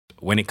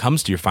when it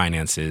comes to your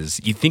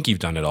finances, you think you've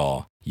done it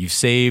all. You've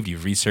saved,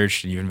 you've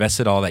researched, and you've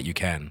invested all that you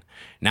can.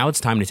 Now it's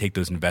time to take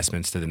those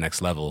investments to the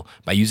next level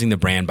by using the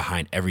brand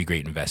behind every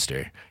great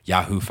investor,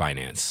 Yahoo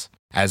Finance.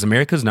 As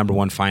America's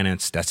 #1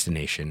 finance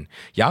destination,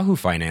 Yahoo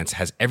Finance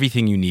has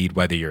everything you need,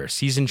 whether you're a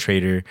seasoned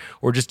trader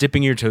or just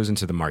dipping your toes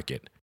into the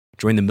market.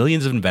 Join the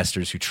millions of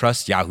investors who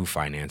trust Yahoo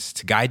Finance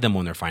to guide them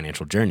on their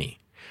financial journey.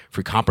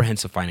 For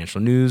comprehensive financial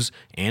news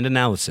and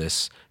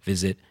analysis,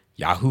 visit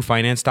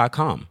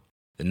yahoofinance.com,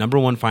 the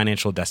 #1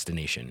 financial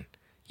destination,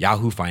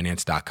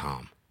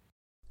 yahoofinance.com.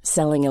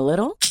 Selling a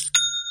little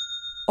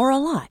or a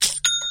lot?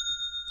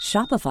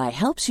 Shopify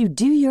helps you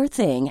do your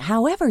thing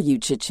however you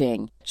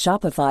cha-ching.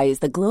 Shopify is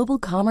the global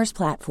commerce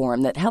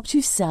platform that helps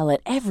you sell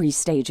at every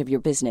stage of your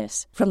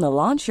business. From the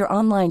launch your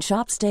online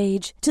shop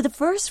stage to the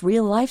first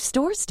real-life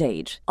store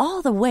stage,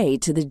 all the way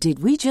to the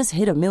did we just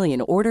hit a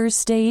million orders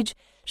stage.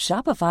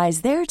 Shopify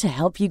is there to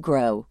help you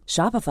grow.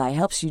 Shopify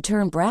helps you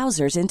turn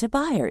browsers into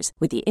buyers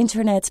with the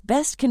internet's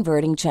best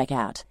converting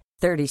checkout.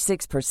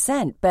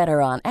 36%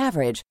 better on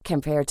average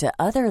compared to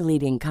other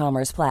leading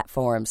commerce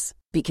platforms.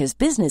 Because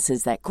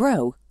businesses that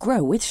grow,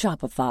 grow with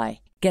Shopify.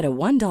 Get a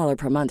 $1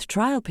 per month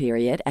trial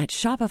period at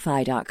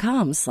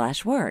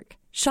shopify.com/work.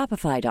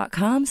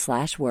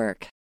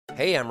 Shopify.com/work.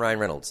 Hey, I'm Ryan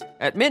Reynolds.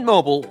 At Mint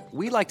Mobile,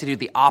 we like to do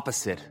the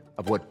opposite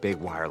of what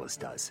Big Wireless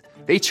does.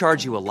 They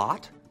charge you a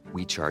lot,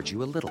 we charge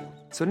you a little.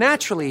 So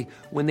naturally,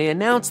 when they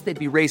announced they'd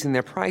be raising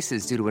their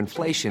prices due to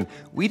inflation,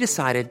 we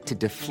decided to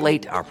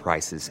deflate our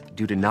prices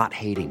due to not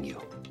hating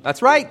you.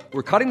 That's right.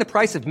 We're cutting the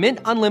price of Mint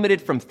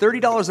Unlimited from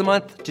 $30 a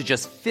month to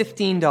just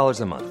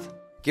 $15 a month.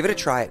 Give it a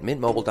try at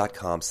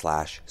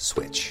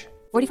mintmobile.com/switch.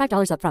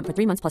 $45 up front for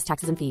 3 months plus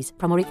taxes and fees.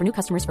 Promo rate for new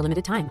customers for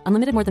limited time.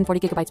 Unlimited more than 40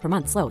 gigabytes per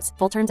month. Slows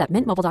full terms at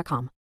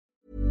mintmobile.com.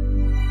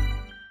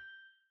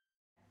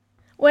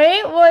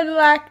 We would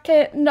like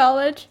to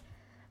acknowledge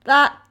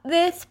that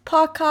this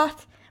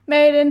podcast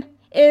meeting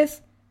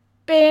is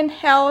being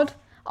held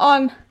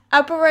on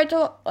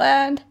Aboriginal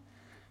land,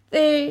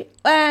 the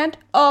land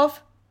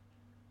of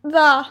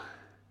the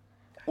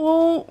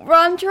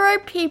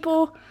Wurundjeri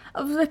people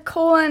of the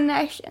Kulin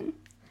Nation,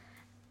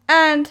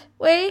 and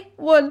we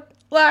would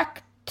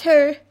like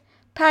to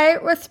pay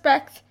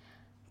respect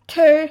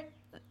to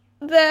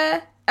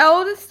their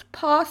elders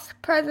past,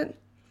 present,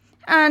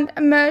 and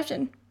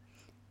emerging,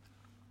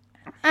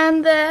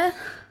 and their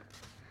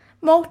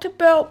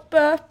multiple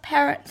birth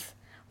parents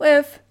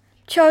with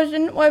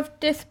children with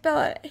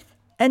disabilities.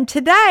 And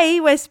today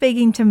we're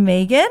speaking to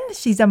Megan.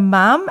 She's a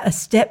mum, a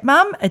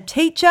stepmum, a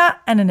teacher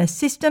and an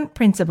assistant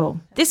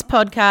principal. This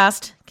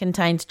podcast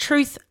contains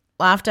truth,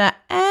 laughter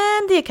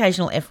and the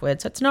occasional F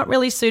word, so it's not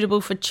really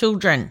suitable for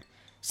children.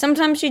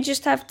 Sometimes you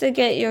just have to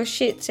get your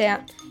shits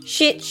out.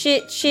 Shit,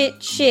 shit,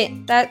 shit,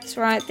 shit. That's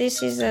right,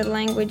 this is a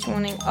language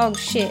warning. Oh,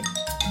 shit.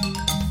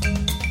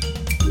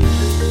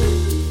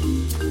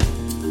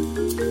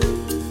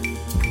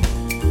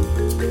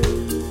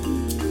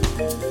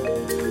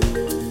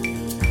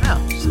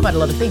 Quite a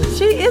lot of things.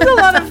 She is a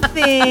lot of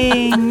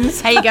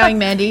things. How you going,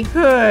 Mandy?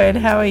 Good.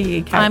 How are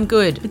you, Kate? I'm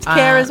good. It's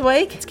Carers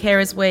Week. It's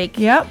Carers Week.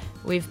 Yep.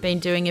 We've been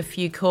doing a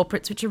few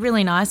corporates, which are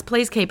really nice.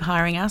 Please keep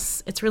hiring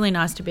us. It's really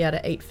nice to be able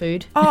to eat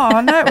food.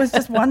 Oh, no, it was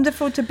just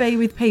wonderful to be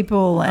with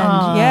people.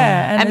 And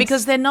And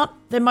because they're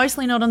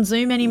mostly not on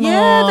Zoom anymore.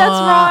 Yeah,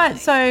 that's right.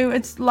 So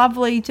it's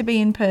lovely to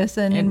be in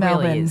person in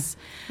Melbourne. Really is.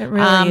 It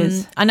really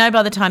is. I know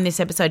by the time this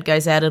episode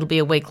goes out, it'll be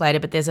a week later,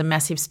 but there's a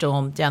massive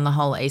storm down the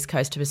whole east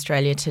coast of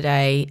Australia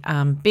today.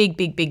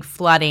 Big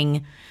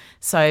flooding.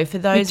 So for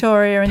those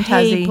Victoria and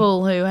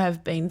people who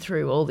have been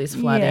through all this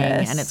flooding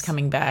Yes. and it's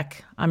coming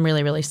back, I'm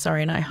really, really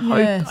sorry, and I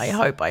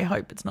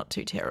hope it's not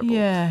too terrible.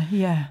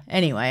 Yeah.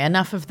 Anyway,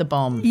 enough of the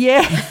bomb.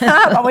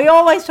 Yeah. We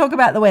always talk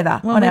about the weather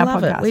on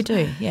our podcast. We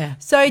do, yeah.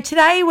 So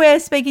today we're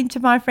speaking to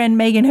my friend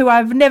Megan, who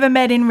I've never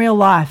met in real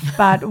life,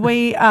 but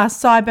we are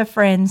cyber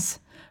friends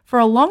for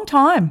a long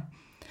time.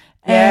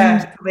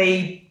 Yeah,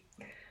 probably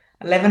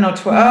 11 or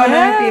 12.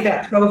 Maybe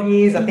about 12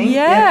 years, I think.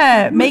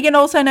 Yeah. Megan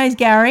also knows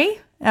Gary,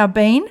 our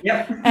bean.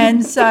 Yep.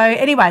 And so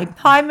anyway,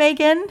 hi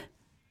Megan.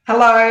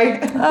 Hello.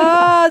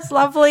 Oh, it's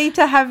lovely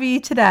to have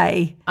you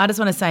today. I just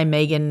want to say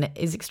Megan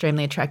is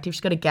extremely attractive. She's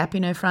got a gap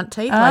in her front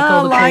teeth like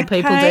all the cool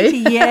people Kate, do.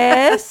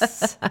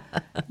 Yes.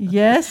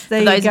 Yes,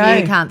 there you go. For those of you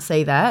who can't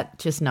see that,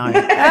 just know.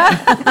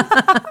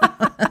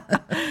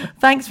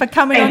 Thanks for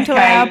coming onto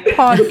our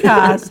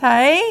podcast,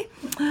 hey?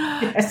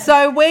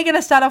 So we're going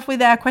to start off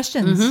with our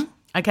questions. Mm-hmm.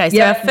 Okay,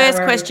 so our first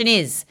question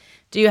is,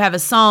 do you have a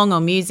song or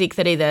music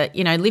that either,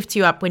 lifts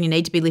you up when you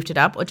need to be lifted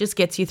up or just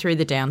gets you through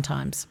the down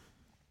times?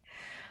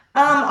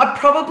 I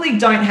probably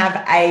don't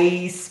have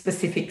a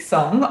specific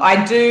song.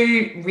 I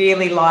do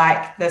really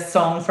like the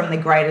song from The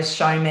Greatest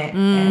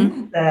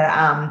Showman,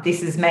 the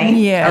This Is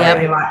Me. Yeah. I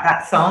really like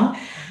that song.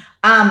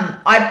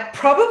 I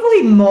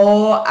probably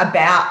more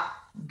about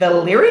the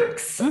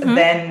lyrics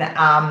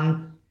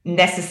than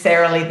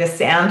necessarily the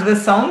sound of the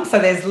song. So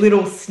there's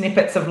little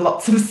snippets of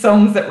lots of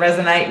songs that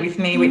resonate with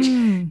me, which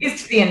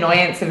is to the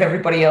annoyance of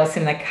everybody else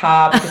in the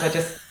car because I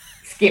just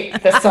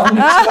skip the song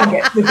until I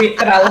get to the bit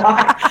that I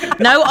like.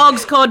 No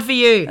Og's chord for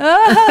you.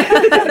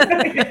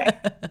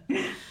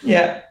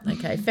 Yeah.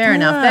 Okay, fair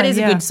enough. That is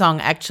a good song,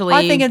 actually.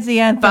 I think it's the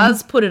anthem.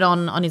 Buzz put it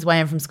on his way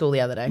home from school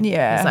the other day.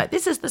 Yeah. He's like,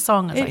 this is the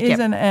song. I was It like, is yep.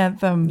 an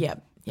anthem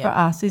Yep. for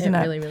us, isn't it?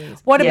 It really, really is.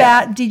 What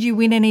Yeah. about, did you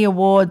win any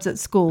awards at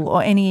school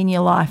or any in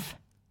your life?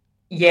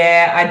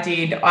 Yeah, I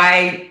did.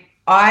 I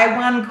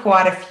won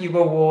quite a few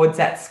awards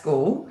at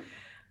school,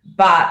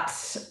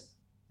 but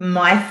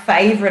my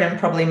favourite and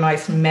probably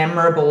most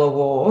memorable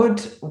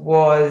award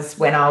was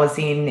when I was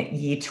in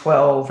year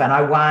 12, and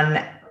I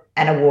won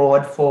an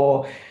award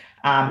for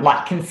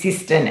like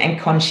consistent and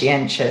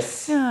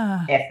conscientious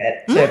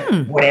effort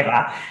to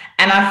whatever.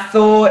 And I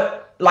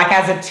thought, like,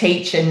 as a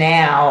teacher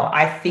now,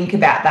 I think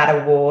about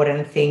that award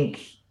and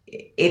think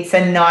it's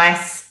a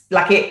nice,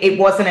 like, it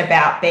wasn't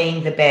about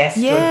being the best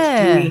or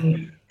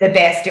doing the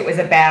best. It was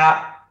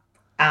about,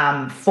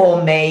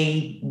 for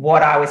me,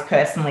 what I was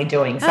personally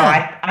doing. So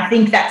I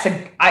think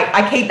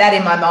I keep that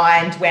in my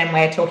mind when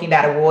we're talking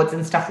about awards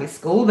and stuff with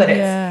school, that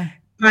it's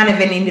kind of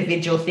an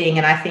individual thing.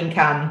 And I think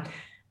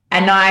a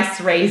nice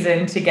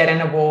reason to get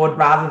an award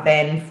rather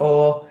than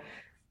for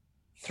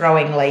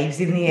throwing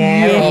leaves in the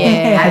air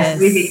or as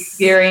we've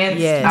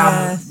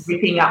experienced,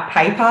 ripping up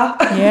paper.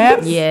 Yep.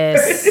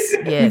 Yes.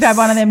 You've had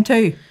one of them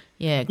too.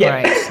 Yeah,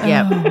 great.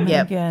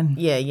 Yep. Again.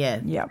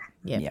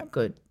 Yep.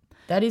 Good.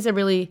 That is a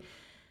really,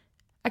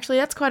 actually,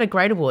 that's quite a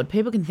great award.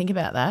 People can think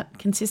about that.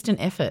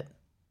 Consistent effort.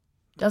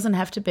 Doesn't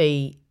have to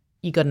be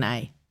you got an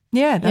A.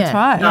 Yeah, that's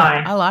right. No.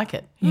 I like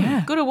it.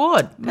 Yeah. Good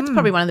award. That's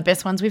probably one of the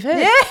best ones we've heard.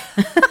 Yeah.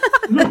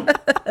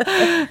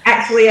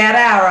 Actually, at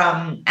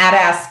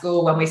our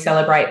school, when we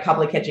celebrate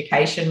Public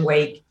Education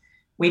Week,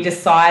 we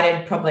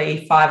decided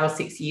probably 5 or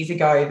 6 years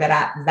ago that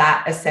at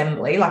that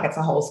assembly, like it's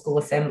a whole school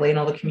assembly and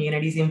all the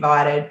community's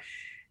invited,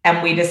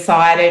 and we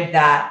decided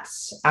that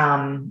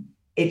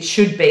it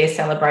should be a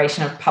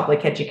celebration of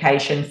public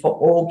education for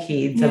all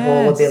kids of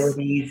all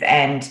abilities.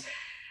 And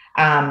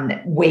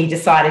we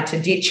decided to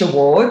ditch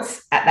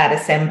awards at that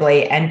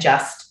assembly and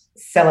just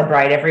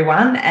celebrate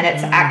everyone. And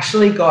it's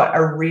actually got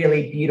a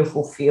really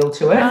beautiful feel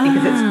to it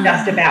because it's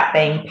just about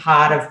being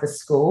part of the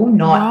school,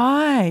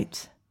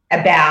 not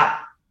about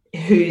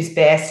who's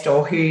best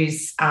or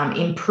who's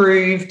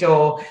improved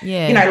or,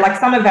 you know, like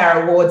some of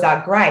our awards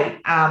are great.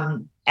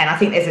 And I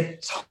think there's a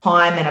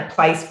time and a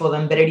place for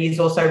them, but it is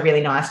also really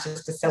nice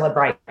just to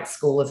celebrate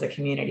school as a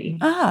community.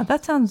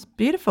 That sounds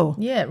beautiful.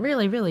 Yeah, it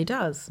really, really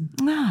does.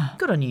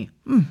 Good on you.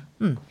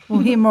 We'll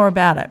hear more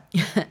about it.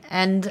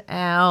 And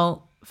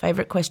our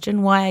favourite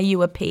question, why are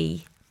you a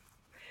P?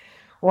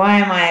 Why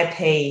am I a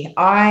P?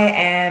 I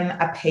am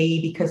a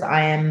P because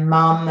I am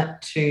mum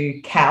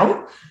to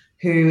Cal,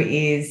 who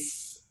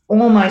is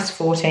almost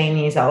 14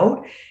 years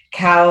old.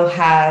 Cal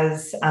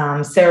has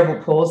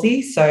cerebral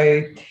palsy,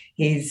 so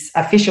his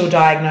official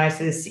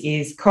diagnosis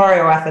is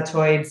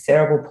chorioathetoid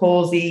cerebral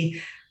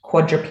palsy,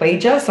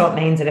 quadriplegia, so it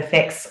means it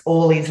affects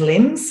all his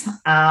limbs.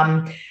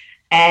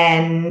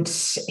 And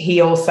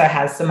he also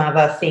has some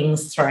other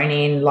things thrown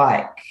in,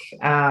 like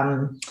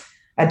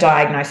a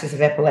diagnosis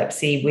of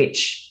epilepsy,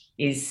 which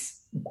is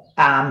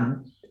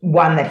one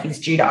that he's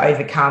due to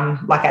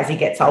overcome, like as he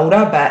gets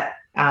older, but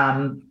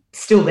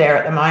still there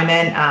at the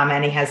moment.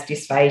 And he has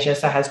dysphagia,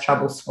 so has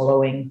trouble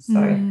swallowing.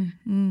 So,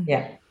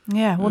 yeah.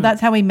 Yeah, well,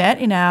 that's how we met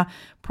in our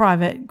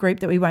private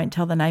group that we won't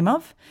tell the name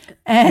of,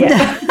 and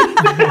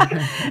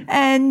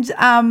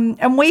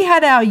and we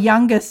had our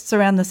youngest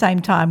around the same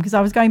time because I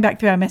was going back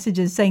through our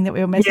messages, seeing that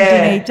we were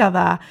messaging each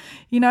other,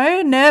 you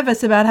know,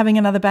 nervous about having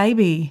another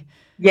baby.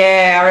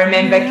 Yeah, I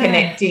remember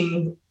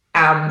connecting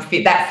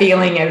that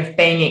feeling of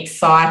being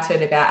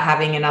excited about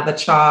having another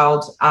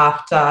child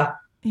after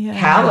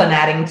Cal and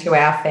adding to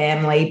our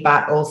family,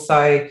 but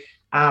also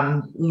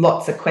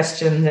lots of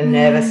questions and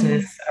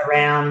nervousness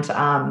around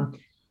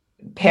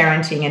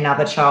parenting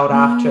another child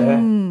after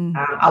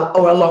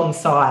or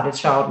alongside a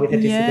child with a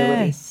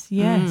disability.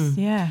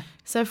 Yes.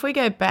 So if we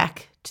go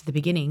back to the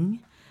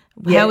beginning,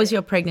 how was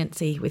your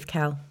pregnancy with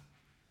Cal?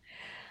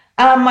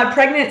 My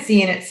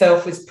pregnancy in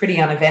itself was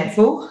pretty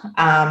uneventful.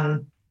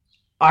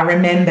 I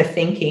remember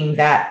thinking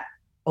that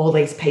all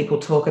these people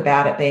talk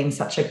about it being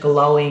such a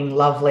glowing,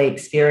 lovely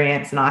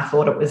experience, and I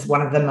thought it was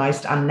one of the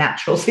most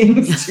unnatural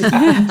things to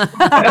have.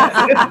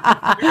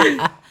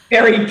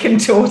 Very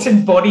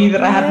contorted body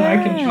that I had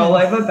no control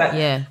over. But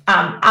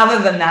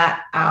other than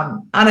that,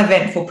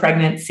 uneventful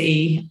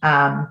pregnancy,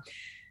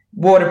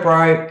 water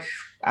broke,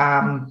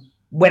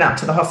 went up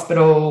to the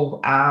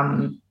hospital,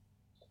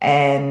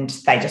 and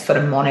they just sort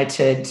of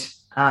monitored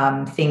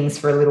things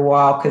for a little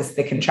while because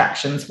the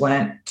contractions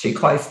weren't too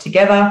close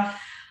together.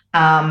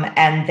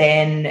 And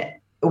then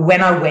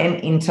when I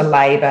went into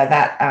labour,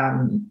 that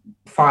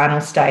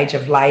final stage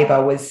of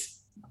labour was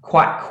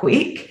quite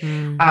quick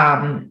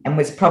and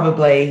was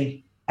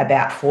probably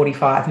about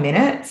 45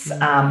 minutes.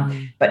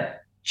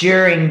 But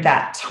during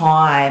that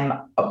time,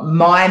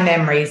 my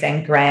memories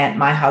and Grant,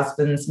 my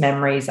husband's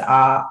memories,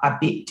 are a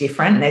bit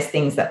different. There's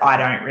things that I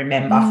don't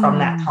remember from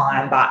that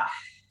time, but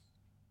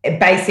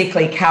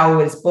basically Cal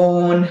was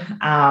born.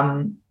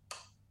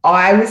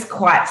 I was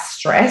quite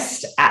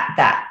stressed at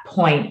that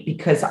point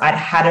because I'd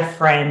had a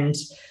friend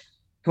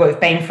who I've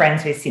been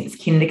friends with since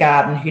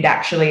kindergarten who'd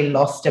actually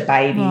lost a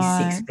baby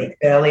 6 weeks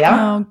earlier.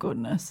 Oh,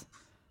 goodness.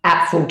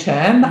 At full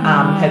term.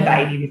 Her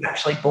baby was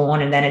actually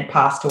born and then had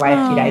passed away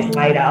a few days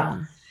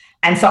later.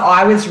 And so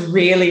I was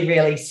really,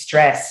 really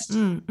stressed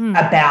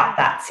about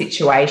that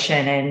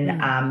situation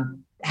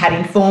and had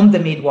informed the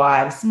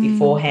midwives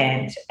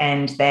beforehand.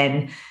 And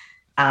then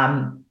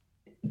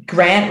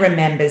Grant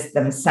remembers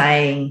them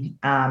saying,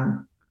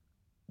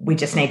 we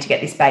just need to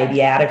get this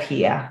baby out of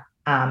here.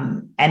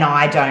 And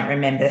I don't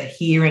remember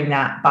hearing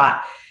that,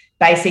 but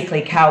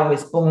basically Cal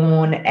was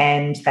born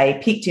and they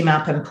picked him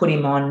up and put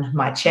him on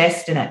my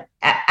chest. And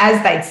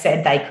as they'd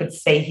said, they could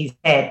see his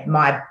head.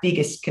 My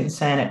biggest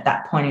concern at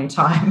that point in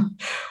time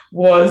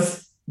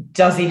was,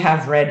 does he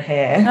have red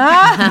hair?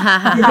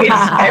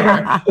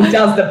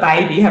 Does the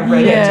baby have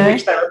red hair? To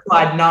which they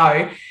replied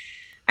no.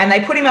 And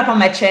they put him up on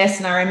my chest.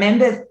 And I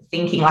remember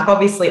thinking, like,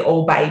 obviously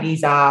all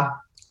babies are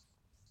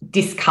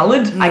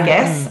discoloured, I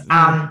guess.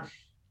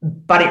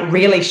 But it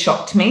really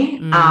shocked me.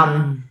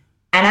 And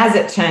as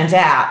it turned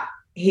out,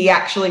 he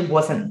actually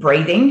wasn't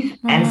breathing.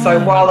 And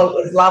so while it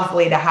was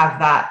lovely to have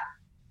that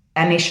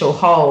initial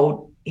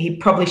hold, he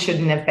probably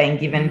shouldn't have been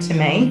given to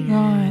me.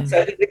 Right.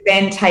 So he was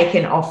then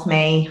taken off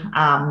me.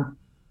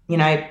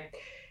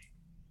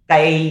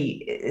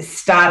 They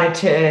started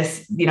to,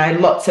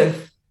 lots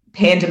of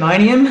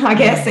pandemonium, I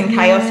guess, and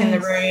chaos in the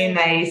room.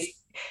 They,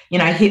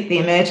 hit the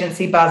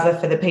emergency buzzer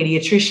for the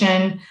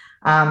paediatrician.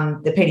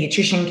 The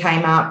paediatrician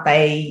came up.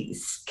 They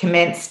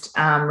commenced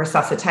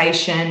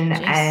resuscitation.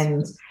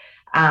 And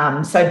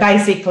so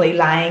basically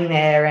laying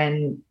there,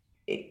 and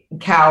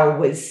Cal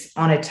was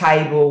on a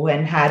table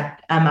and had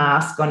a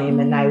mask on him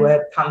and they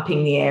were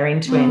pumping the air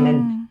into him.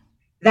 And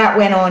that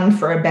went on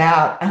for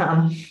about,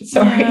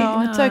 sorry.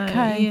 No, it's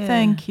okay. Yeah.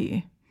 Thank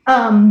you.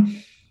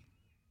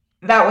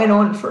 That went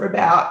on for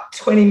about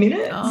 20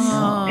 minutes.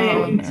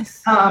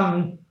 Goodness.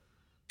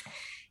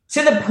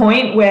 To the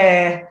point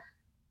where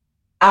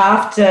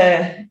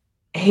after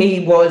he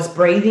was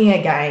breathing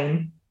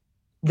again,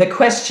 the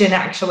question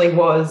actually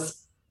was,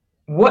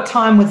 what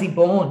time was he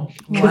born?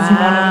 Because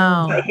none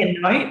of them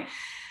taken note.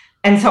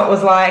 And so it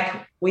was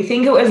like, we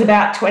think it was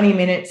about 20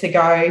 minutes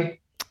ago.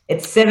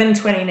 It's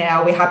 7:20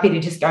 now. We're happy to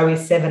just go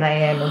with 7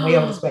 a.m. And we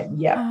all just went,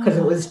 because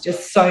it was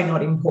just so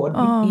not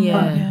important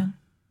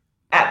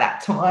at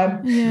that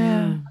time.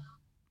 Yeah.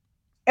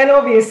 And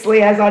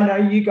obviously, as I know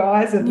you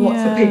guys and lots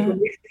of people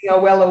listening are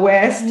well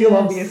aware, still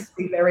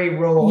obviously very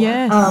raw.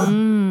 Yes.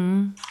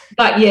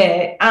 But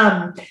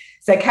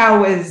so Cal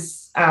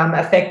was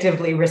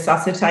effectively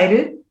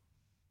resuscitated.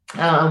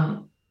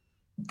 The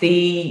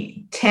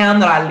town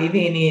that I live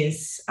in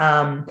is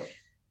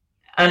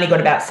only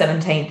got about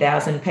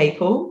 17,000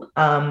 people.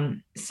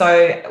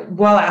 So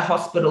while our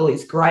hospital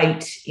is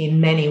great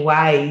in many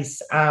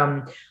ways,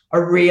 I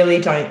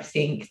really don't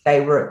think they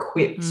were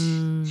equipped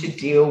to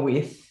deal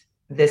with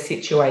the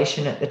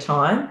situation at the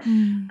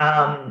time.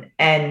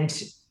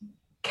 And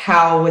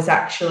Cal was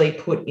actually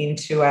put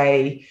into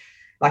a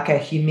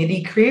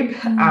humidity crib,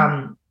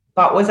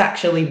 but was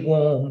actually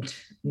warmed,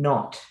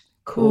 not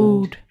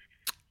cooled.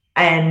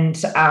 And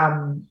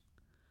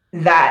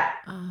that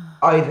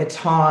over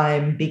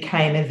time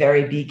became a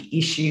very big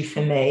issue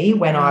for me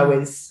when I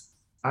was,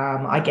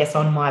 I guess,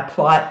 on my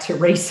plight to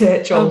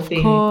research all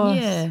things.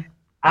 Course.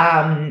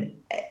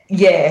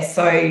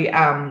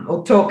 So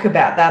we'll talk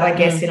about that, I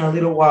guess, in a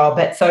little while.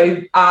 But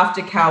so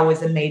after Cal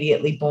was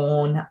immediately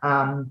born,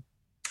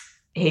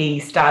 he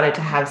started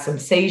to have some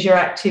seizure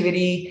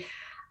activity.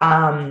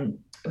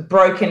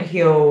 Broken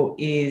Hill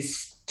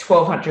is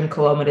 1,200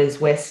 kilometres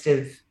west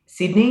of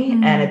Sydney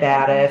and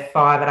about a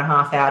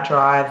 5.5-hour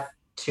drive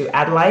to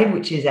Adelaide,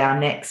 which is our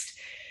next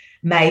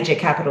major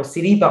capital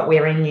city, but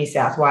we're in New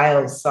South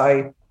Wales.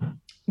 So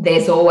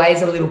there's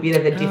always a little bit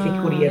of a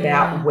difficulty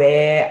about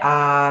where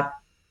are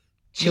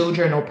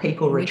children or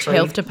people Which retrieved.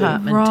 health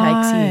department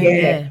takes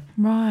you.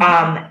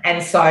 Right.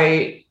 And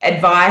so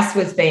advice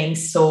was being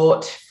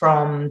sought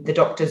from the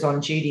doctors on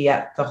duty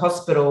at the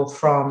hospital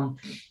from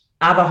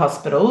other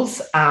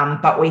hospitals,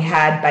 but we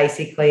had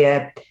basically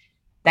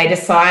they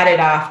decided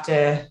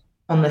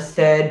on the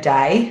third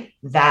day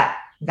that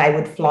they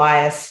would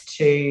fly us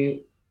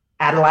to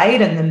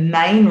Adelaide, and the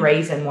main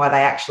reason why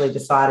they actually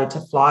decided to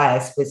fly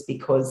us was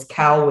because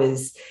Cal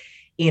was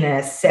in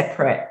a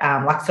separate,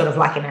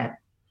 in a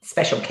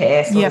special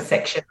care sort of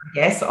section, I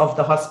guess, of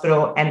the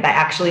hospital, and they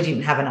actually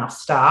didn't have enough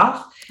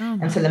staff.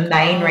 And so the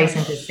main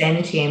reason to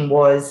send him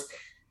was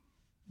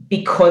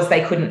because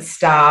they couldn't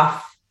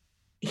staff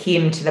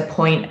him to the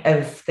point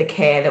of the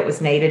care that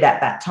was needed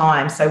at that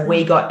time. So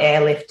we got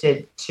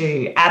airlifted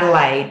to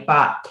Adelaide,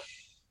 but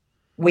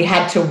we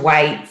had to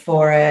wait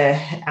for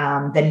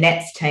the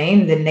NETS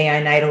team, the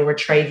neonatal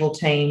retrieval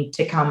team,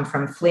 to come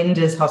from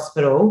Flinders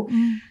Hospital.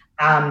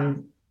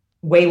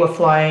 We were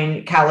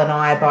flown, Cal and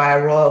I, by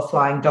a Royal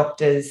Flying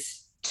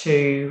Doctors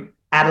to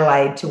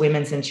Adelaide to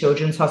Women's and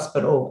Children's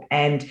Hospital,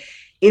 and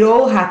it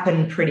all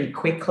happened pretty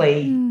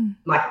quickly.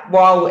 like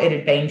while it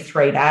had been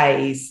 3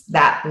 days,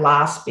 that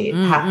last bit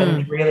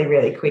happened really,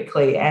 really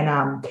quickly. And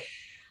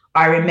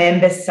I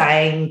remember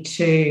saying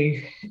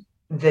to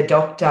the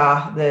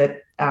doctor,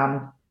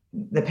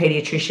 the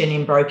pediatrician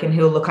in Broken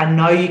Hill, look, I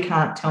know you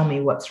can't tell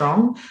me what's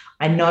wrong.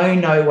 I know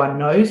no one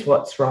knows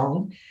what's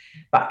wrong,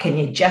 but can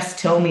you just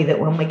tell me that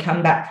when we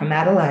come back from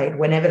Adelaide,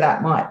 whenever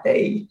that might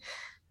be,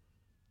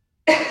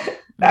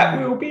 that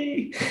we'll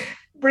be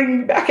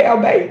bringing back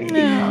our baby?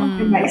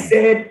 And they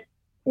said,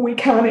 we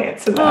can't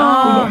answer that.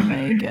 Oh,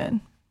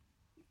 Megan.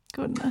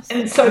 Goodness.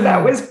 And so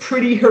that was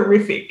pretty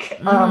horrific.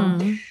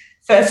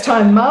 First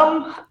time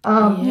mum.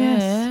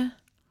 Yes.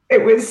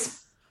 It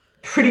was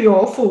pretty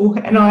awful.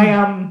 And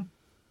I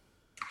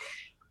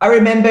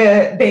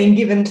remember being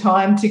given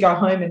time to go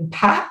home and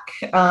pack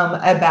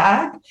a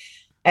bag.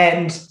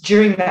 And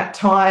during that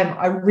time,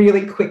 I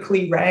really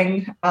quickly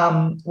rang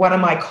one of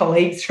my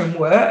colleagues from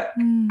work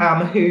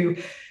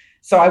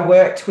so I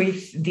worked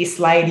with this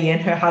lady,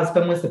 and her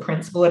husband was the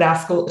principal at our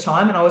school at the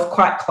time, and I was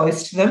quite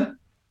close to them.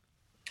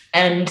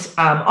 And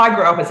I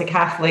grew up as a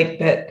Catholic,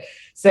 but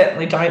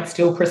certainly don't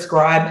still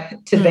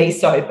prescribe to be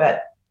so.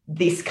 But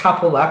this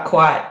couple are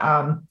quite,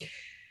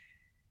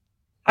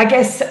 I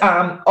guess,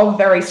 of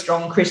very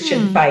strong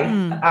Christian faith,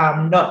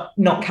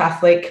 not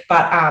Catholic.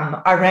 But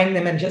I rang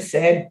them and just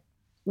said,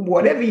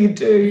 whatever you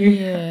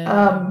do,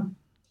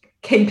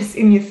 keep us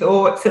in your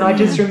thoughts. And I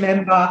just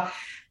remember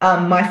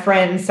my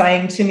friend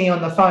saying to me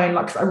on the phone,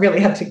 like, I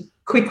really had to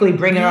quickly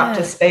bring her up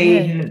to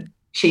speed. And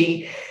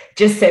she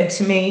just said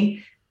to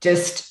me,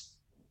 just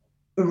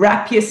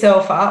wrap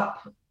yourself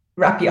up,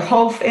 wrap your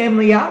whole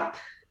family up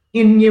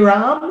in your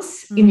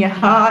arms, in your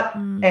heart,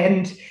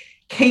 and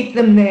keep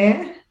them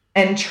there,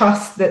 and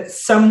trust that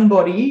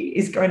somebody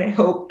is going to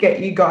help get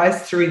you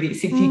guys through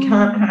this. If you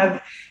can't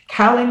have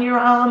Cal in your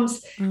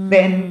arms,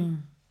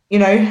 then, you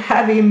know,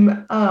 have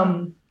him,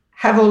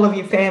 have all of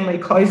your family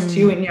close to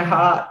you in your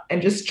heart,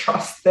 and just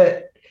trust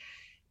that,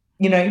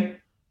 you know,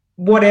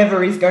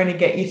 whatever is going to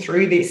get you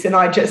through this. And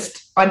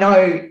I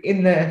know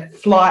in the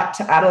flight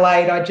to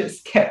Adelaide, I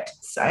just kept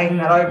saying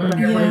that over and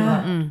over in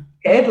my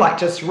head, like,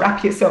 just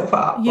wrap yourself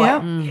up,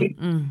 like keep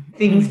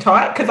things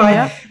tight. Because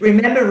I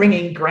remember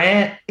ringing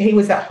Grant. He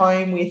was at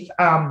home with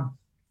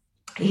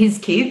his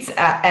kids,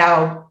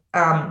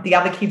 the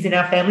other kids in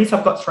our family. So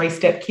I've got 3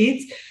 step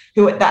kids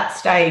who at that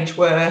stage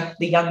were,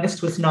 the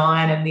youngest was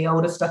 9 and the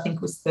oldest I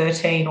think was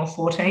 13 or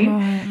 14.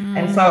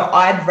 And so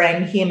I'd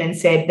rang him and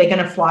said, they're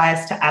going to fly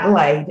us to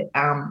Adelaide.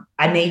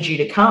 I need you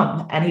to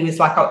come. And he was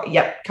like, oh,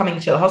 yep, coming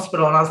to the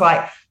hospital. And I was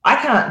like, I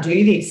can't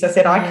do this. I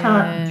said, I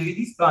can't do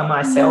this by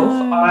myself.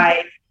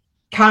 I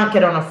can't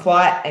get on a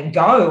flight and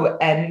go,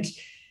 and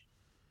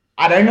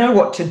I don't know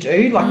what to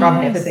do. Like,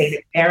 I've never been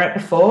a parent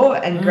before.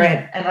 And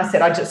Grant, and I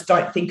said, I just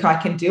don't think I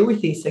can deal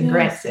with this. And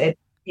Grant said,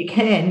 you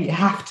can, you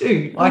have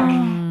to. Like,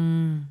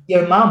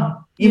 your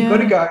mum, you've got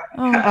to go.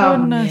 Oh,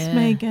 goodness,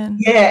 Megan.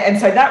 Yeah, and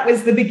so that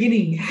was the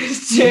beginning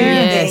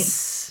to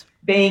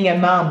being a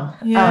mum.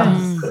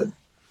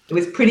 It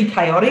was pretty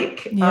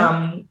chaotic.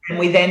 And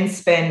we then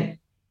spent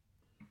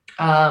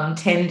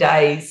 10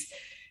 days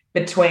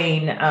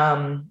between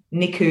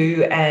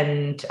NICU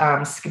and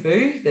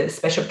Skaboo, the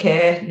special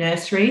care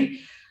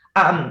nursery,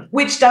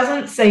 which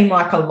doesn't seem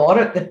like a lot.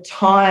 At the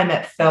time,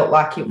 it felt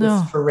like it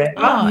was forever.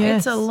 Oh,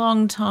 it's a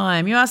long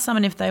time. You ask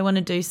someone if they want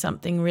to do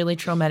something really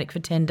traumatic for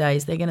 10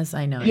 days, they're going to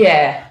say no.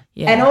 Yeah.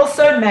 And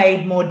also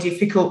made more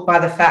difficult by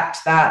the fact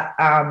that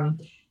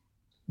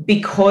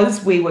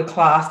because we were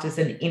classed as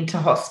an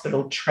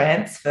inter-hospital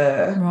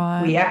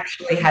transfer, we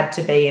actually had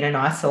to be in an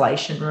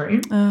isolation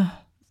room.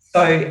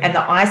 So, and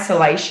the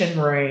isolation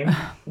room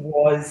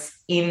was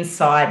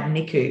inside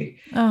NICU.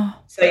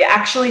 So you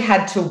actually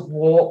had to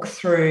walk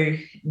through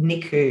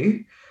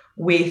NICU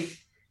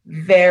with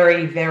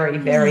very, very,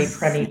 very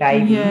preemie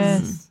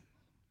babies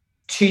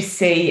to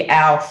see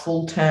our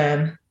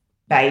full-term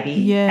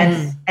baby.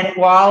 And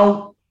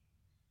while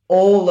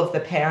all of the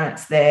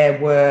parents there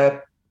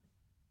were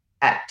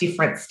at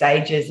different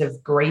stages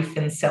of grief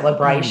and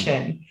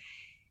celebration,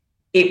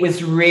 it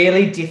was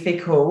really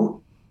difficult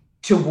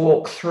to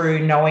walk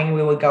through knowing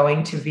we were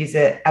going to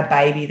visit a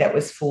baby that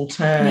was full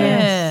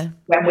term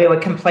when we were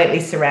completely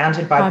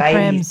surrounded by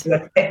babies who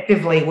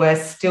effectively were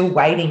still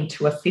waiting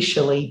to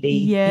officially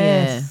be.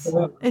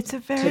 It's a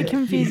very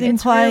confusing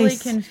place.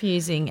 It's really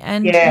confusing.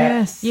 And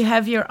you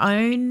have your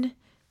own,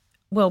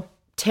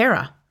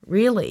 terror,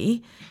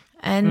 really,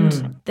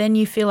 and then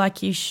you feel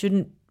like you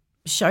shouldn't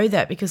show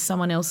that because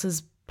someone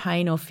else's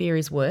pain or fear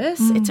is worse.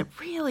 It's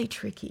really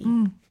tricky.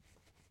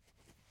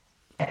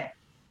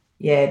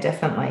 Yeah,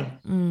 definitely.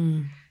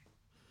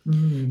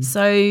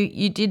 So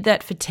you did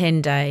that for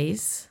 10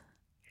 days.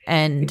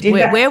 And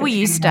where were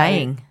you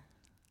staying?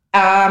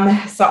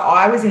 So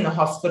I was in the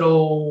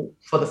hospital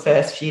for the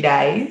first few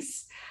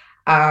days.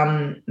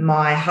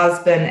 My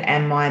husband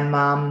and my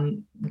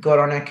mum got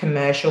on a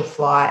commercial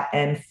flight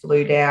and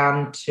flew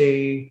down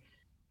to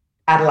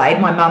Adelaide.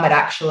 My mum had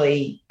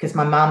actually, because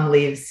my mum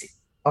lives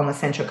on the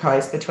Central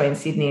Coast between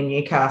Sydney and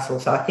Newcastle.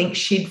 So I think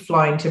she'd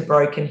flown to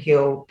Broken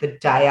Hill the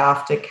day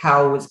after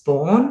Cal was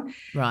born.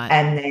 Right.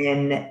 And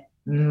then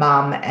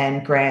Mum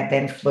and Grant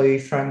then flew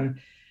from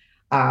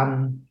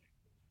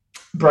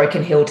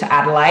Broken Hill to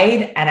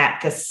Adelaide. And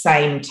at the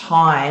same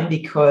time,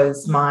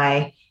 because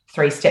my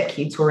 3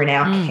 stepkids were in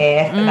our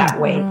care for that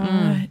week,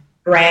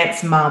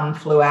 Grant's mum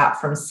flew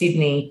out from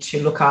Sydney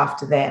to look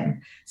after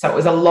them. So it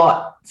was a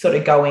lot sort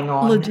of going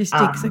on.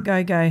 Logistics a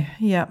go-go,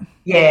 yeah.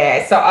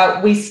 Yeah, so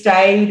we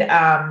stayed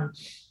at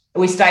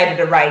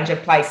a range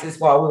of places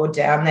while we were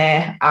down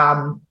there.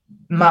 Mum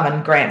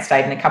and Grant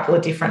stayed in a couple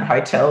of different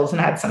hotels and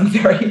had some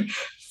very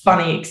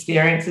funny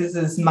experiences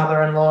as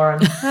mother-in-law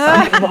and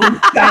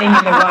son-in-law staying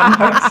in the one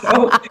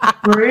hotel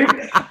room.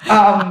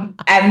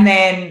 And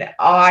then,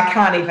 I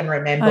can't even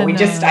remember. We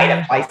just stayed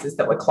at places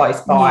that were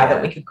close by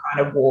that we could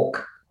kind of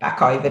walk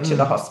back over to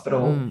the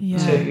hospital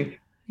to.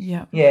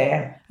 Yeah.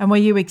 Yeah. And were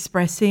you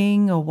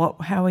expressing or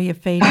what? How were you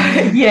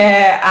feeding?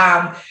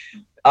 Yeah.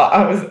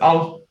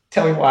 I'll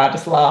tell you why I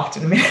just laughed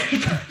in a minute.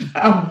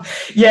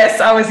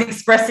 Yes, I was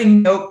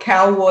expressing milk.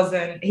 Cal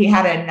he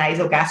had a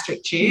nasal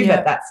gastric tube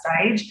at that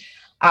stage.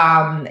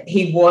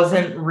 He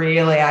wasn't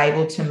really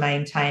able to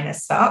maintain a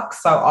suck.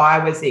 So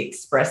I was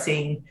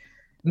expressing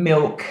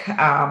milk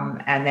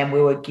and then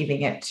we were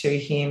giving it to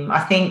him.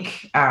 I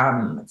think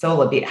it's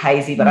all a bit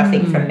hazy, but I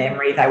think from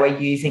memory they were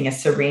using a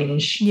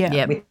syringe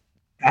with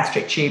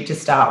gastric tube to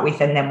start with,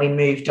 and then we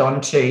moved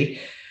on to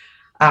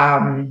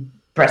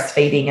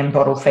breastfeeding and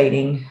bottle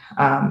feeding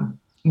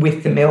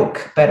with the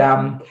milk. But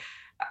I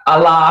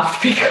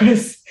laughed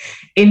because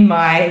in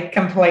my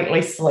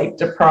completely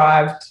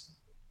sleep-deprived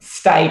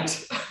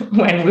state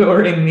when we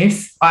were in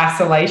this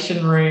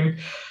isolation room,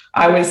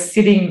 I was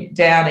sitting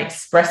down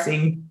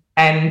expressing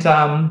and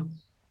I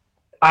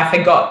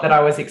forgot that I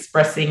was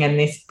expressing, and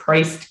this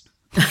priest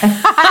came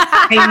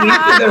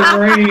into the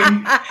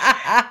room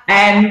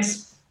and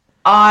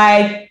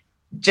I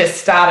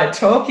just started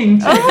talking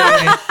to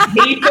him.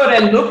 He sort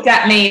of looked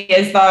at me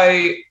as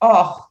though,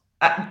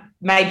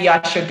 maybe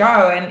I should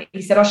go. And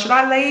he said, should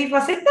I leave?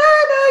 I said, no,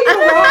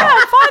 you're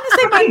right. Fine to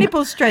see my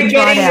nipples stretch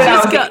right out. I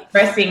was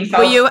expressing, so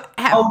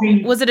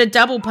was it a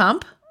double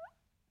pump?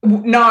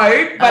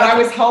 No, but I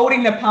was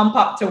holding the pump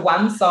up to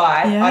one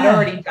side. Yeah. I'd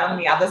already done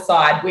the other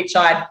side, which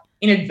I'd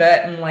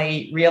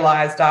inadvertently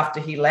realised after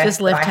he left. Just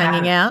left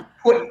hanging out?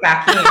 Put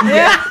back in.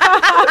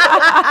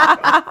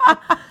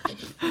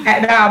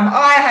 And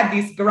I had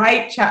this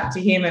great chat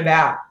to him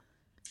about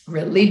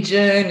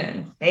religion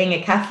and being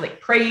a Catholic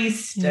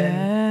priest,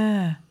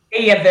 and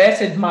he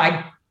averted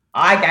my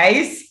eye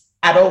gaze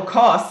at all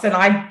costs, and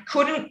I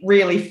couldn't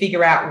really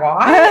figure out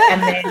why.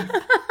 And then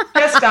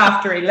just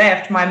after he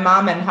left, my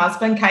mum and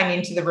husband came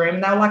into the room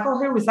and they were like,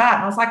 who was that?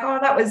 And I was like,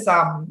 that was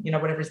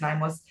whatever his name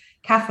was,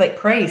 Catholic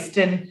priest.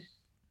 And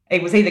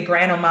it was either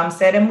Gran or Mum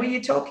said, and were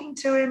you talking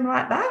to him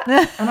like that?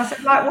 And I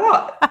said, like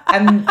what?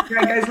 And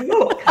Gran goes,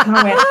 look. And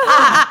I went,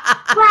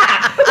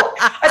 crap.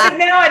 I said,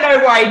 now I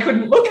know why he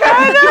couldn't look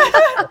at me.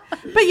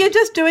 But you're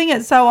just doing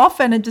it so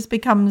often, it just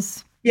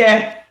becomes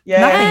nothing.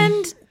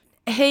 And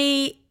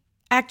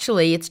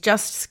it's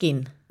just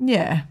skin.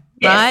 Yeah.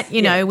 Right?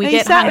 Yes, we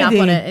get hung up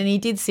on it, and he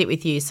did sit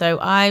with you. So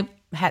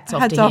hats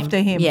off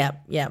to him. Yeah.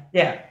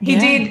 He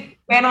did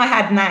when I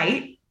had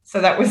Nate,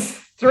 so that was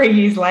 3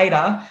 years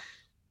later.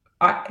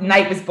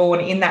 Nate was born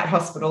in that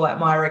hospital at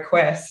my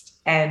request,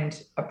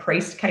 and a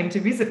priest came to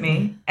visit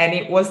me, and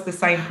it was the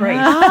same priest.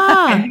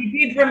 And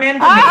he did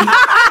remember me.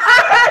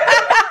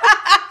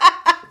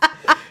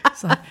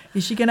 It's like,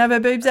 is she going to have her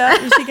boobs out?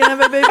 Is she going to have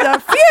her boobs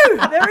out? Phew,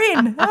 they're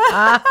in.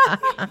 Oh,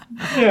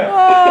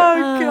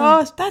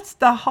 gosh. That's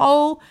the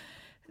whole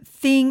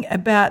thing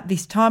about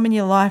this time in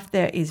your life.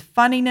 There is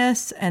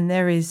funniness and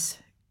there is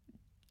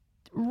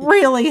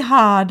really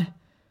hard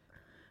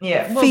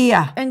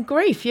fear. And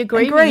grief. You're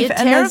grieving. You're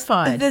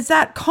terrified. There's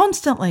that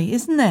constantly,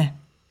 isn't there?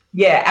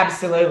 Yeah,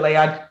 absolutely.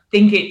 I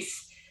think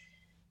it's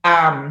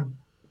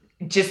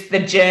just the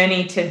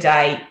journey to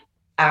date.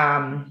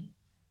 I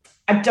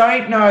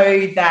don't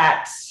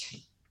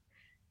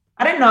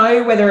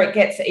know whether it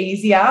gets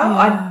easier.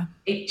 Yeah.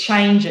 It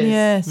changes.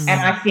 Yes. And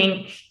I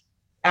think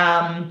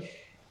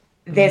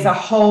there's a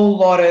whole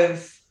lot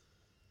of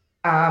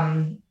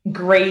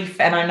grief,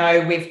 and I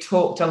know we've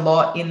talked a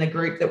lot in the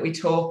group that we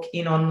talk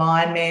in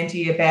online,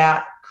 Mandy,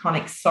 about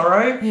chronic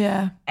sorrow.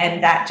 Yeah.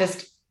 And that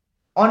just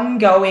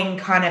ongoing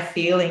kind of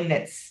feeling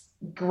that's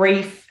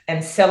grief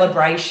and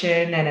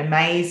celebration and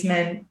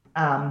amazement,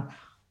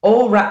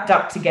 all wrapped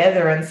up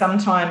together, and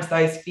sometimes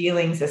those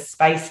feelings are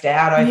spaced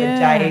out over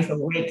days or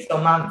weeks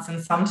or months,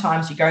 and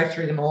sometimes you go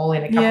through them all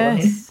in a couple of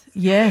minutes.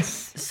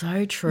 Yes.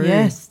 So true.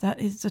 Yes, that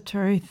is the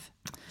truth.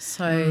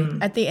 So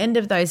at the end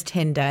of those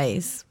 10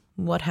 days,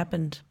 what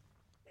happened?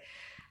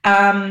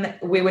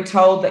 We were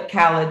told that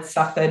Cal had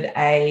suffered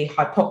a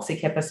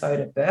hypoxic episode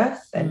at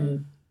birth.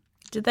 And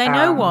did they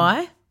know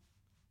why?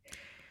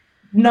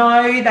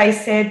 No, they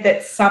said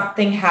that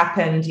something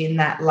happened in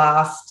that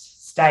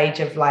last stage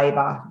of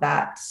labour,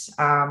 that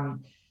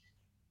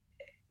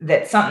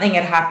that something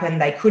had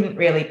happened they couldn't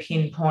really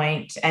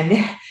pinpoint, and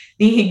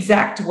the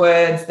exact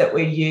words that were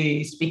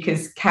used,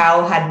 because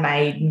Cal had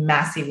made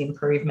massive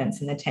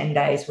improvements in the 10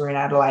 days we were in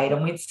Adelaide,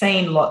 and we'd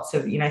seen lots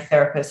of,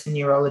 therapists and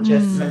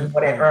neurologists and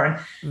whatever,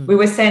 and we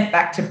were sent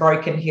back to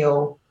Broken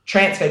Hill,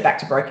 transferred back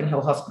to Broken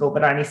Hill Hospital,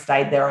 but only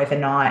stayed there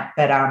overnight.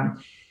 But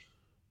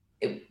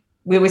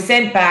we were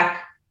sent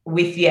back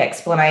with the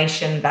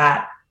explanation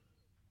that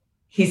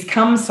he's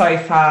come so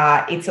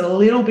far, it's a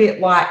little bit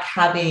like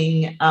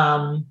having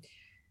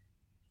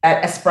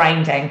a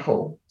sprained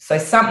ankle. So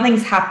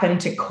something's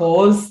happened to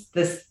cause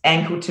this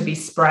ankle to be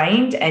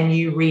sprained, and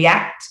you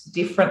react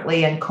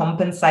differently and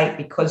compensate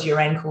because your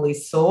ankle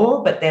is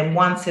sore. But then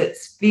once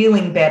it's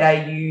feeling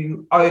better,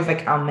 you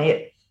overcome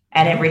it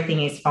and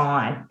everything is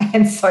fine.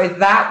 And so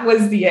that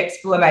was the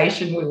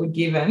explanation we were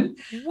given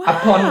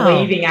upon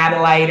leaving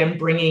Adelaide and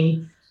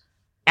bringing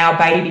our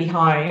baby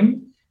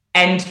home.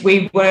 And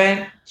we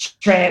weren't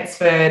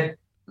transferred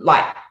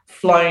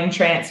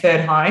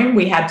home.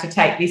 We had to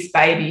take this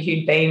baby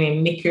who'd been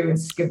in NICU and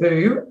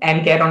SCBU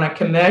and get on a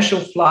commercial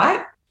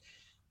flight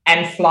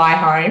and fly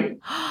home,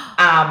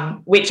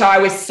 which I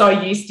was so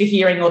used to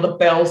hearing all the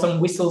bells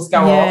and whistles go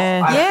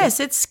off. Yes,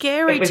 it's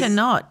scary to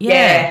not.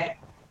 Yeah.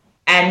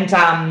 And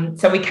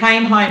so we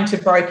came home to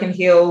Broken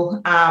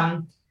Hill,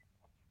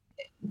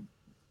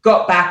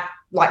 got back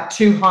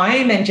to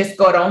home and just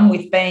got on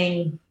with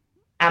being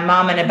a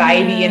mum and a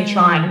baby and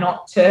trying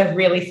not to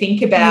really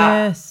think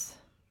about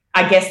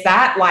I guess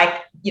that,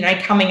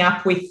 coming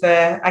up with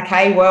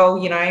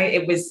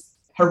it was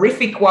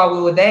horrific while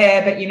we were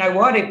there, but you know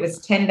what? It was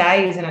 10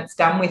 days and it's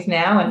done with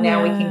now, and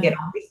now we can get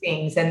on with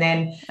things. And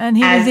then,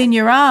 he was in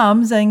your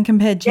arms, and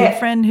compared to your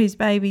friend whose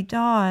baby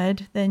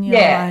died, then you're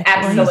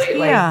absolutely.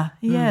 Well,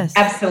 he's here. Yes,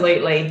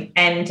 absolutely.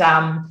 And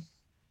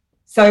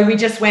so we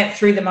just went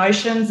through the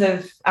motions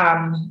of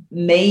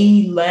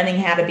me learning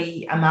how to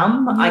be a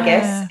mum, I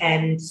guess,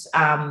 and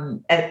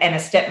a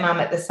stepmom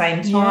at the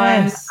same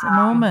time. Yes,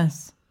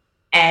 enormous.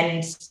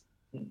 And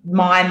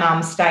my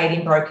mum stayed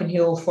in Broken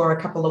Hill for a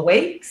couple of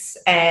weeks,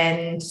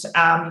 and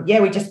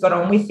we just got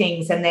on with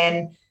things. And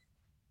then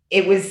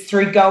it was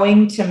through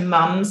going to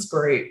Mum's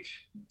group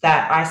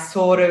that I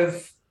sort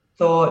of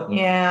thought,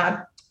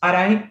 I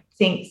don't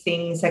think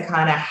things are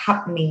kind of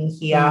happening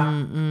here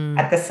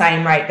at the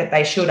same rate that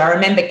they should. I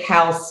remember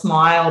Cal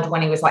smiled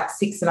when he was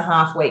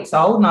 6.5 weeks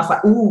old, and I was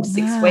like, ooh,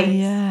 6 weeks.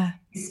 Yeah.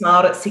 He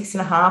smiled at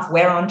 6.5.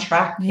 We're on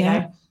track, you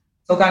know.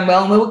 All going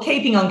well, and we were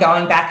keeping on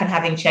going back and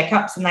having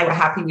checkups, and they were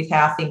happy with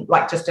how things,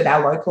 just at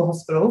our local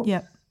hospital.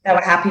 Yep. They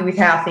were happy with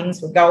how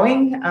things were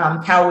going.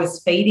 Cal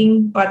was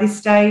feeding by this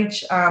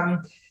stage,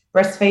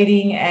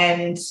 breastfeeding,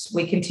 and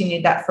we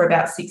continued that for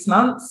about 6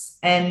 months.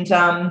 And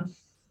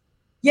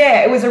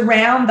it was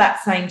around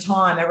that same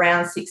time,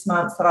 around 6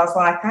 months, that I was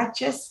like, I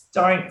just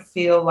don't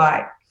feel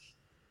like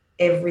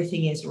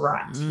everything is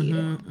right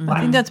here. I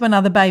think that's when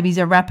other babies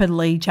are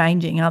rapidly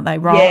changing, aren't they?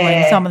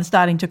 Rolling. Some are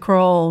starting to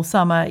crawl,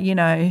 some are,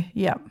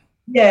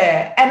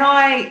 Yeah, and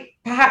I,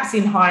 perhaps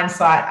in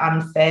hindsight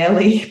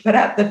unfairly, but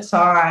at the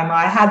time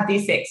I had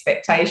this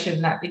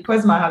expectation that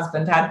because my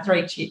husband had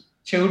 3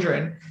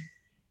 children,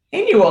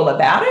 he knew all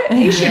about it.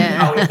 He should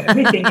know if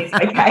everything is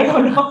okay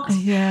or not.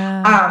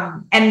 Yeah.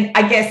 And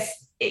I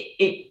guess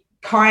it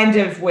kind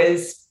of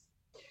was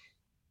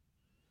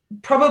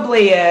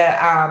probably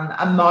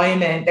a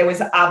moment. There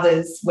was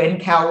others when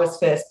Cal was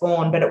first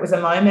born, but it was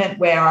a moment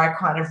where I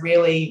kind of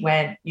really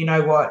went, you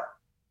know what,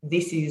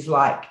 this is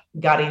like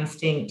gut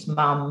instinct,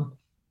 mum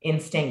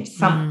instinct,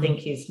 something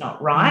is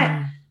not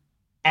right.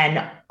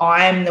 And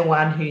I'm the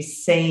one who's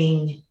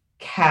seeing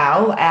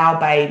Cal, our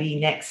baby,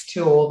 next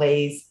to all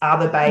these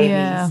other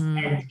babies,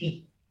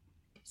 and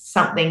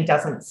something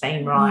doesn't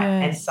seem right.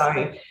 And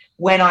so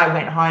when I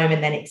went home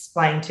and then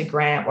explained to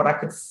Grant what I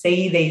could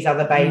see these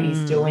other babies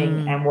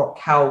doing and what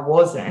Cal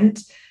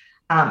wasn't,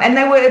 and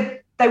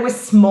they were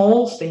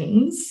small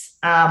things,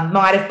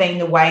 might have been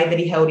the way that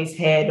he held his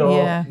head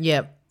or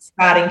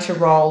starting to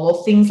roll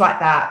or things like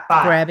that,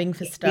 but grabbing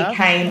for stuff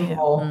became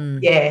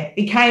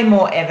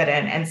more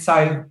evident. And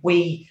so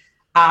we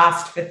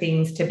asked for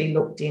things to be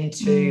looked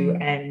into,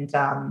 and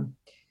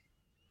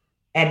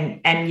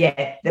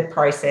the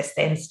process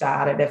then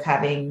started of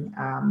having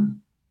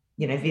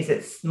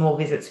small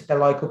visits with the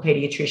local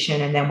paediatrician,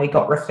 and then we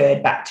got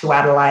referred back to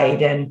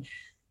Adelaide. And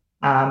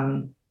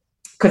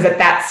because at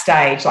that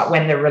stage,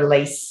 when the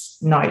release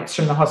notes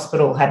from the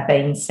hospital had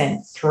been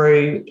sent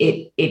through,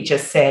 it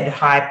just said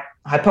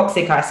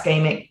hypoxic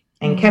ischemic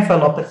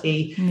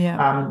encephalopathy,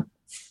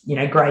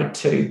 grade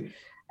 2.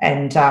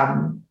 And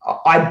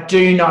I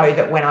do know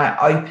that when I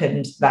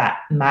opened that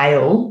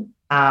mail,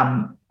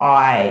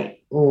 I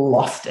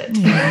lost it.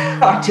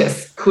 I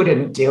just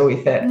couldn't deal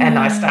with it. And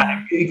I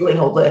started Googling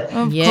all the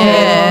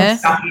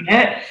stuff in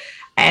it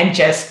and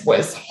just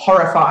was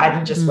horrified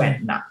and just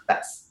went, no,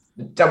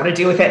 don't want to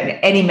deal with it. And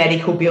any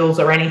medical bills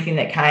or anything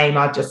that came,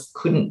 I just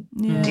couldn't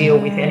deal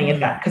with any of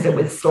that, because it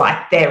was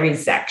like there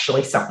is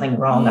actually something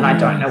wrong and I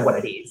don't know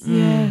what it is.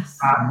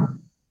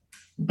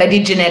 They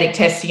did genetic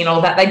testing and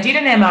all that. They did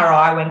an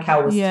MRI when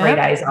Cal was 3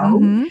 days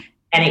old, and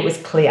it was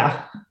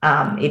clear.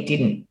 it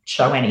didn't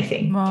show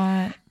anything.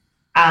 Right.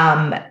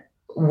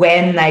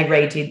 When they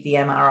redid the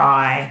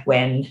MRI,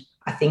 when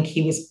I think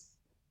he was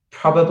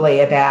probably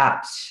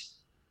about,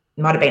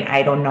 might have been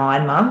 8 or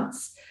 9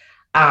 months,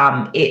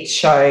 it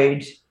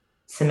showed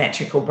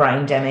symmetrical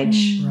brain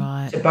damage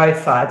to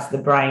both sides of the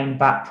brain,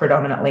 but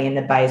predominantly in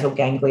the basal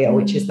ganglia,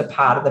 which is the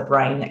part of the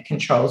brain that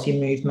controls your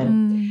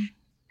movement.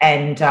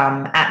 And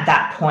at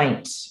that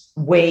point,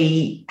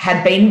 we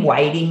had been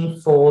waiting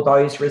for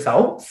those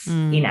results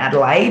in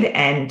Adelaide,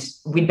 and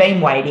we'd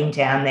been waiting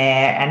down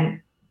there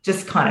and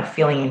just kind of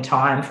filling in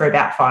time for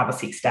about 5 or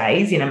 6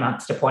 days in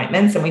amongst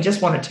appointments, and we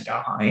just wanted to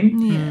go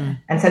home.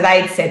 And so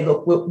they'd said,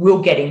 look,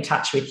 we'll get in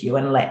touch with you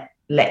and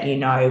let you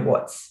know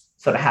what's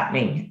sort of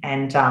happening.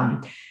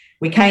 And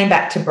we came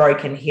back to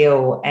Broken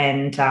Hill,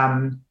 and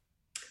I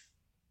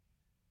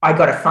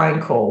got a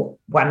phone call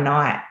one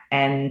night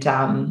and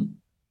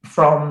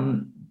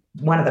from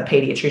one of the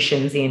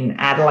paediatricians in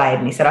Adelaide,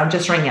 and he said, I'm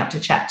just ringing up to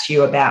chat to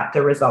you about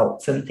the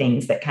results and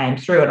things that came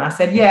through. And I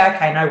said, yeah,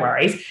 okay, no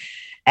worries.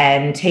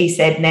 And he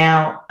said,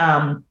 now,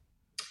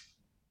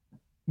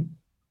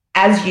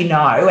 as you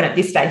know, and at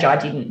this stage I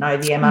didn't know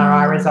the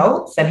MRI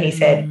results, and he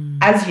said,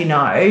 as you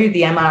know,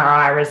 the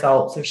MRI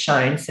results have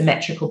shown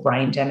symmetrical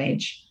brain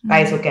damage,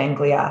 basal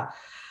ganglia.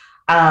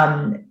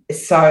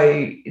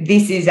 So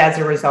this is as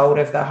a result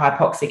of the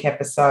hypoxic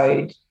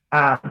episode.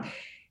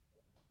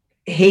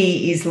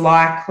 He is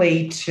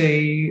likely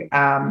to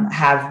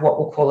have what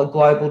we'll call a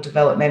global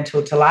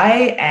developmental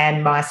delay,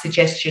 and my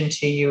suggestion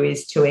to you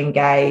is to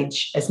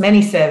engage as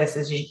many services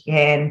as you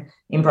can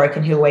in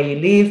Broken Hill where you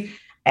live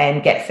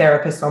and get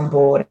therapists on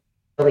board,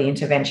 early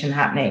intervention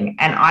happening.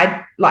 And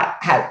I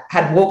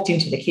had walked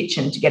into the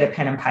kitchen to get a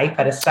pen and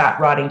paper to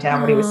start writing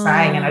down what he was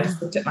saying, and I just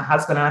looked at my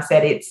husband and I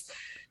said, it's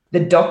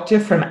the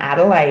doctor from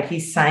Adelaide.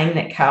 He's saying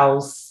that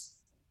Cal's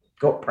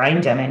got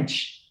brain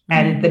damage.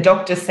 And the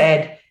doctor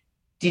said,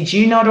 did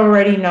you not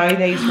already know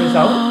these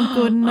results? Oh,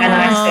 goodness. And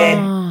I said,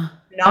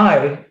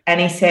 no.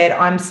 And he said,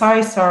 I'm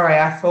so sorry.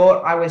 I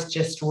thought I was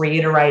just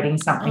reiterating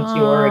something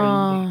you already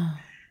knew.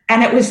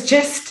 And it was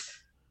just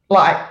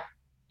like,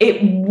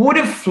 it would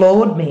have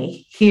floored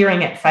me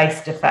hearing it face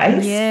to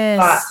face. Yes.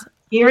 But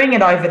hearing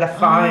it over the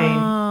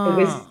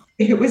phone,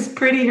 it was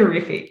pretty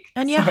horrific.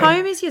 And your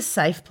home is your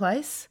safe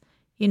place,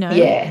 you know.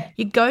 Yeah.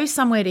 You go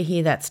somewhere to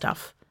hear that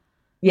stuff.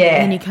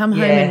 Yeah. And you come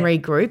home and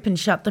regroup and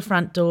shut the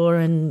front door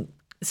and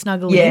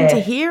snuggle in to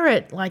hear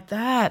it like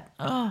that.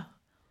 Oh.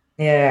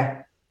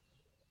 Yeah.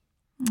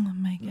 Oh,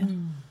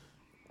 Megan.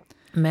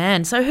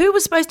 Man, so who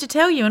was supposed to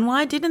tell you and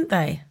why didn't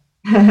they?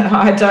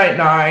 I don't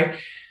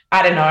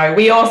know.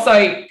 We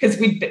also, because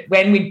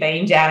when we'd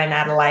been down in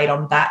Adelaide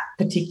on that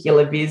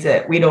particular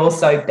visit, we'd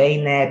also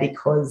been there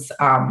because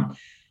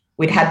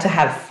we'd had to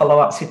have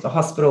follow-ups with the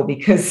hospital,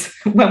 because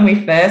when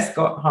we first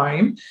got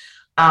home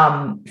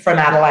from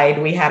Adelaide,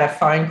 we had a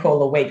phone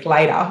call a week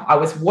later. I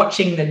was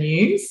watching the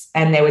news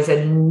and there was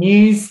a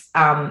news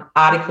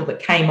article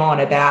that came on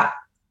about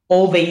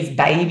all these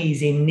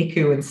babies in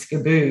NICU and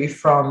SCBU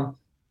from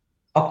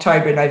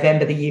October,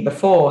 November the year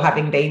before,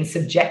 having been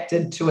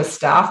subjected to a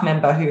staff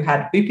member who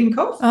had whooping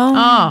cough.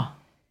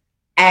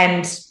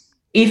 And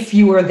if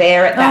you were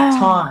there at that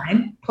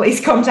time,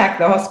 please contact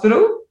the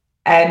hospital.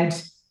 And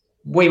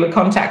we were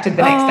contacted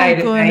the next day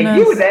to say,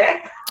 you were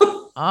there.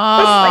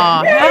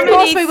 How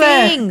many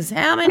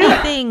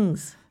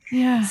things?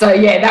 Yeah. So,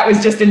 that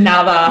was just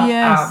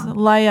another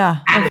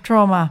layer of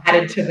trauma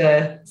added to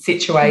the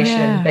situation.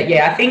 Yeah. But,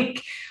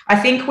 I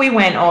think we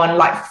went on,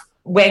 like,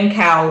 when we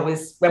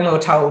were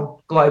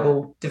told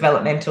global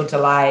developmental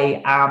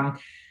delay,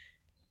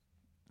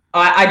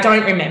 I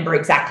don't remember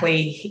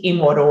exactly in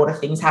what order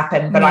things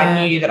happened, but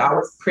I knew that I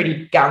was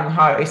pretty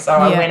gung-ho. So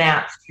I went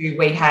out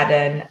we had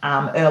an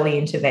early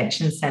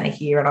intervention centre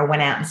here, and I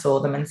went out and saw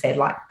them and said,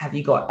 like, have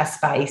you got a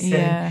space?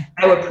 And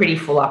they were pretty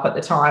full up at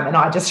the time. And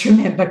I just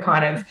remember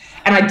and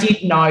I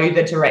did know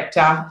the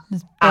director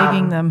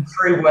begging them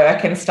through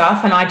work and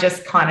stuff. And I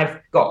just kind of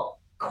got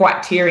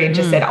quite teary and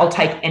just said, I'll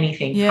take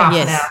anything, half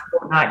an hour,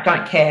 fortnight,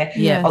 don't care.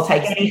 I'll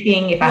take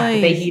anything if I have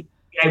to be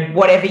here,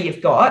 whatever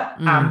you've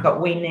got, but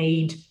we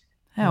need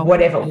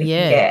whatever we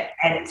can get.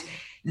 And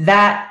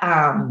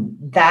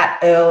that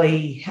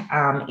early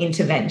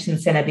intervention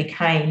centre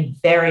became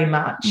very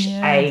much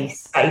a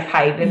safe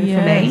haven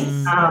for me.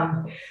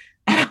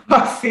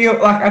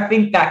 I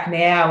think back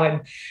now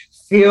and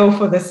feel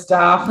for the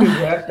staff who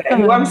work there,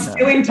 who I'm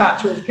still in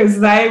touch with,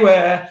 because they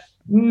were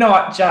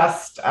not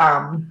just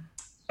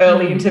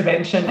early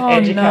intervention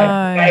educators.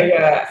 They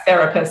were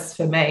therapists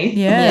for me.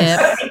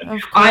 Yes.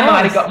 I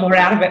might have got more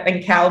out of it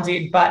than Cal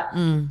did, but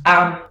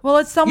well,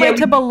 it's somewhere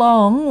to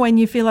belong when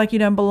you feel like you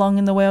don't belong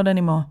in the world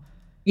anymore.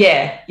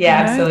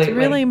 Absolutely. It's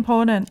really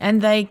important.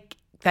 And they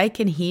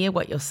can hear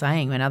what you're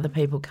saying when other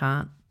people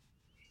can't.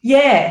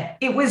 Yeah,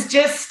 it was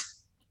just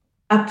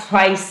a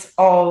place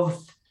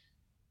of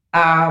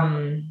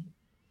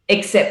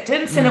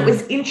acceptance. And it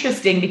was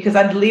interesting because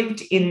I'd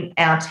lived in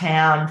our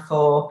town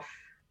for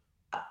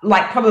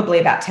probably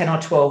about 10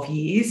 or 12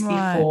 years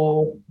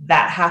before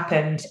that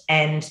happened.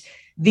 And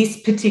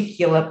this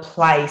particular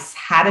place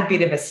had a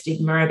bit of a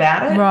stigma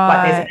about it. Right.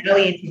 Like there's an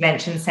early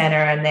intervention centre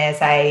and there's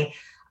a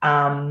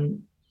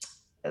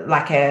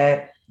like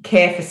a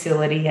care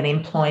facility and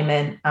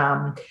employment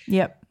sort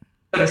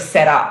of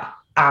set up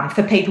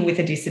for people with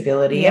a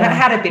disability. And it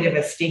had a bit of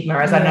a stigma,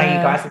 as I know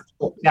you guys have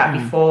talked about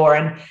before.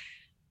 And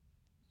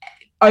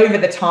over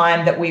the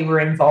time that we were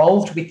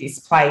involved with this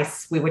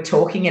place, we were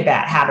talking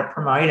about how to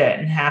promote it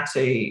and how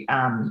to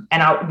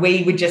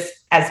we were just,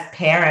 as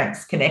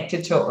parents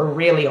connected to it, were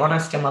really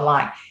honest and were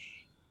like,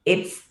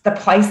 it's the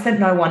place that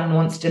no one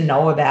wants to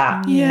know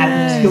about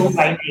until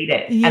they need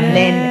it. And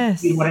then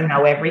you want to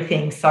know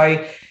everything.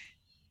 So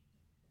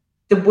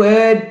the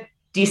word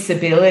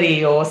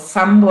disability or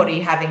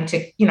somebody having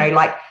to, you know,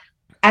 like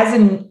as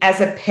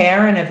a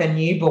parent of a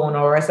newborn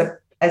or as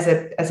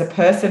a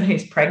person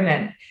who's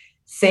pregnant,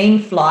 seeing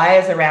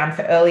flyers around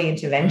for early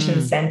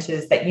intervention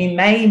centres that you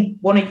may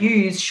want to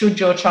use should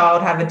your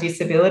child have a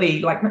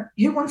disability, like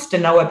who wants to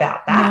know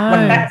about that?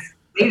 No.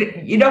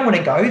 Like you don't want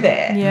to go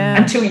there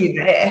until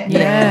you're there.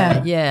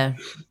 Yeah.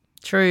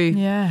 True.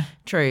 Yeah.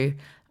 True.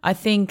 I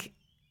think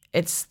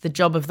it's the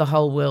job of the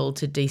whole world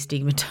to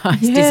destigmatise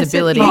Yes,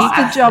 disability. it is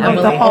the job And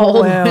of the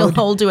whole world. We'll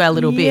all do our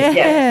little bit.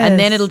 Yes. And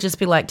then it'll just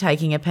be like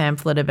taking a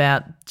pamphlet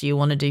about, do you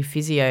want to do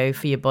physio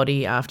for your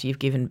body after you've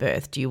given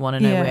birth? Do you want to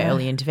know where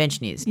early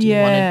intervention is? Do you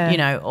want to, you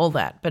know, all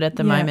that? But at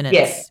the moment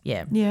it's,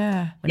 we're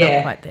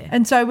not quite there.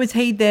 And so was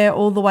he there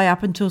all the way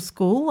up until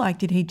school? Like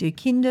did he do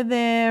kinder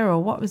there or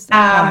what was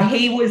that?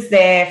 He was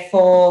there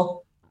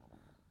for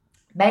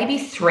maybe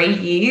 3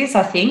 years,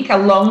 I think.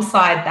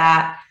 Alongside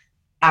that,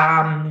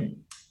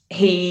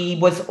 he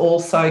was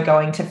also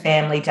going to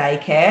family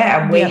daycare,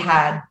 and we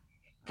had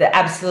the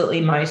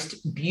absolutely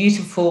most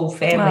beautiful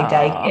family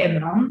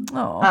daycare mum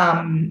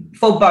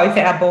for both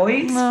our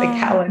boys, for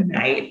Cal and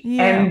Nate.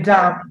 And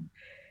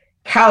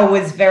Cal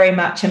was very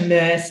much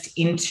immersed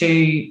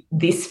into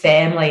this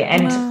family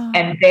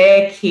and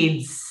their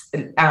kids.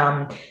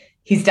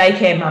 His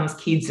daycare mum's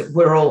kids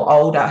were all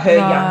older. Her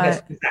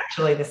youngest was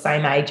actually the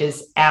same age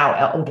as our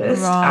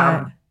eldest,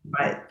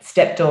 my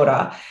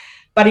stepdaughter.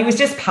 But he was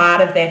just part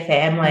of their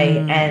family.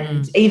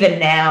 And even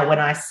now when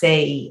I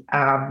see,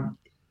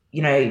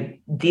 you know,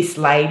 this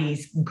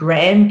lady's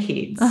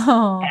grandkids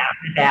out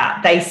and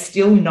about, they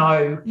still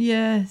know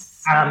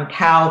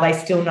Cal, they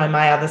still know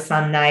my other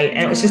son, Nate.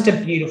 And it was just a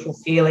beautiful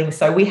feeling.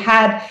 So we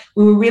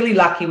were really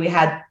lucky we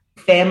had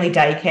family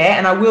daycare.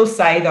 And I will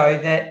say, though,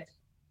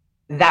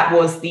 that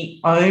was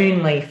the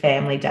only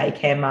family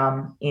daycare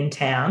mum in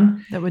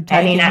town.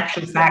 And in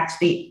actual fact,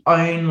 the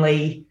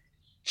only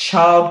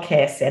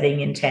childcare setting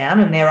in town,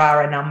 and there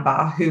are a number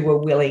who were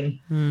willing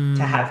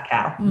to have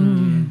Cal.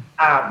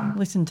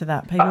 Listen to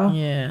that, people.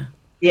 Yeah.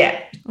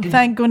 Well,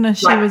 thank goodness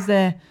she was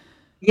there.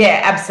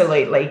 Yeah,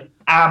 absolutely.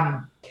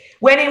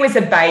 When he was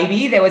a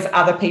baby, there was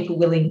other people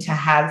willing to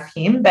have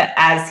him, but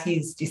as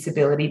his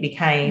disability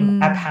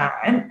became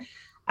apparent,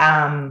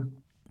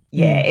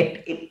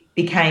 it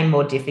became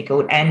more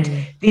difficult.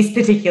 And this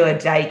particular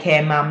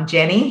daycare mum,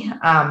 Jenny,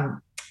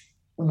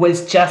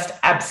 was just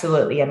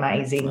absolutely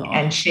amazing.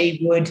 And she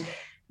would,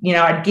 you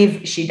know,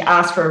 she'd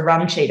ask for a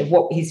run sheet of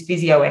what his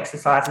physio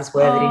exercises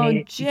were that he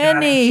needed to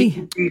do. She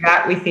could do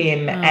that with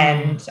him.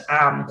 And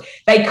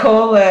they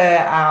call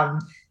her,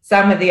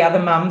 some of the other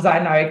mums I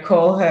know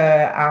call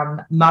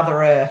her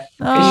Mother Earth.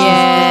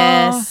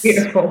 Yes. She's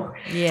beautiful.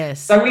 Yes.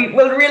 So we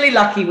were really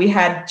lucky. We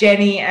had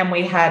Jenny and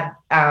we had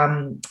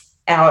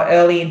our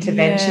early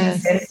intervention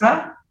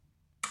centre,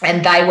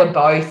 and they were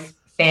both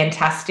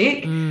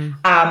fantastic.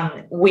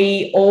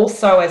 We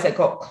also, as it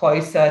got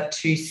closer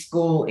to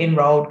school,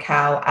 enrolled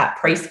Cal at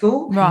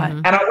preschool. Right.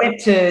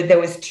 And there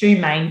was 2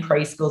 main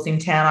preschools in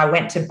town. I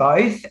went to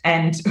both,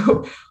 and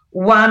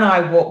one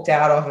I walked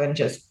out of and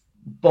just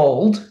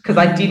bawled because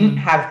I didn't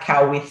have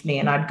Cal with me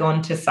and I'd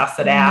gone to suss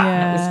it out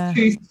and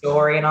it was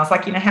 2-story, and I was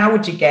like, you know, how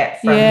would you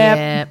get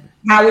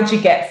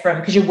from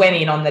because you went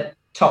in on the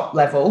top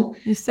level.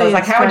 So I was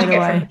like, how would you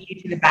get from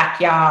here to the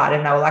backyard?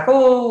 And they were like,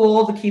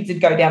 all the kids would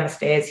go down the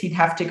stairs. He'd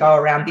have to go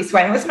around this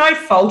way. And it was no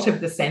fault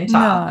of the centre.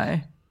 No.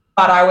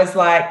 But I was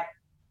like,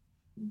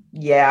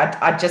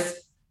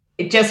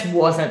 it just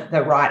wasn't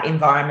the right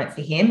environment for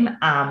him.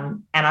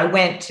 And I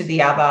went to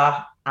the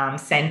other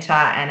centre,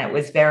 and it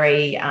was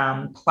very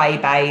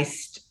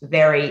play-based,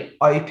 very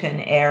open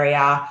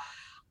area.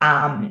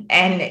 And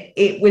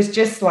it was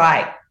just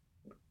like,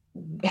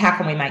 how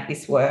can we make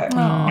this work?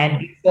 And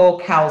before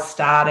Cal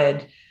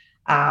started,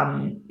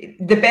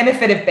 the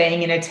benefit of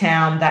being in a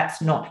town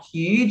that's not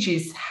huge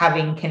is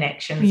having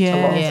connections to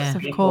lots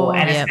of people,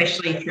 and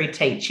especially through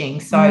teaching.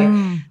 So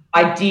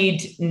I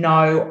did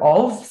know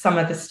of some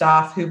of the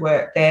staff who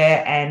worked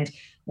there, and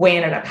we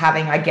ended up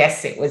having, I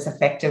guess it was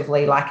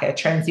effectively like a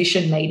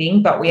transition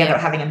meeting, but we ended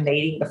up having a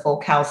meeting before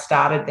Cal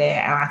started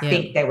there. And I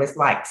think there was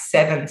like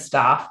 7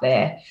 staff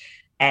there,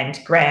 and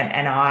Grant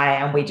and I,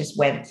 and we just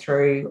went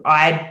through,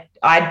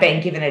 I'd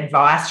been given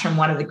advice from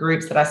one of the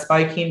groups that I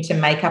spoke in to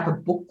make up a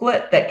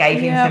booklet that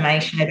gave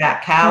information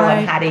about Cal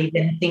and had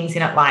even things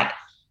in it like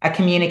a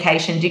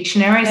communication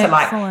dictionary.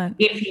 Excellent. So like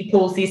if he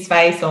pulls this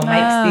face or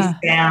makes this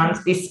sound,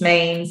 this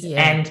means,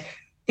 and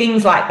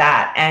things like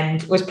that.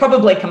 And it was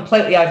probably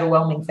completely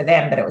overwhelming for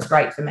them, but it was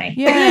great for me.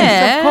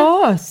 Yes, of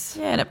course.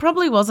 Yeah, and it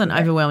probably wasn't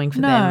overwhelming for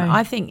them.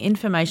 I think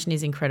information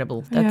is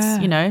incredible. That's,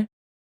 you know.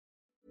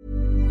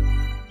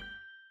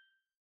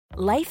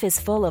 Life is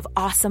full of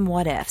awesome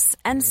what-ifs,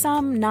 and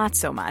some not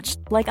so much,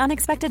 like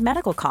unexpected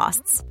medical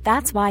costs.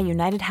 That's why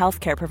United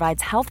Healthcare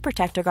provides Health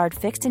Protector Guard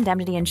fixed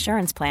indemnity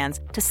insurance plans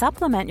to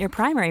supplement your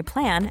primary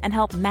plan and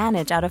help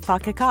manage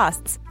out-of-pocket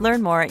costs.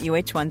 Learn more at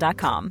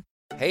uh1.com.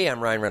 Hey,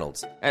 I'm Ryan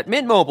Reynolds. At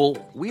Mint Mobile,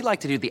 we like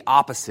to do the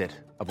opposite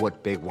of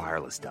what Big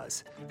Wireless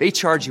does. They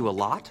charge you a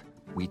lot.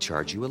 We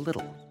charge you a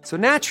little. So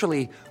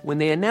naturally, when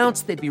they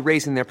announced they'd be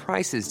raising their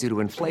prices due to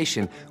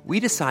inflation, we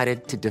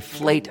decided to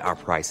deflate our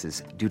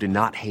prices due to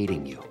not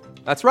hating you.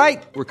 That's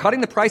right. We're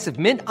cutting the price of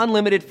Mint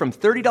Unlimited from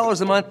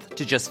 $30 a month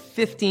to just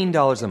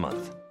 $15 a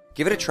month.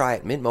 Give it a try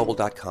at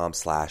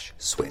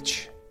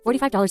mintmobile.com/switch.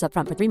 $45 up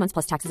front for 3 months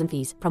plus taxes and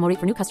fees. Promo rate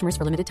for new customers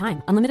for limited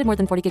time. Unlimited more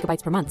than 40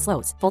 gigabytes per month.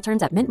 Slows full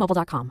terms at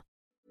mintmobile.com.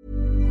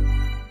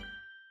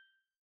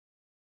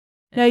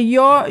 Now,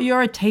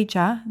 you're a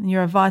teacher and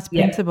you're a vice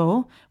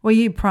principal. Were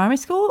you primary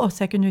school or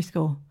secondary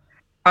school?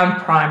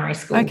 I'm primary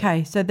school.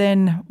 Okay, so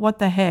then what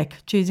the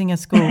heck, choosing a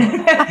school?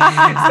 So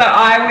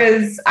I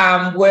was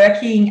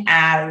working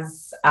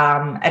as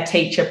a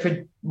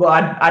teacher. Well,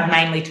 I'd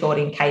mainly taught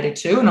in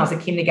K-2, and I was a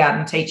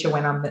kindergarten teacher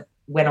when I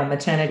went on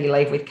maternity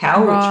leave with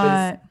Cal, which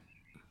was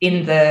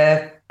in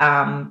the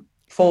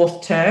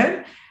fourth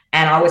term.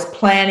 And I was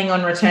planning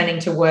on returning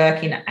to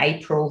work in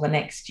April the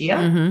next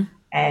year,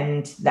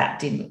 and that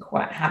didn't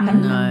quite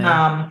happen.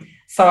 No.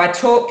 So I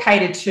taught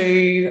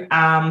K-2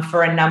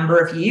 for a number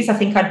of years. I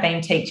think I'd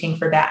been teaching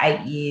for about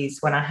 8 years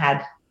when I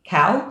had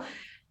Cal.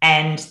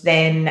 And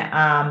then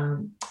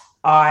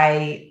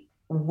I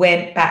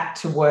went back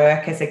to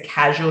work as a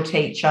casual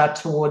teacher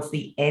towards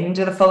the end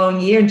of the following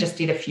year and just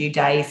did a few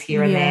days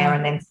here and there,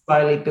 and then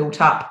slowly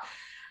built up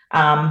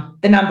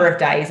the number of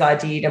days I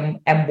did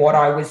and what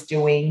I was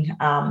doing,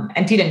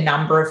 and did a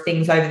number of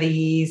things over the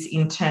years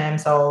in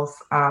terms of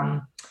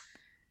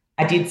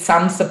I did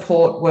some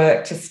support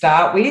work to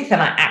start with, and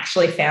I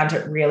actually found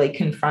it really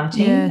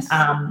confronting. Yes.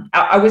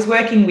 I was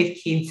working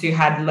with kids who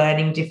had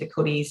learning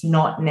difficulties,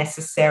 not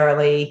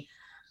necessarily,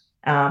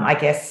 I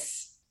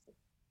guess,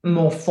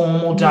 more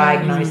formal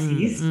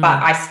diagnoses,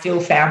 but I still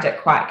found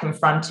it quite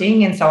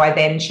confronting. And so I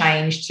then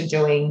changed to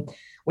doing,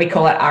 we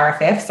call it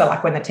RFF. So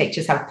like when the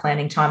teachers have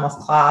planning time off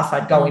class,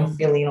 I'd go and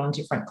fill in on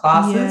different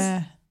classes.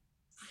 Yeah.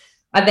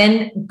 I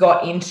then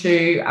got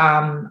into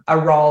a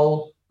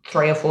role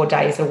 3 or 4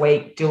 days a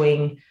week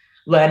doing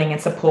learning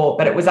and support,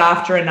 but it was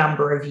after a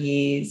number of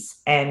years,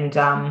 and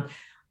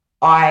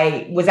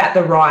I was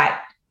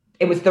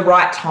it was the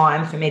right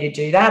time for me to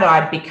do that.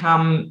 I'd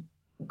become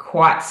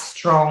quite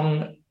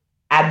strong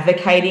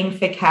advocating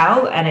for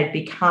Cal, and had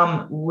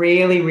become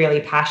really,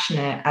 really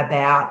passionate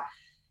about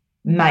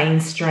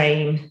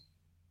mainstream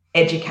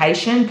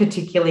education,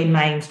 particularly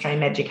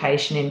mainstream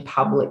education in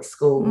public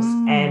schools.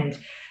 And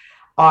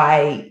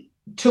I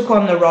took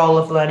on the role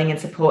of learning and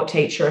support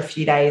teacher a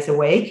few days a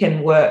week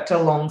and worked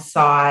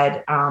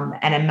alongside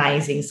an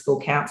amazing school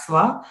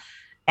counsellor.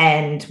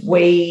 And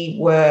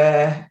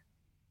I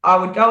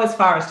would go as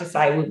far as to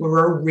say we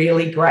were a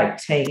really great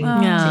team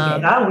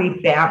together.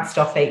 We bounced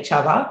off each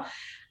other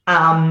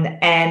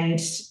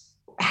and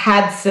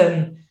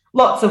had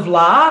lots of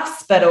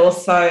laughs, but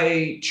also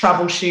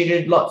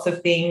troubleshooted lots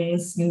of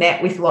things,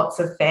 met with lots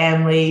of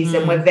families,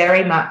 and we're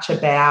very much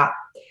about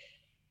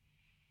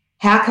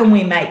how can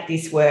we make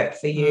this work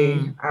for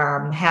you?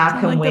 How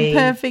can we... the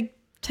perfect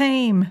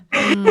team.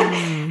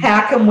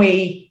 How can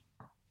we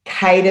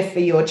cater for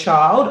your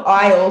child?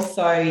 I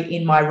also,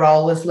 in my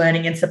role as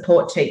learning and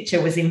support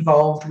teacher, was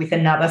involved with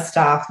another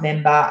staff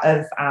member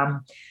of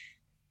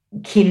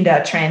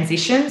kinder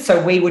transition.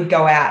 So we would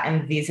go out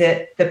and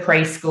visit the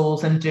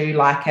preschools and do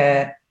like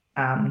a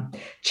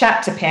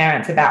chat to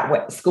parents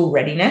about school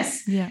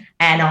readiness. Yeah.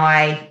 And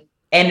I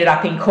ended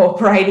up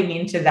incorporating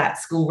into that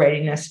school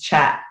readiness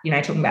chat,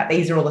 talking about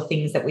these are all the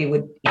things that we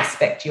would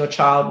expect your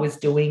child was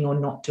doing or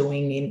not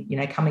doing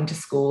in, coming to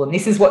school. And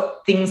this is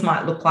what things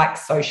might look like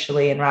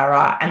socially and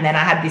rah. And then I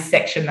had this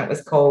section that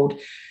was called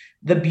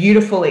The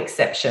Beautiful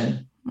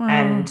Exception.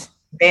 And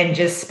then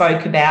just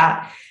spoke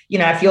about,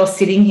 if you're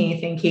sitting here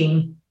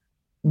thinking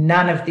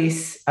none of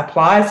this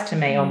applies to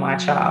me or my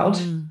child,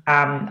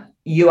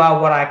 you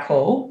are what I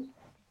call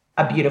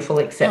a beautiful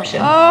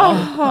exception.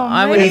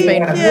 I would have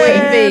been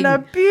weeping. A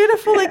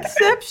beautiful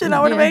exception.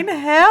 I would have been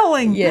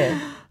howling. Yeah.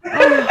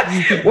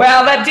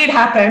 Well, that did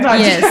happen. I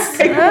just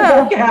had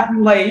people walk out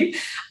and leave.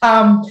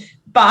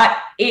 But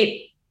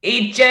it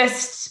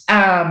just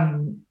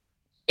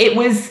it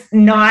was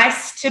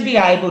nice to be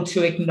able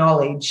to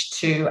acknowledge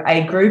to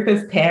a group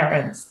of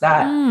parents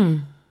that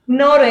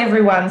not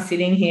everyone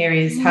sitting here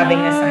is having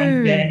the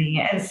same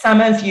journey. And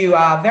some of you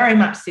are very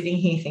much sitting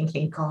here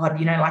thinking, God,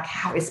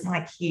 how is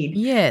my kid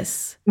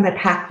going to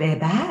pack their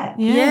bag?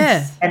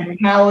 Yes. And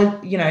how,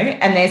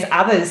 and there's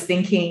others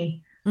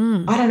thinking,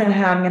 I don't know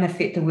how I'm going to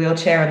fit the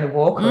wheelchair and the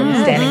walker and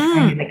the standing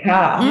frame in the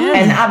car.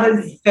 And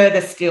others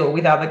further still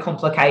with other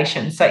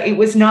complications. So it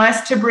was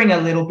nice to bring a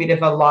little bit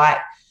of a light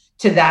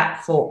to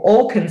that for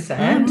all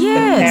concerned, the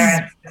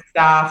parents, the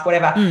staff,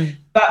 whatever,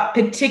 but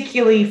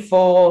particularly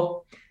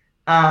for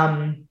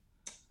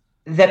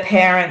the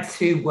parents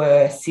who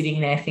were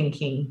sitting there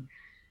thinking,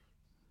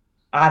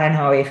 I don't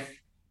know if,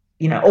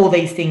 all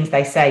these things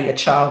they say your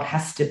child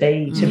has to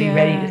be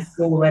ready to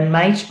school, and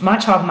my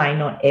child may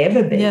not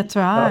ever be. That's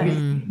right.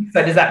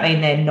 So does that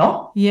mean they're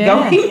not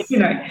going?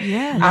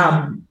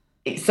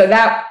 So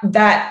that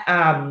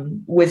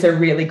was a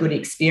really good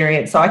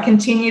experience. So I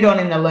continued on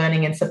in the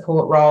learning and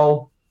support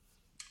role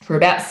for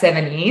about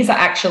 7 years. I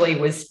actually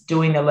was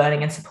doing the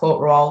learning and support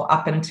role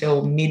up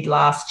until mid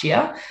last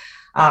year.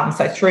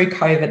 So through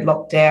COVID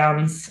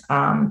lockdowns,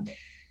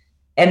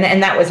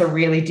 and that was a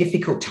really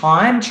difficult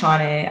time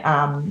trying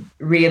to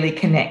really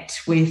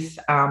connect with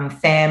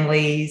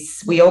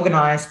families. We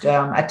organised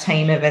a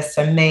team of us,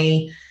 so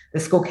me, the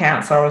school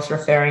counsellor I was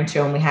referring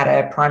to, and we had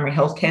a primary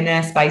healthcare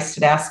nurse based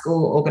at our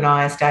school,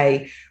 organised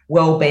a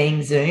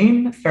wellbeing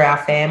Zoom for our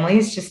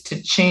families just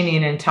to tune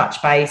in and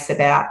touch base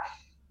about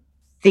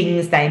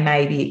things they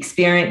may be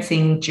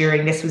experiencing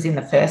during, this was in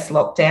the first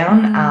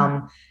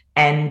lockdown,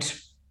 and,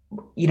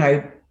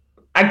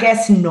 I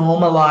guess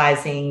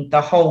normalising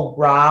the whole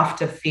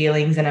raft of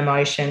feelings and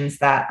emotions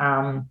that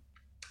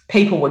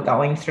people were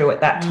going through at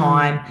that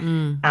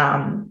time,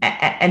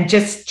 and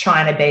just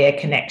trying to be a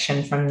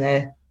connection from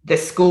the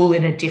school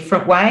in a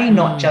different way,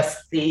 not just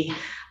the,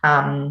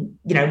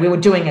 we were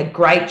doing a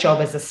great job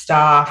as a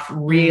staff,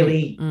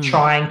 really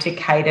trying to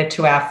cater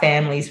to our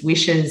families'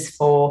 wishes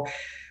for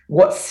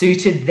what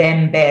suited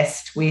them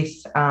best with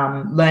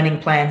learning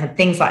plans and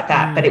things like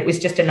that. But it was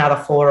just another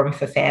forum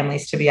for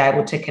families to be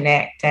able to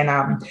connect.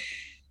 And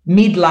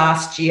mid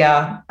last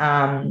year,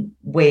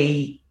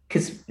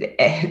 because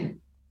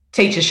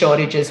teacher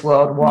shortages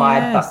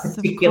worldwide, but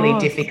particularly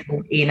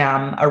difficult in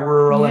a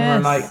rural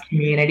and remote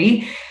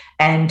community.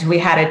 And we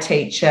had a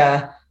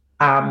teacher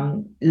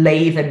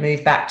leave and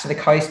move back to the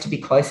coast to be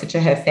closer to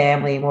her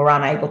family, and were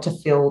unable to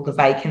fill the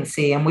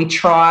vacancy. And we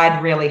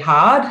tried really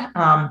hard,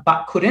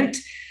 but couldn't.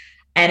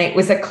 And it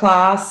was a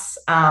class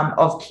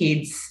of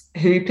kids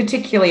who,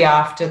 particularly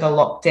after the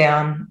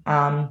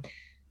lockdown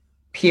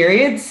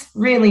periods,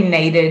 really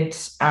needed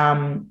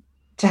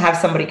to have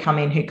somebody come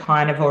in who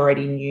kind of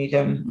already knew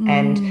them.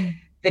 And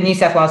the New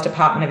South Wales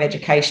Department of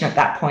Education at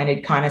that point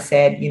had kind of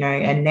said,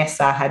 and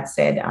NESA had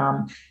said,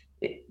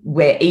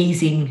 we're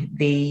easing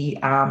the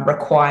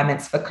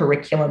requirements for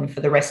curriculum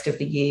for the rest of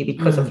the year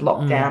because of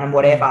lockdown and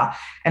whatever.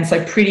 And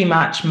so pretty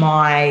much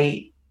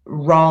my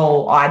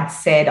role, I'd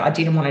said I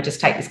didn't want to just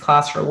take this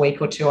class for a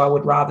week or two. I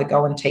would rather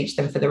go and teach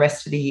them for the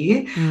rest of the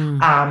year.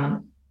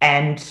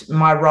 And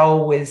my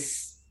role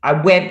was, I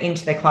went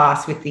into the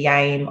class with the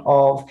aim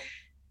of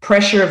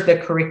pressure of the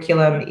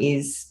curriculum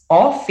is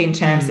off in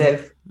terms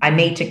of I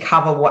need to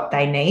cover what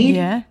they need,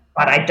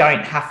 but I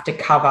don't have to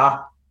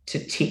cover to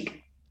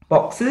tick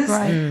boxes.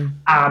 And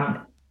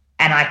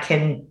I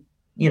can,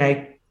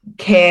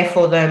 care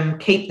for them,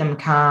 keep them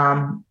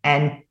calm,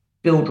 and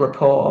build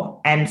rapport.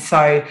 And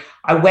so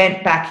I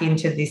went back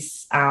into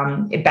this,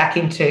 back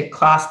into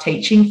class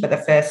teaching for the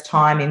first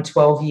time in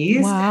 12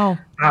 years. Wow.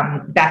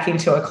 Back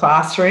into a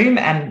classroom.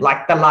 And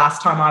like the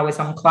last time I was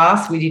on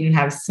class, we didn't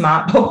have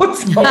smart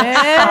boards or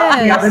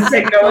the other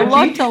technology. A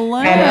lot to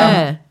learn.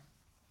 And,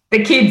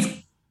 the kids,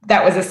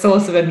 that was a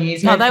source of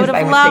amusement. No, they would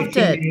have loved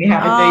it. How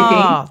to do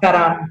things.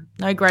 But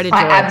no greater joy.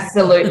 I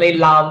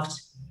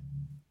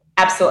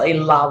absolutely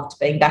loved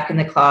being back in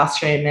the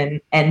classroom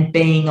and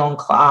being on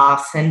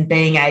class and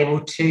being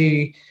able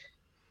to,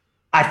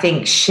 I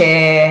think,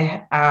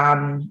 share,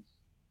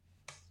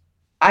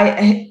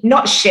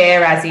 not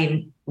share as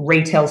in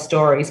retell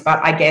stories,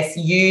 but I guess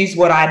use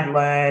what I'd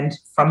learned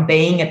from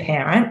being a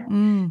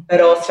parent,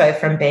 but also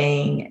from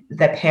being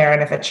the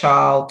parent of a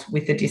child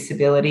with a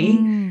disability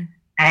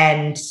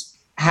and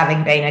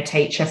having been a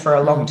teacher for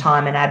a long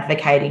time and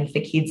advocating for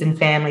kids and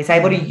families,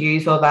 able to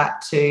use all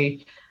that to,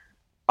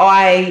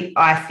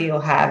 I feel,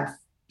 have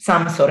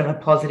some sort of a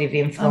positive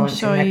influence. I'm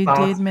sure in the you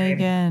classroom. did,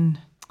 Megan.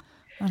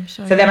 I'm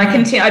sure. So then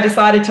I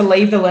decided to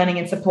leave the learning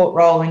and support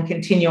role and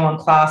continue on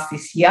class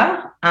this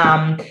year,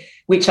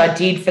 which I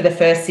did for the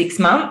first 6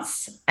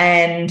 months.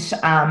 And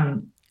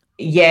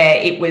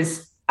it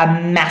was a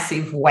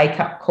massive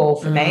wake-up call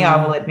for me.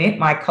 I will admit,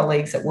 my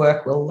colleagues at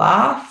work will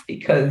laugh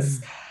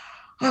because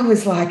I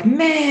was like,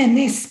 man,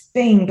 this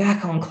being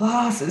back on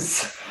class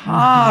is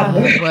hard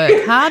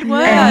work. Hard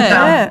work.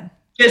 And,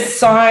 just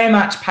so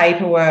much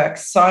paperwork,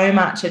 so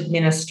much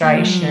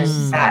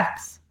administration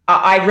that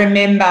I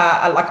remember,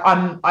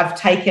 I've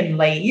taken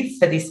leave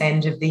for this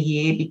end of the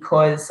year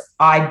because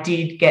I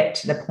did get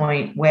to the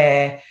point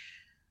where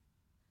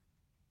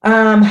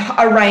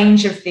a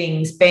range of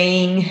things,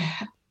 being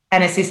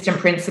an assistant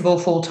principal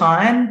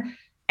full-time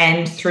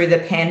and through the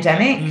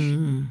pandemic,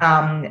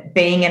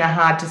 being in a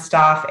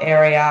hard-to-staff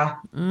area,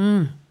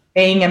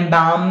 being a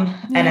mum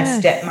and a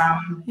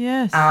stepmum,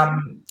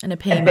 And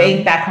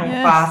being back on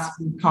class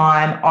full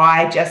time,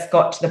 I just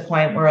got to the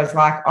point where I was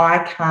like, I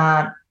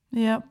can't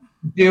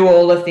do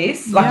all of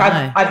this. Like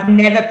I've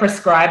never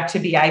prescribed to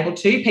be able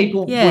to.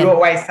 People would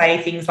always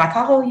say things like,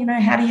 oh, you know,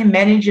 how do you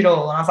manage it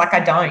all? And I was like, I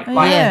don't.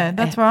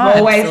 That's right. I'm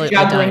always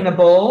juggling the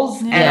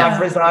balls, and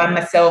I've resigned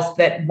myself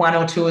that one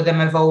or two of them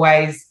have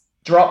always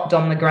dropped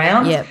on the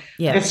ground.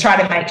 Just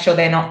try to make sure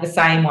they're not the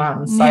same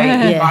ones. So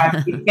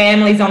if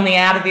family's on the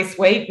outer this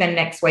week, then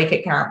next week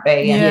it can't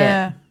be.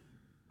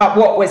 But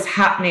what was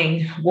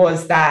happening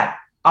was that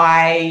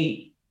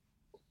I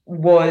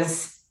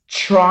was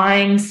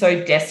trying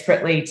so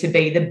desperately to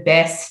be the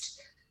best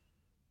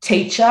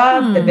teacher,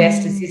 the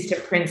best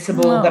assistant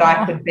principal that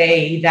I could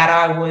be, that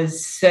I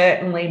was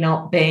certainly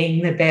not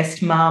being the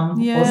best mum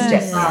or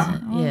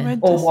stepmom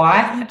or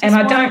wife. And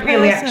I don't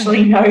really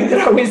actually know that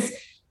I was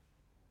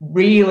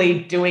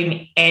really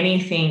doing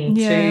anything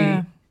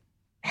to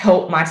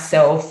help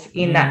myself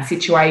in that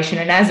situation.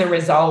 And as a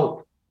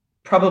result,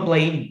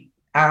 probably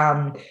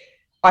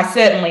I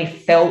certainly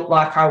felt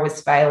like I was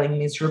failing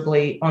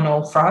miserably on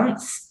all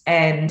fronts,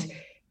 and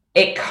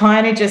it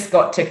kind of just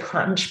got to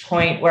crunch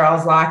point where I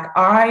was like,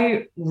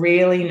 I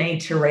really need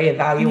to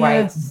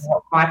reevaluate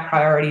what my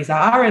priorities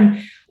are.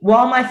 And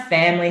while my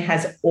family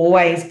has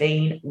always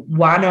been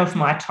one of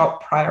my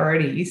top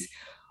priorities,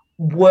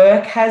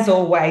 work has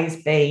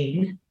always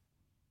been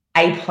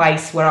a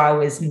place where I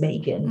was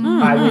Megan.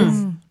 I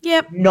was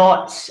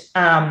not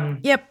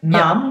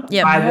mum.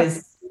 I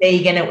was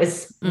Megan. It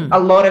was a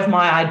lot of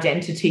my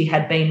identity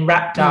had been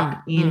wrapped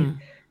up in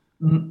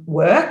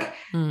work.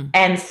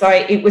 And so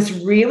it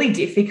was really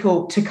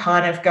difficult to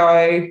kind of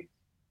go,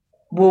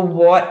 well,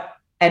 what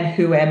and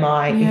who am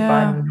I if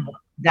I'm not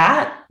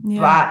that?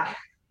 But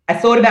I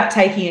thought about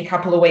taking a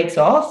couple of weeks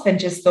off and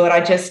just thought, I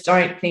just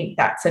don't think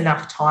that's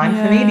enough time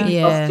for me,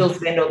 because I'll still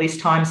spend all this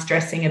time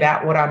stressing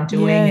about what I'm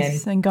doing.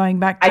 And going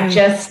back to... I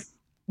just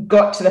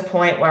got to the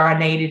point where I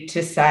needed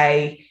to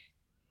say,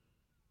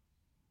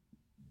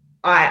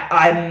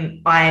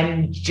 I'm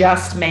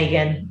just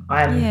Megan.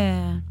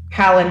 I'm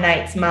Cal and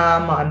Nate's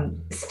mum.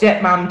 I'm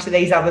stepmom to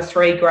these other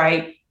three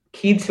great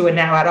kids who are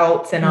now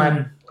adults, and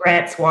I'm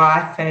Grant's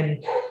wife,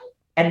 and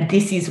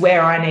this is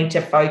where I need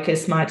to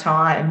focus my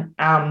time.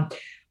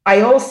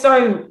 I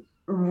also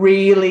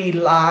really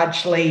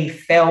largely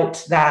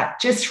felt that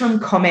just from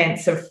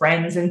comments of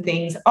friends and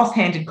things,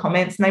 offhanded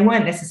comments, and they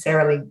weren't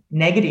necessarily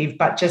negative,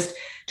 but just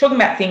talking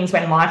about things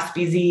when life's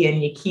busy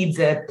and your kids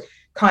are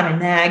kind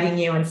of nagging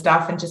you and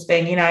stuff, and just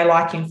being, you know,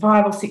 like in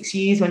 5 or 6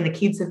 years when the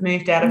kids have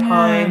moved out of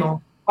home or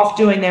off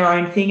doing their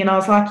own thing. And I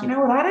was like, you know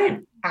what, I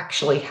don't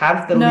actually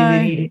have the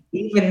liberty to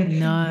even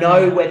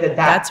know whether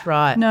that's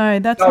right. No,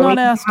 that's not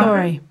our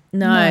story.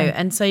 No.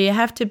 And so you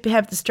have to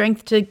have the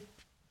strength to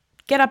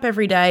get up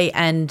every day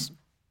and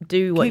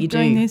do what you do.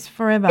 Keep doing this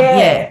forever.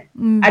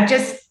 I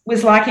just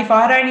was like, if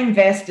I don't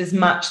invest as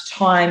much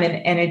time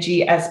and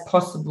energy as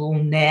possible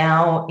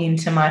now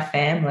into my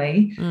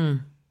family,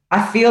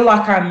 I feel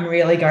like I'm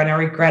really going to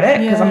regret it,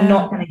 because I'm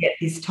not going to get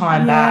this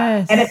time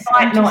back. And it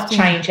might not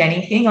change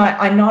anything.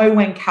 I know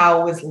when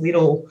Cal was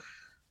little,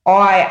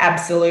 I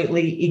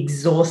absolutely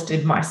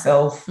exhausted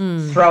myself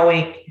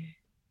throwing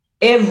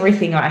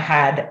everything I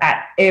had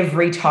at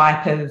every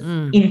type of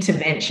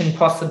intervention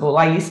possible.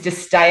 I used to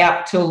stay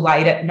up till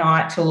late at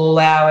night, till all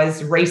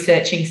hours,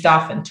 researching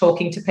stuff and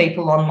talking to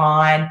people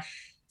online,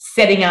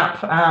 setting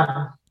up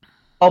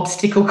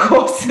obstacle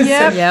courses,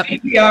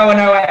 physio and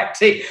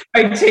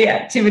OT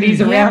activities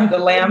around the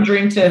lounge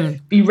room to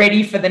be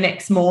ready for the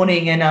next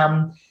morning. And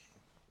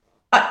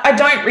I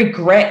don't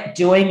regret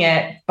doing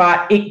it,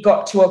 but it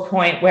got to a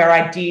point where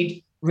I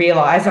did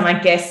realise, and I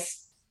guess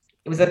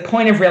it was a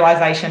point of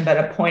realisation, but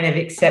a point of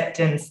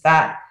acceptance,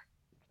 that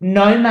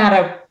no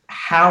matter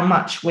how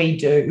much we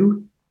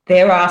do,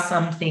 there are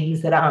some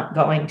things that aren't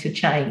going to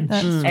change.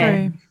 That's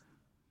true.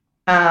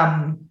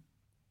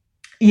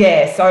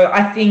 So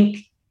I think,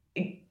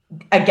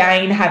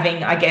 again,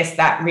 having, I guess,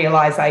 that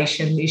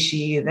realisation this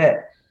year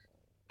that,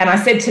 and I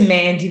said to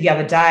Mandy the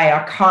other day,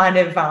 I kind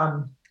of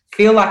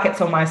feel like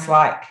it's almost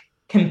like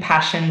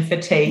compassion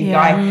fatigue.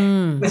 I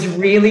was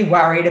really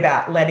worried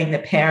about letting the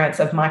parents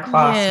of my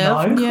class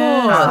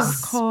know.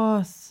 Of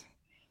course.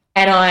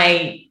 And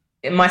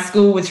my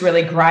school was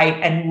really great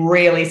and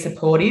really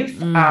supportive.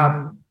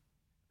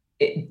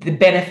 The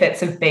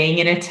benefits of being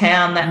in a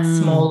town that's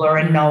smaller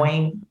and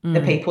knowing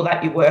the people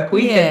that you work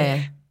with.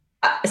 And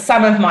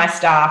some of my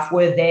staff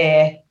were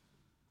there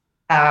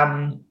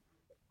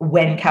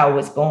when Cal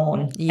was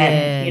born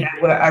and, you know,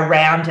 were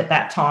around at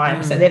that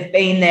time. So they've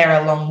been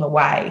there along the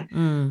way.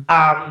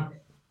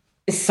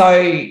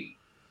 So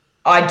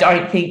I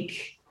don't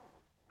think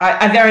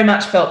I very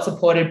much felt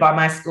supported by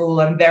my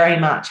school, and very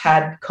much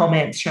had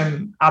comments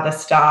from other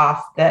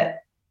staff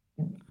that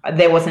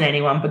there wasn't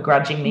anyone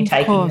begrudging me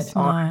taking the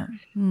time.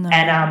 No.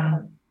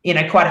 And, you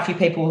know, quite a few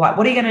people were like,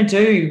 what are you going to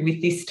do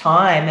with this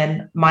time?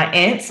 And my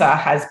answer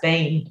has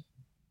been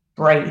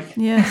breathe.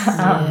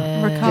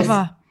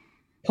 Recover.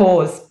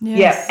 Pause.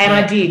 And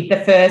I did.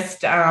 The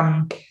first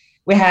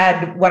we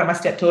had one of my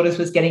stepdaughters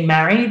was getting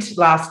married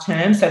last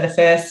term, so the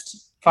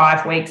first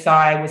 5 weeks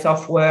I was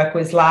off work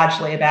was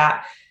largely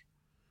about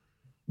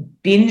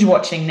binge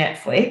watching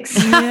Netflix.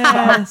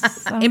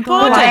 Yes.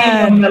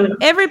 Important.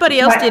 Everybody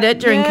else did it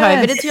during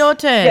COVID. It's your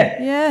turn.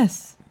 Yeah.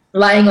 Yes.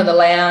 Laying on the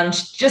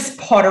lounge, just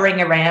pottering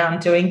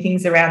around, doing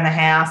things around the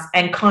house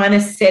and kind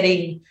of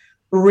setting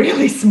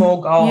really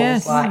small goals.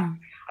 Yes. Like,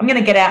 I'm going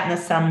to get out in the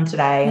sun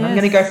today and I'm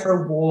going to go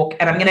for a walk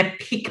and I'm going to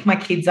pick my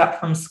kids up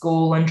from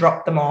school and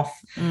drop them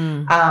off.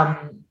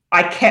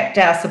 I kept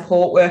our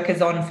support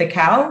workers on for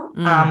Cal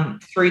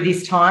through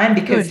this time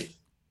because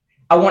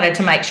I wanted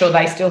to make sure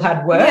they still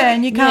had work. Yeah,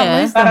 and you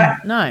can't lose them.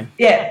 No.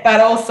 Yeah, but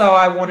also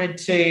I wanted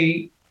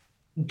to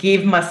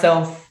give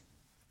myself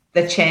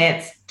the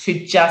chance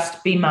to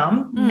just be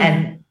mum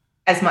and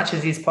as much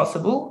as is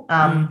possible.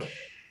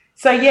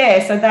 So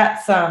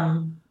that's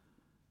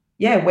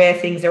where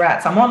things are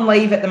at. So I'm on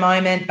leave at the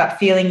moment, but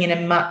feeling in a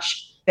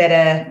much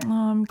better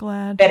I'm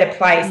glad. better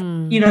place.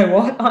 You know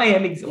what? I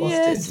am exhausted.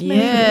 Yes, you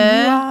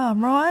are,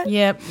 right?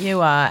 Yep,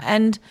 you are.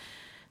 And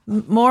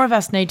more of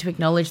us need to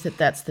acknowledge that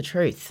that's the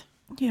truth.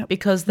 Yep.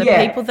 Because the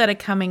people that are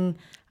coming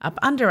up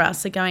under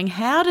us are going,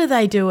 how do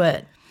they do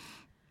it?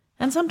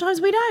 And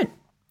sometimes we don't.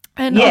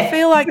 And I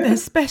feel like,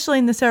 especially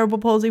in the cerebral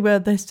palsy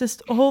world, there's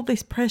just all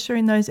this pressure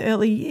in those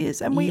early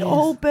years and we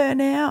all burn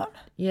out.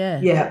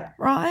 Yeah. Yeah.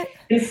 Right?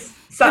 There's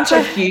such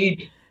a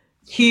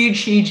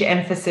huge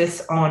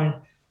emphasis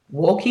on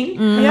walking.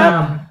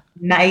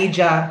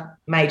 Major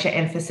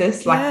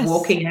emphasis, like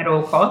walking at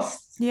all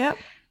costs. Yep.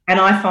 And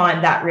I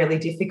find that really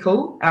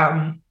difficult.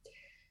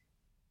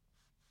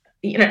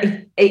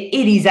 It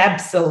is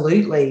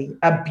absolutely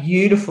a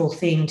beautiful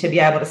thing to be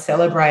able to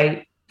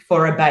celebrate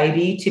for a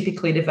baby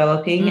typically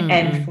developing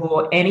and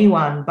for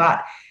anyone.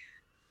 But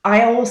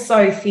I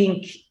also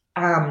think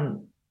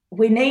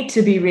we need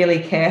to be really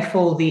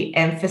careful the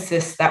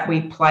emphasis that we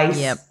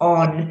place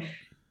on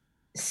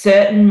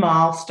certain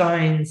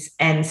milestones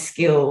and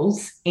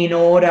skills in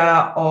order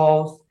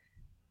of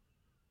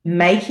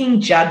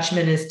making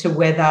judgment as to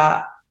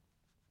whether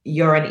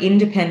you're an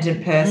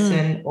independent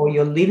person or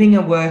you're living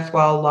a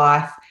worthwhile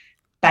life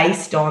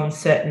based on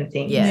certain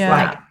things.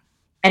 Like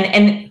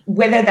and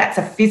whether that's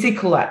a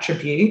physical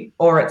attribute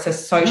or it's a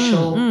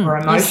social or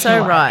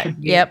emotional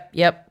attribute.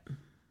 Yep.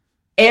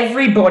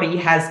 Everybody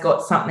has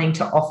got something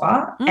to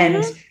offer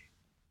and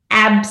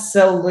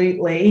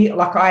absolutely,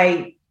 like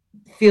I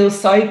feel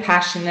so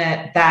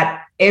passionate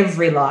that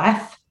every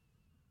life,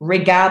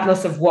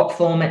 regardless of what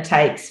form it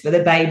takes, for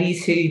the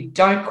babies who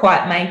don't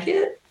quite make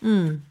it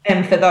and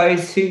for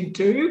those who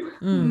do,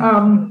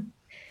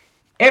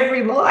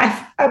 every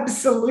life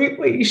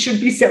absolutely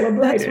should be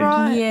celebrated. That's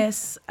right.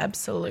 Yes,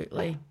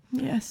 absolutely.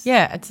 Yes.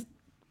 Yeah, it's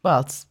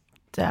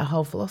our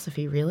whole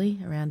philosophy really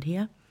around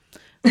here.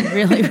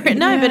 Really,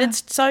 but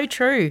it's so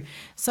true.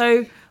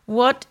 So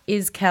what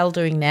is Cal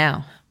doing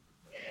now?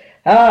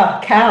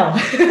 Cal.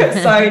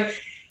 So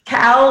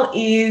Cal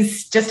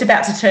is just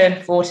about to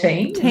turn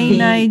 14.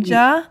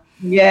 Teenager.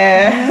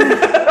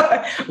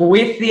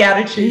 With the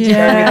attitude.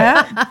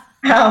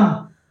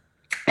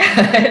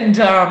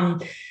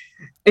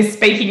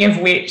 Speaking of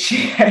which,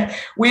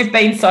 we've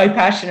been so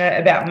passionate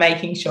about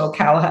making sure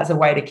Cal has a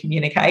way to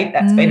communicate.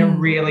 That's been a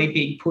really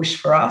big push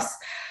for us.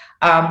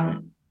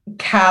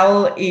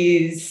 Cal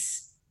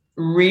is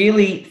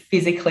really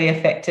physically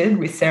affected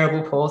with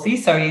cerebral palsy.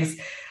 So he's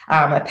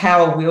a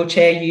power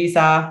wheelchair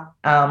user.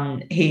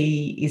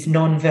 He is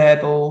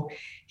nonverbal.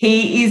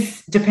 He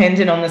is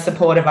dependent on the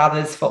support of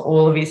others for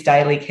all of his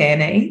daily care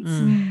needs.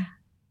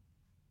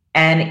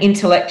 And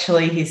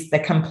intellectually, he's the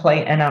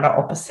complete and utter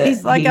opposite.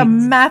 He's like a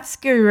maths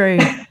guru.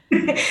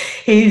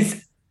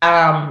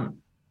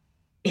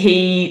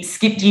 He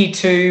skipped year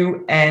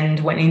 2 and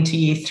went into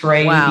year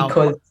 3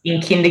 because in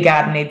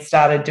kindergarten he'd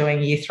started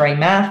doing year 3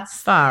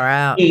 maths. Far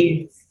out.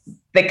 He's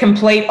the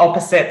complete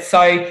opposite.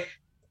 So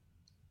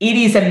it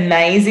is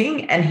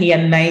amazing and he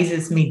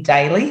amazes me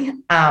daily.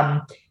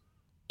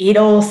 It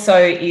also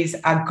is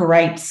a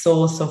great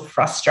source of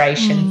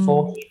frustration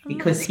for him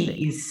because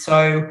he is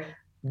so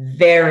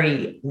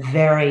very,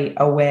 very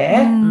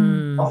aware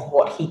of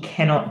what he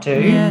cannot do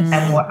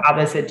and what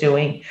others are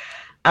doing.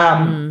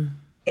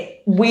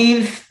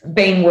 We've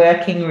been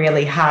working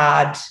really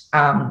hard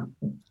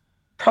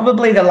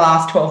probably the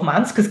last 12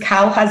 months because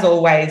Cal has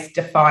always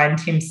defined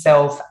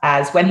himself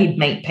as, when he'd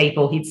meet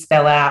people, he'd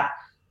spell out,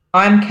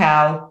 I'm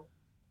Cal,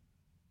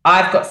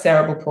 I've got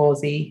cerebral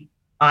palsy,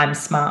 I'm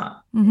smart.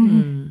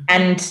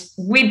 And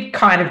we'd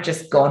kind of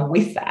just gone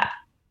with that.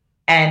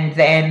 And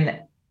then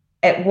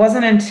it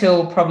wasn't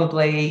until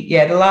probably,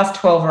 the last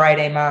 12 or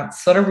 18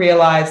 months sort of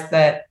realised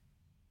that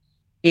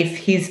if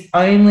his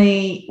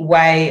only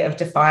way of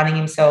defining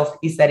himself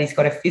is that he's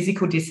got a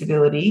physical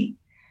disability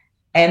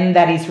and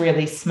that he's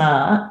really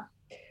smart,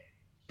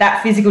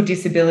 that physical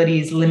disability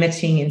is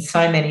limiting in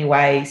so many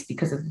ways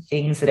because of the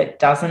things that it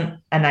doesn't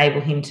enable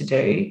him to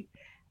do.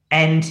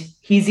 And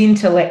his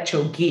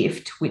intellectual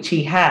gift, which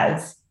he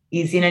has,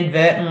 is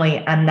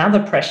inadvertently another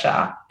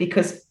pressure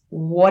because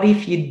what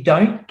if you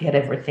don't get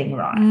everything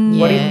right?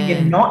 What if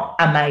you're not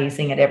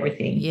amazing at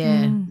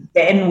everything?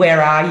 Then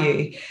where are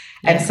you?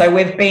 And so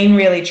we've been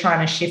really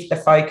trying to shift the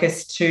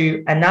focus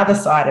to another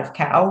side of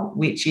Cal,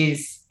 which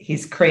is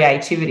his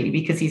creativity,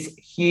 because he's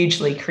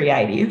hugely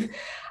creative,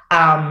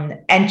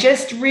 and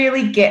just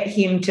really get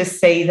him to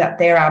see that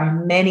there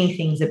are many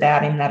things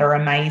about him that are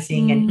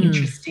amazing and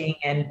interesting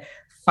and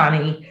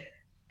funny.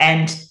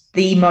 And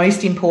the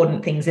most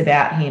important things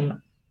about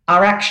him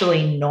are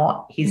actually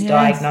not his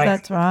diagnosis,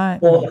 that's right,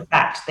 or the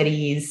fact that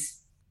he is,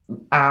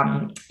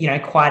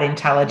 quite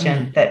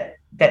intelligent, that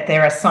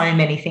there are so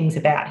many things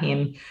about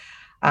him,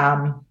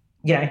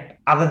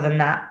 other than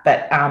that.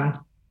 But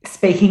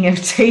speaking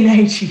of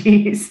teenage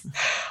years,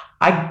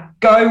 I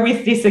go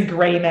with this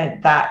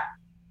agreement that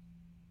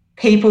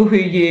people who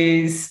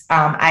use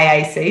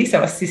AAC,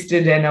 so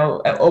assisted and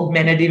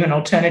augmentative and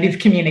alternative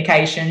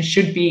communication,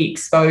 should be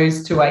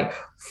exposed to a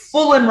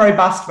full and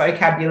robust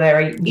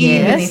vocabulary,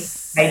 even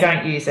if they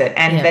don't use it,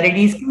 and that it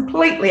is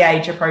completely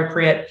age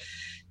appropriate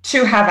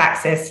to have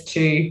access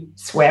to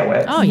swear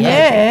words. Oh,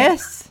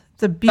 yes.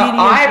 The beauty so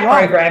I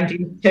programmed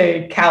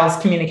into Cal's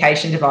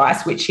communication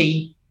device, which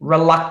he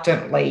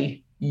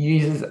reluctantly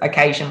uses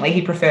occasionally.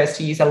 He prefers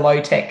to use a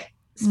low-tech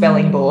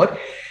spelling board.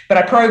 But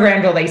I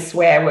programmed all these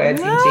swear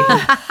words into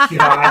his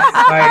device.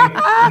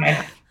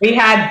 So, we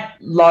had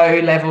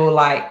low-level,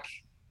 like,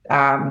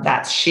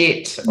 that's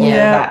shit, or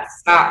that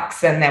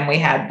sucks, and then we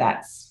had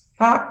that's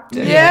fucked.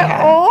 And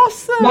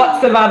awesome.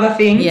 Lots of other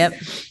things. Yep.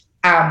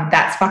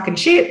 That's fucking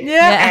shit.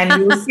 Yeah.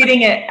 And we were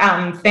sitting at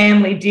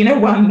family dinner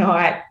one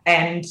night,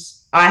 and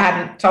I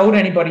hadn't told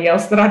anybody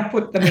else that I'd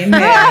put them in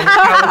there. And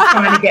I was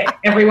trying to get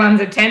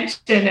everyone's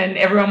attention, and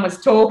everyone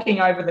was talking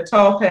over the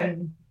top,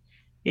 and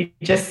he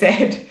just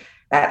said,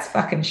 that's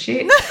fucking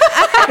shit.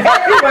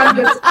 Everyone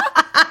just,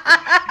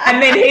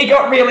 and then he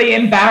got really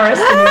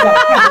embarrassed and was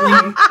like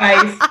covering his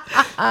face.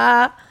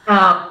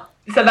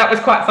 So that was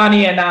quite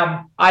funny, and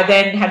I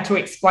then had to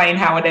explain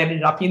how it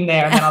ended up in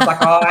there, and then I was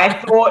like, I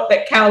thought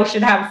that Cal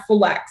should have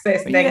full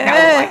access, and then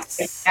Cal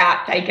was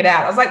like, take it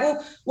out. I was like,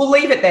 well, we'll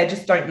leave it there,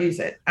 just don't use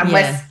it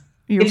unless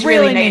it's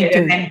really needed.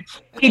 And then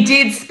he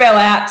did spell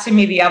out to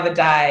me the other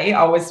day,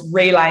 I was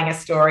relaying a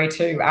story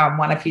to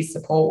one of his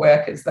support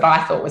workers that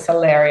I thought was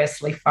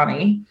hilariously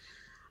funny,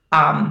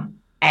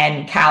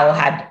 and Cal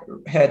had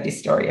heard this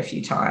story a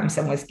few times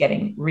and was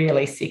getting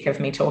really sick of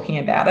me talking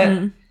about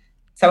it.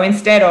 So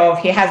instead of,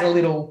 he has a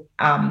little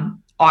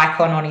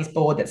icon on his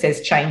board that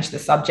says change the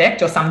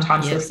subject, or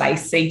sometimes he'll say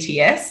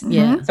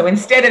CTS. So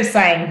instead of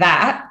saying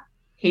that,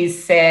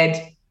 he's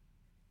said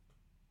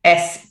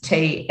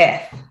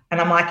STF.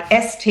 And I'm like,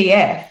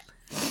 STF?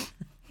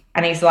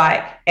 And he's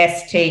like,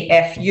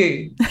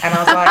 STFU. And I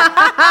was like,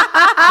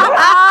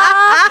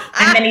 what?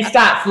 And then he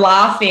starts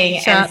laughing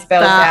and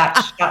spells out,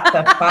 shut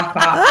the fuck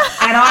up.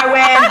 And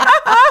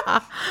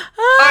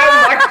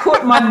I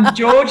put my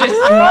jaw just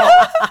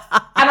dropped.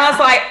 And I was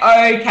like,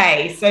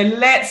 okay, so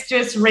let's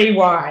just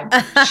rewind.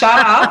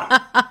 Shut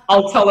up.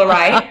 I'll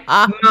tolerate.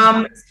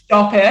 Mum,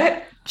 stop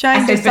it.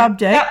 Change the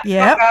subject. Shut the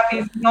fuck up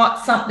is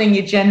not something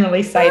you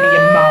generally say to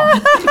your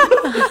mum.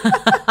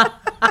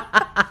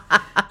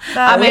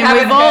 I mean,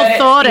 we've all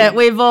thought it.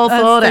 We've all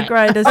thought it. That's the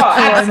greatest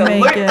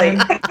absolutely.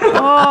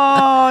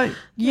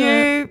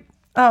 Megan.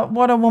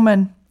 What a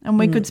woman. And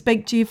we could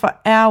speak to you for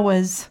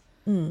hours.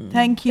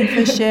 Thank you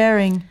for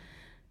sharing.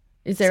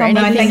 Is there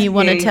anything you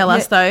want to tell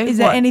us, though? Is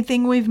there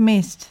anything we've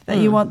missed that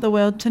you want the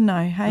world to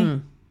know, hey?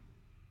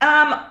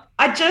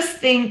 I just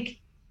think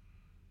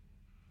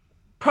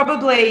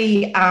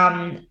probably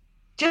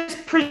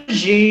just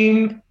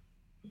presume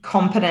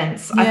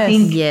competence.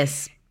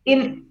 Yes. I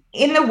think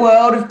in the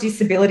world of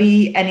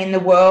disability and in the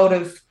world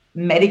of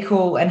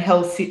medical and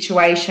health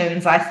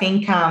situations, I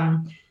think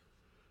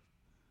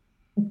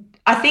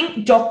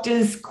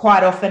doctors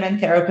quite often and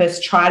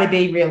therapists try to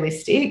be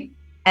realistic,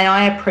 and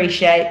I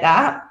appreciate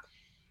that.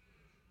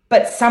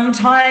 But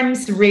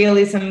sometimes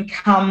realism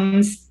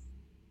comes,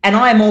 and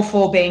I am all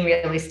for being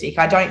realistic.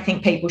 I don't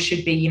think people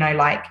should be,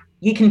 like,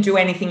 you can do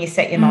anything you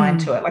set your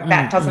mind to it. Like,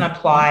 that doesn't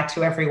apply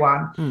to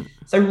everyone.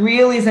 So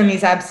realism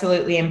is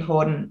absolutely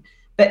important,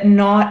 but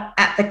not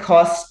at the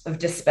cost of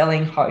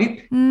dispelling hope.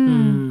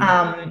 And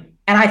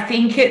I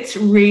think it's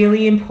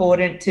really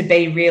important to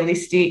be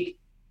realistic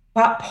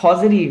but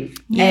positive.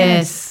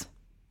 Yes.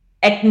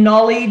 And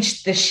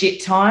acknowledge the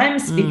shit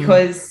times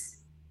because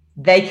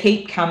they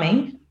keep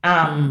coming.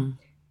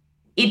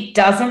 It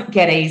doesn't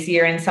get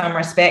easier in some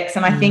respects.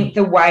 And I think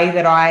the way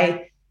that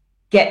I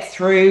get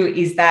through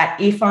is that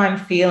if I'm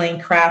feeling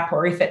crap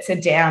or if it's a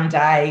down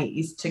day,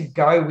 is to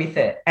go with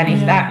it. And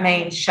if that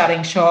means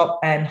shutting shop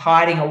and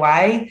hiding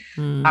away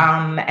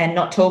and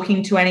not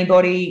talking to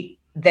anybody,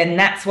 then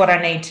that's what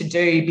I need to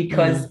do,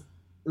 because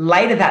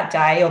later that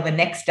day or the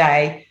next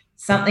day,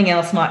 something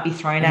else might be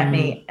thrown at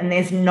me, and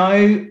there's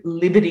no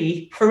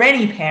liberty for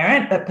any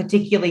parent, but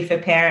particularly for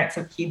parents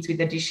of kids with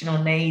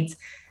additional needs.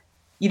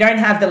 You don't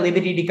have the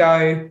liberty to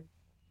go,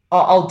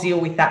 I'll deal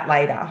with that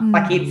later.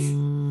 Like, it's,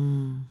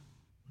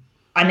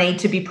 I need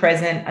to be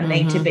present. I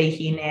need to be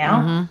here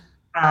now.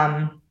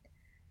 And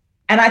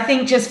I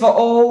think just for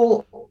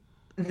all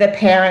the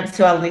parents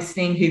who are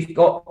listening who've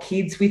got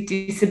kids with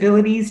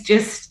disabilities,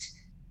 just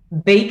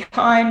be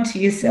kind to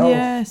yourself.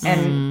 Yes.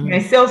 And, you know,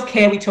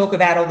 self-care we talk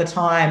about all the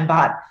time,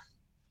 but,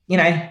 you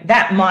know,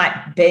 that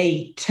might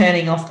be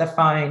turning off the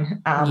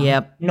phone,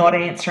 not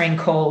answering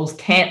calls,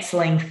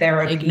 cancelling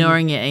therapy.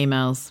 Ignoring your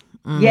emails.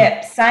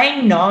 Yep,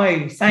 saying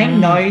no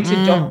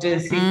to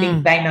doctors who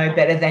think they know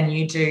better than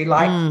you do,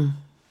 like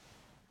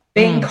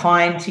being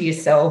kind to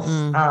yourself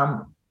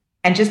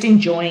and just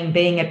enjoying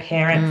being a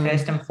parent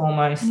first and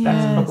foremost. Yes.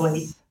 That's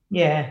probably,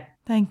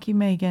 Thank you,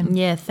 Megan.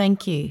 Yeah,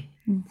 thank you.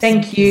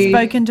 Thank you.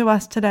 Spoken to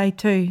us today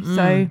too.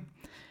 So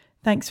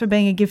thanks for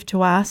being a gift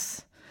to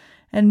us.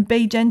 And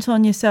be gentle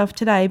on yourself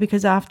today,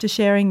 because after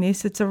sharing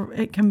this, it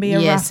can be a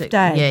rough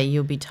day. Yeah,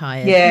 you'll be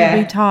tired. Yeah.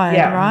 You'll be tired,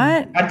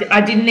 right? I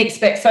didn't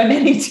expect so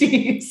many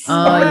tears.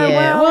 Oh,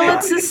 yeah. Well,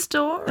 it's a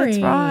story. That's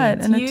right.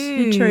 And it's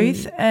the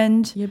truth.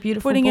 And you're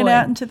beautiful putting boy. it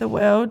out into the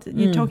world,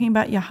 you're talking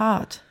about your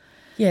heart.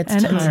 Yeah, it's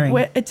and tiring.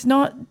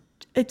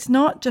 it's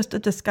not just a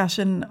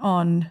discussion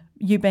on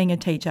you being a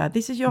teacher.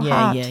 This is your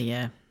heart.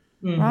 Yeah.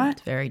 Right?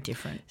 It's very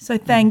different. So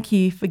thank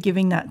you for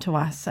giving that to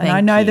us. And Thank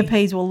I know you. the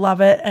P's will love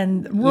it,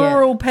 and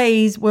rural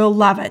P's will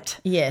love it.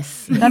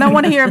 Yes. They don't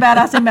want to hear about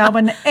us in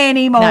Melbourne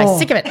anymore. No,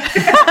 sick of it.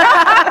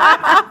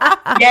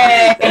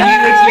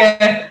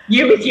 Yeah,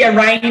 you with your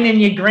rain and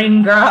your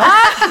green grass.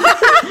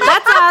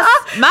 That's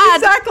us. Mud.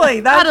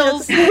 Exactly.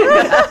 Puddles.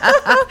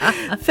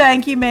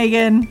 Thank you,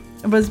 Megan.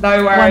 It was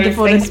No worries.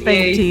 wonderful to Thank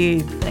speak you. to you.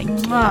 Thank you.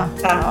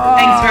 Thanks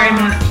very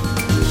much.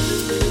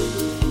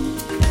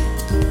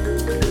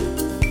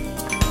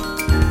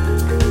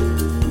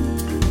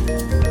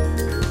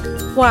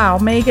 Wow,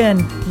 Megan.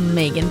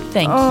 Megan,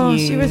 thank you. Oh,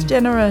 she was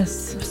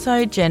generous.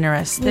 So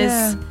generous.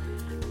 There's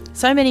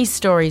so many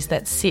stories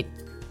that sit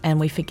and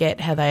we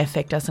forget how they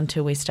affect us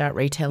until we start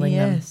retelling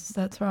them. Yes,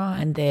 that's right.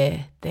 And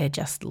they're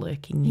just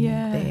lurking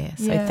there.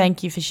 So yeah.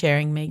 thank you for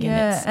sharing, Megan.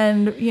 Yeah,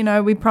 and, you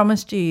know, we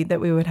promised you that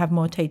we would have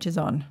more teachers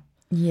on.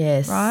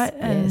 Yes. Right?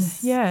 And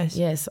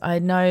yes. I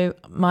know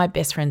my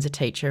best friend's a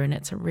teacher and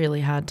it's a really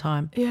hard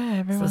time. Yeah,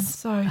 everyone's It's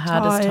so the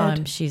hardest tired.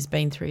 time she's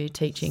been through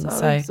teaching.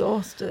 So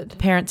exhausted. The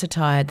parents are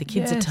tired, the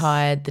kids are Yes.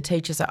 tired, the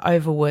teachers are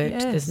overworked.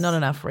 Yes. There's not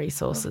enough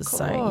resources. Of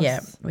So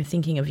course. we're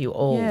thinking of you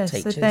all, Yes,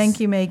 teachers. so thank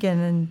you, Megan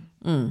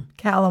and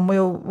Callum.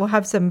 We'll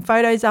have some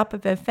photos up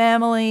of her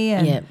family.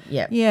 And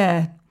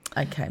Yeah.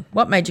 Okay.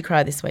 What made you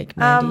cry this week,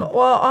 Mandy?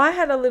 Well, I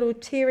had a little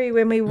teary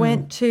when we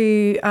went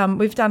to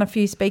we've done a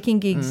few speaking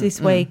gigs this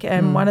week,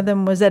 and one of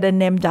them was at a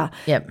NEMDA.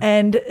 Yep.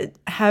 And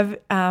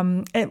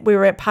we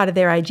were at part of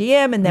their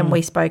AGM, and then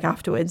we spoke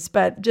afterwards.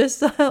 But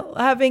just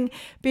having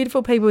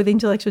beautiful people with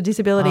intellectual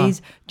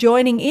disabilities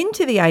joining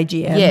into the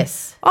AGM.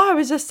 Yes. I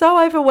was just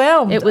so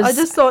overwhelmed. I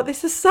just thought,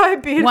 this is so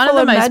beautiful. One of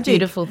the and most magic.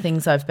 beautiful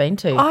things I've been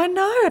to. I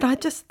know, and I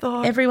just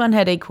thought, Everyone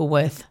had equal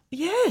worth.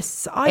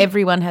 yes,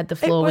 Everyone had the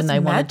floor when was they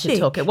wanted to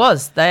magic. talk. It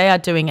was. They are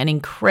doing an and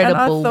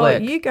incredible I thought,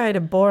 work. you go to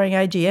boring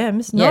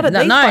AGMs, Yeah, not at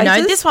these no,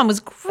 places. this one was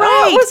great.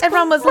 Oh, it was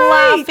Everyone was great.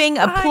 laughing,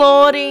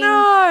 applauding.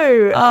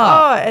 No,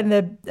 Oh. and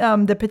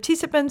the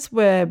participants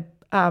were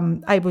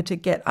able to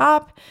get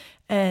up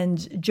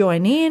and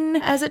join in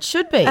As it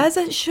should be. as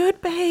it should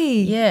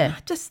be. Yeah.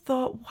 I just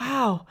thought,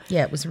 wow,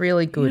 Yeah, it was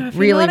really good. you know, if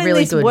you're really, not in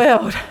really this good.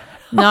 world.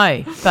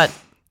 No, but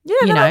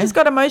I just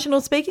got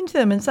emotional speaking to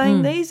them and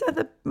saying these are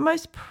the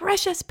most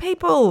precious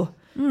people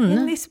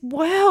in this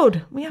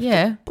world. We have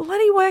to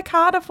bloody work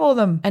harder for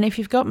them. and if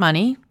you've got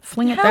money,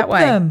 fling it Help that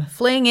way. them.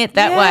 Fling it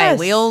that Yes.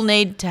 way. We all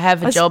need to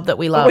have a job that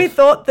we love. We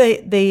thought the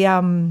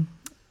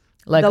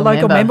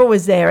local member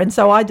was there, and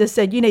so I just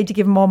said, you need to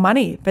give him more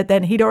money. But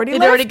then he'd already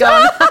left. already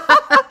gone.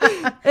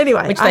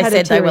 Anyway, Which I they had a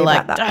said they teary were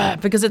like, about that.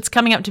 "Duh," because it's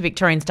coming up to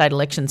Victorian state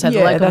election, so the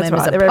Yeah, local that's members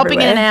right. are They're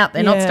popping in and everywhere. out.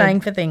 They're not Yeah.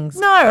 staying for things.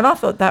 No, and I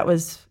thought that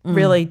was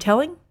really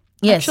telling.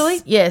 Yes,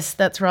 actually. yes,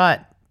 that's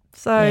right.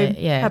 So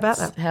how about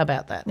that? How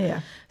about that? Yeah.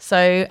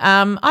 So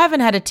I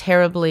haven't had a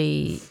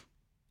terribly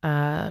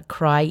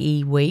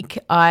cry-y week.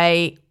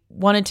 I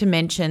wanted to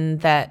mention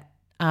that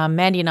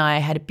Mandy and I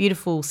had a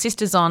beautiful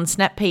Sisters on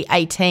Snap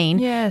P18.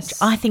 Yes. Which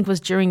I think was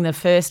during the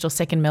first or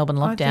second Melbourne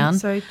lockdown. I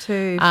think so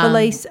too.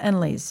 Felice and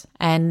Liz.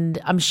 And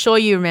I'm sure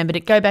you remembered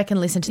it. Go back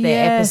and listen to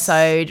their Yes,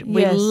 episode.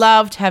 We yes.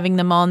 loved having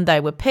them on. They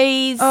were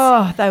peas.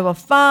 Oh, they were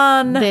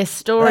fun. Their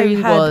story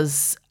They had-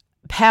 was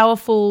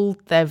powerful.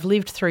 They've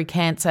lived through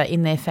cancer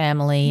in their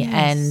family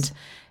and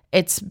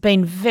it's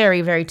been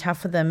very, very tough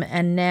for them.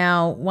 And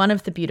now one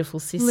of the beautiful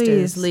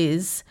sisters,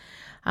 Liz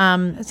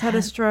has had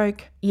a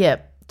stroke. Yeah,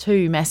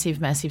 2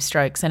 massive, massive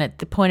strokes. And at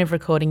the point of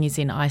recording is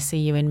in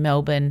ICU in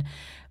Melbourne.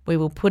 We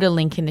will put a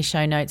link in the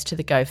show notes to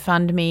the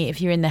GoFundMe. If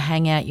you're in the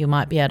Hangout, you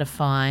might be able to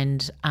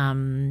find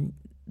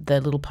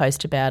the little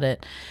post about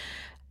it.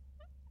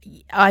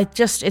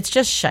 It's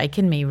just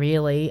shaken me,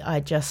 really. I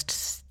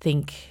just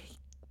think,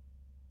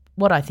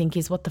 what I think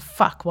is, what the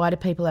fuck? Why do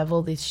people have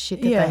all this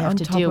shit that they have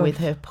to deal with?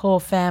 Her poor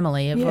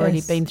family have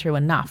already been through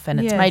enough, and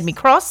it's made me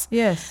cross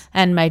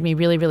and made me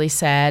really, really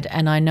sad.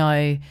 And I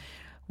know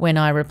when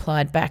I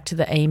replied back to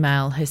the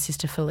email, her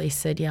sister Felice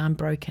said, yeah, I'm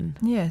broken.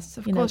 Yes,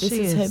 of You know, course this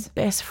she is her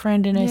best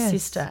friend and her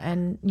sister.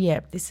 And,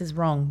 this is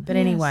wrong. But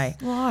anyway,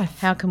 life.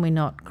 how can we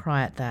not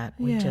cry at that?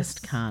 We Yes.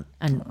 just can't.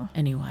 And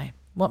anyway,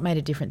 What made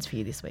a difference for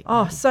you this week?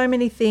 Oh, so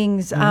many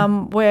things.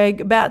 We're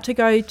about to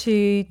go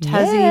to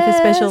Tassie for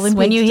Special Olympics.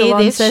 When you hear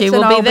this, she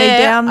will be there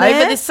down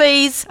there over the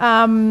seas.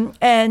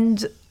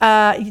 And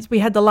we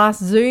had the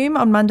last Zoom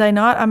on Monday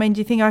night. I mean, do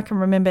you think I can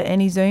remember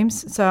any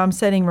Zooms? So I'm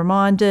setting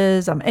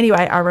reminders.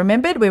 Anyway, I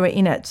remembered we were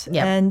in it.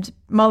 Yep. And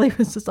Molly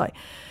was just like,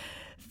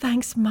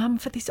 thanks, Mum,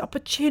 for this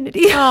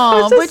opportunity.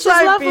 Oh, which is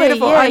lovely.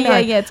 Beautiful.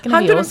 Yeah, it's going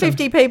to be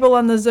 150 people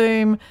on the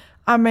Zoom.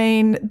 I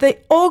mean, the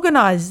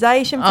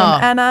organisation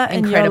from Anna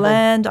and incredible.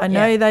 Yolande, I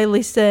know they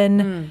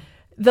listen.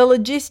 The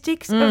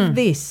logistics of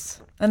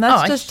this, and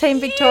that's just Team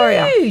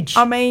Victoria. Huge.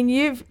 I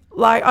mean,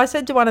 I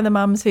said to one of the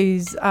mums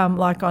who's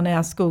like on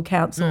our school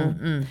council,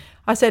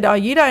 I said,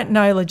 you don't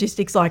know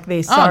logistics like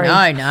this. Sorry.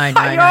 Oh, no.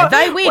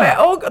 They win.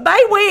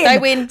 They win. They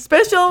win.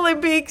 Special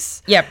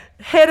Olympics. Yep.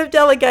 Head of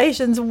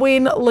delegations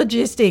win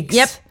logistics.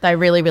 Yep, they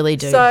really, really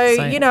do.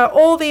 So,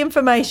 all the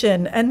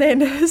information, and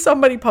then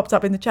somebody pops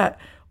up in the chat,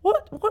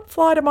 what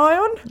flight am I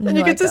on? And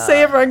you get to see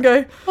everyone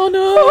go, oh,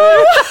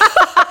 no.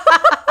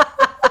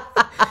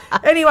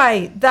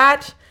 Anyway,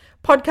 that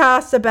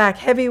podcasts are back.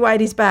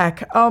 Heavyweight is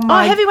back. Oh,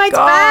 my Heavyweight's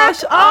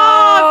gosh. back.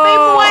 I've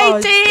been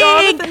waiting.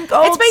 Jonathan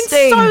Goldstein. It's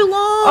been so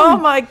long. Oh,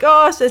 my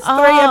gosh. There's 3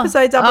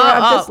 episodes up.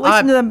 I've just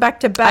listened to them back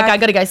to back. Okay, I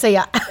got to go. See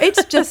ya.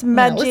 It's just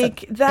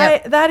magic.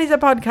 That is a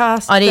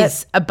podcast. It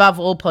is above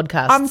all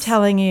podcasts. I'm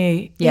telling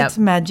you, it's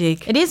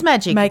magic. It is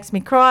magic. It makes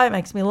me cry. It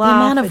makes me laugh. The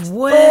amount of it's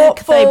work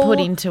thoughtful, they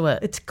put into it.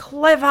 It's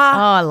clever. Oh,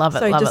 I love it.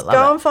 So love just it, love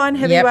go it. and find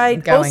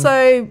Heavyweight.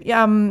 Also,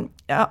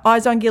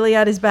 Eyes on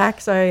Gilead is back.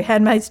 So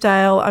Handmaid's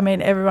Tale. I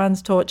mean,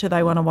 everyone's torture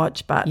they want to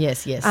watch. But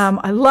yes.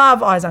 I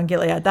love Eyes on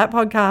Gilead. That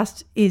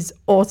podcast is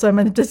awesome,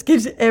 and it just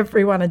gives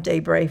everyone a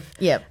debrief.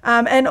 Yep.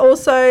 And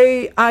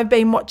also, I've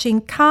been watching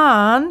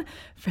Khan,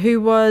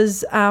 who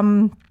was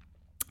on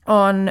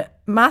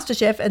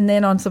MasterChef and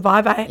then on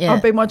Survivor. Yeah.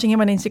 I've been watching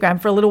him on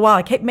Instagram for a little while.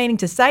 I kept meaning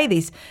to say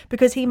this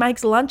because he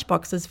makes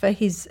lunchboxes for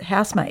his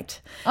housemate.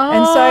 Oh,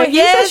 and so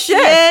he's a chef,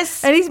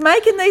 yes. and he's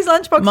making these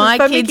lunchboxes My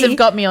for kids Mickey, have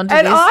got me onto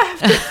and this. I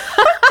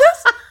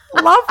just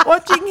love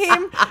watching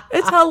him.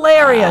 It's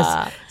hilarious.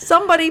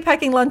 Somebody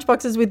packing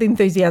lunchboxes with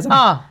enthusiasm.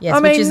 Oh, yes, I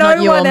mean, which is no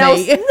not you one or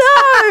else. me.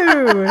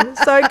 No.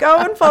 So go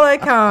and follow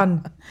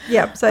Khan.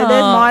 Yep. So there's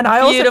mine. I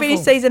also beautiful.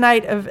 finished season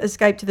 8 of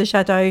Escape to the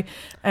Chateau,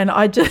 and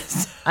I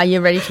just. Are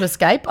you ready to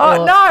escape?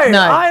 Oh, no.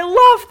 I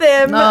love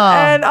them.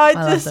 And I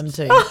love just. them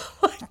too. Oh,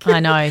 my God. I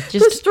know. The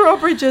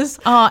Strawbridges.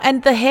 Oh,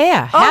 and the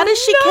hair. How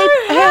does she keep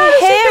her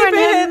hair and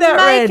her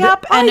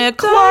makeup and her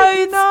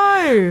clothes?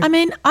 No. I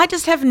mean, I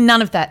just have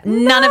none of that.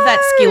 None of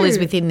that skill is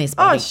within this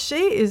body. Oh,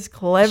 she is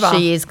clever.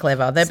 She is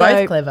clever. They're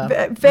both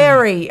clever.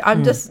 Very.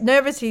 I'm just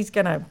nervous he's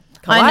going to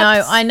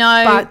collapse. I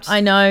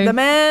know. The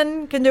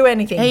man can do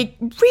anything. He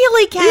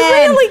really can. He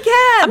really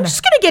can. I'm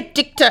just going to get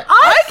Dick to,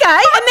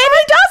 okay, and then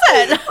he does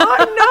it.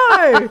 I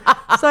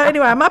know. So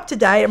anyway, I'm up to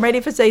date. I'm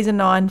ready for season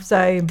 9.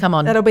 So come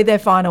on. That'll be their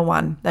final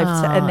one. They've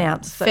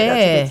announced. So fair.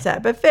 that's a bit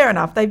sad. But fair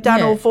enough. They've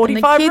done all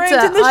 45 the rooms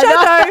kids in the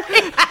chateau.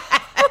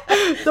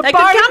 The they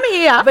boat, could come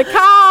here. The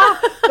car,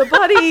 the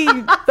bloody,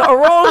 the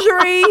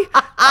orangery.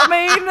 I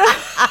mean,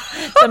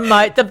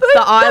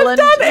 the island. They've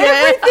done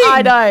everything.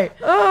 I know.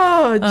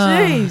 Oh,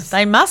 jeez.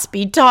 They must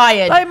be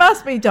tired. They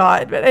must be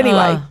tired. But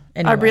anyway.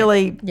 I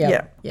really,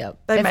 Yeah. If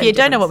they made you a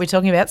don't know difference. what we're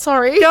talking about,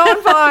 sorry. Go and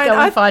find Go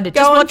and find it.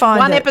 Just go and watch find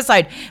one it.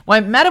 episode.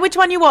 Won't matter which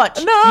one you watch.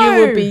 No.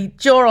 You will be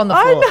jaw on the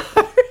floor. I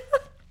know.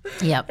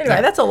 Yep.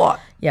 Anyway, that's a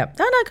lot. Yep.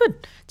 No,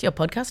 good. It's your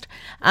podcast.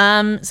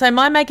 So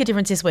my Make a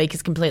Difference this week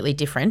is completely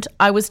different.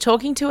 I was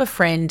talking to a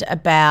friend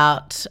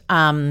about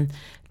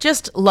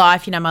just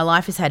life. You know, my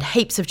life has had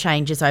heaps of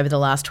changes over the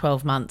last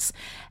 12 months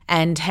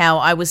and how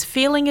I was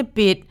feeling a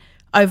bit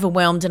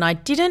overwhelmed and I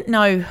didn't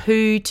know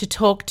who to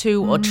talk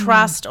to or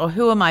trust or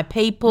who are my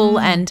people.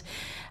 And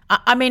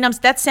I mean,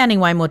 that's sounding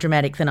way more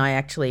dramatic than I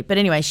actually. But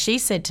anyway, she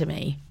said to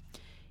me,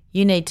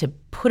 you need to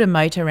put a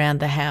moat around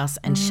the house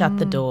and shut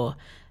the door.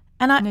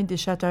 And I need the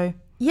chateau.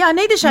 Yeah, I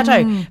need the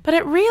chateau. But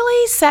it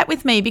really sat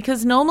with me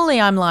because normally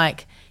I'm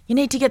like, you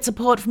need to get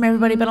support from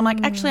everybody. But I'm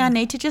like, actually, I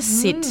need to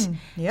just sit,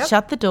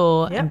 shut the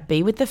door and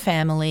be with the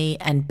family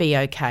and be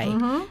okay.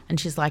 And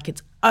she's like,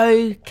 it's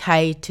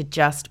okay to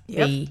just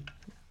be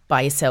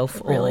by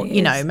yourself or,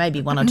 you know,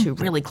 maybe one or two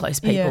really close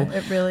people. Yeah,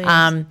 it really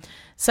is.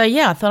 So,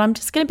 I thought I'm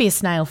just going to be a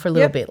snail for a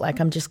little bit. Like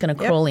I'm just going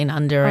to crawl in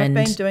under. I've and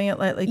been doing it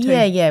lately too.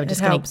 Yeah, we're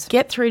just going to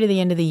get through to the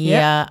end of the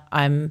year.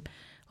 I'm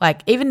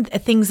like, even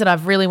things that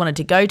I've really wanted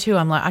to go to,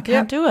 I'm like, I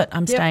can't do it.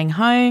 I'm staying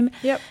home.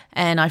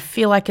 And I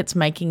feel like it's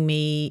making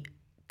me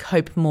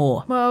cope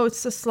more. Well,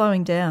 it's just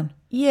slowing down.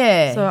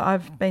 Yeah. So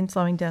I've been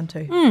slowing down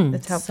too.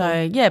 It's helpful.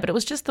 So, but it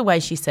was just the way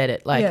she said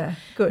it. Like,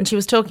 good. And she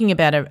was talking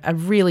about a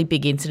really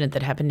big incident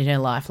that happened in her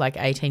life like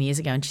 18 years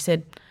ago. And she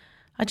said,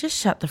 I just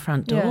shut the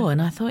front door.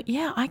 And I thought,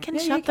 I can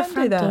shut the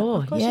front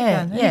door. Of course you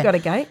can. You got a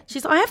gate.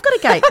 She's like, I have got a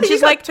gate. And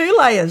she's like, 2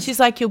 layers. She's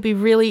like, you'll be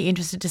really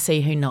interested to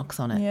see who knocks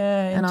on it.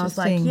 Yeah, and I was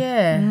like,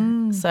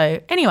 interesting. So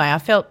anyway, I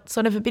felt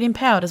sort of a bit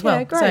empowered as well.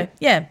 Yeah, great.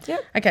 So,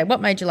 Okay,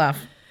 what made you laugh?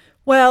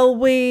 Well,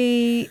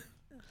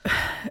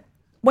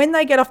 when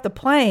they get off the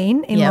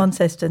plane in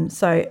Launceston,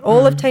 so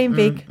all of Team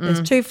Vic,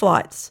 there's 2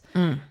 flights.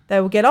 They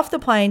will get off the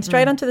plane,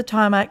 straight onto the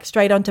tarmac,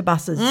 straight onto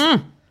buses.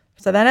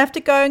 So they don't have to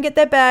go and get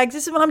their bags.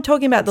 This is what I'm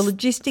talking about. The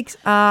logistics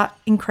are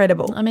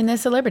incredible. I mean, they're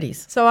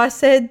celebrities. So I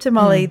said to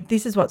Molly,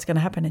 this is what's going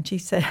to happen. And she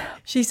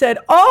said,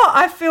 oh,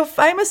 I feel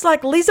famous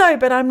like Lizzo,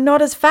 but I'm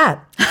not as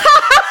fat.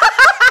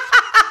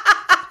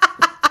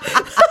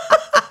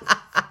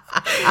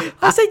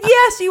 I said,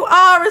 yes, you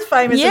are as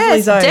famous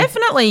as Lizzo. Yes,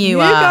 definitely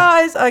you are. You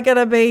guys are going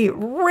to be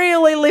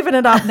really living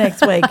it up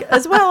next week,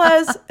 as well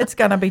as it's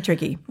going to be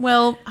tricky.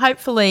 Well,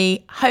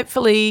 hopefully,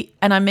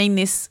 and I mean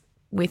this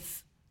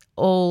with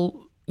all,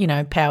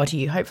 power to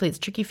you. Hopefully it's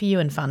tricky for you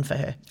and fun for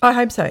her. I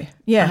hope so.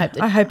 Yeah.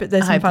 I hope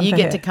there's some fun for her. You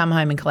get to come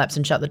home and collapse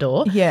and shut the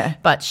door. Yeah.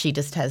 But she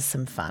just has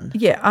some fun.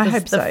 Yeah, I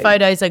hope so. The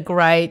photos are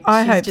great.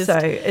 I hope so.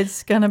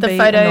 It's going to be the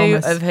photo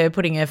enormous. of her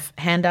putting her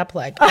hand up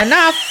like,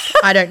 enough.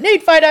 I don't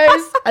need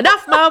photos.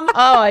 Enough, Mum.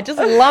 Oh, I just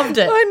loved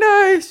it. I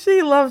know.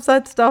 She loves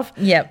that stuff.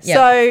 Yep.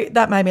 So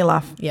that made me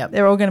laugh. Yep.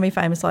 They're all going to be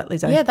famous like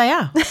Lizzo. Yeah, they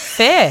are.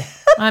 Fair.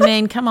 I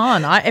mean, come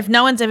on. If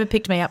no one's ever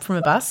picked me up from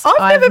a bus.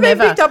 I've never been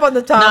picked up on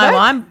the tarmac. No,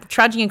 I'm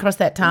trudging across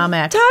that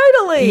tarmac.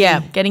 Totally. Yeah,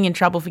 getting in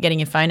trouble for getting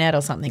your phone out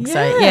or something. Yeah.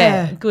 So,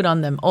 yeah, good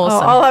on them.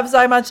 Awesome. I'll have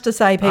so much to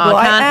say, people.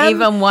 I can't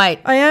even wait.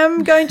 I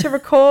am going to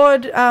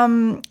record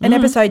an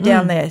episode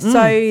down there.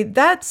 So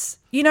that's,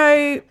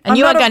 And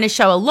you are going to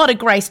show a lot of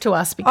grace to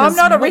us because I'm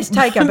not a risk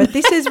taker, but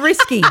this is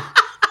risky.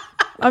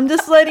 I'm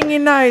just letting you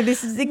know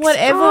this is extreme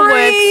whatever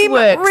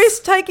works.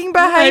 risk-taking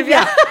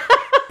behaviour.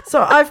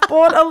 So I've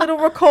bought a little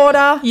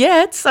recorder.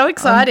 Yeah, it's so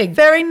exciting. I'm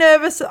very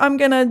nervous. I'm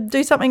going to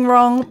do something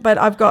wrong, but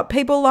I've got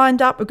people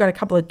lined up. We've got a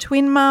couple of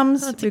twin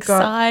mums. That's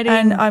exciting.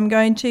 And I'm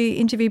going to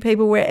interview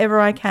people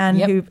wherever I can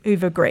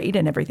who've agreed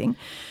and everything.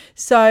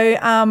 So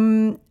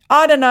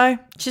I don't know.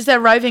 She's our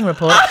roving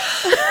report.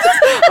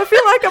 I feel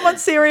like I'm on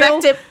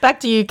Serial. Back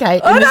to you,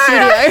 Kate, in the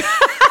studio.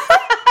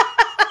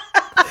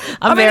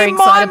 I'm very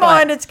excited. In my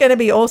mind, it's going to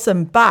be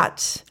awesome,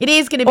 but it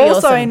is going to be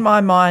also awesome. in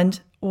my mind,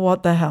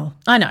 what the hell?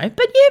 I know,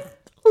 but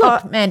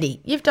look,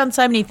 Mandy, you've done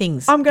so many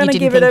things. I'm going to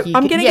give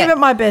it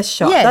my best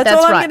shot. Yeah, that's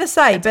all I'm right. going to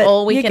say. That's but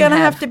all you're going to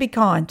have to be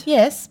kind.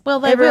 Yes,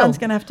 well, everyone's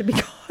going to have to be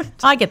kind.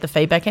 I get the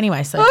feedback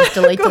anyway, so just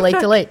delete.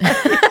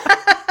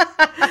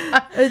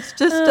 It's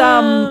just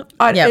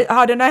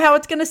I don't know how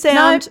it's going to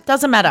sound. No,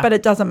 doesn't matter. But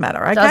it doesn't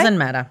matter. Okay, doesn't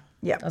matter.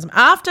 Yeah.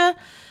 After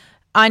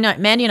I know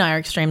Mandy and I are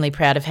extremely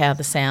proud of how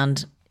the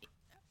sound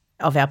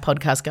of our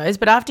podcast goes,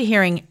 but after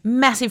hearing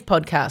massive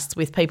podcasts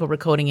with people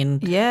recording in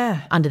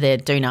under their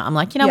doona, I'm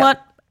like, you know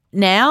what?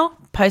 Now,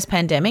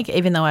 post-pandemic,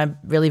 even though I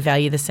really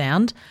value the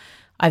sound,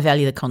 I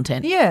value the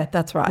content. Yeah,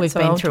 that's right. We've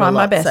been through a lot.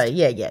 My best. So,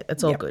 yeah,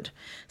 it's all good.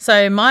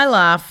 So my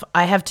laugh,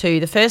 I have 2.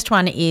 The first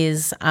one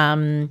is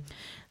I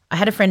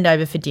had a friend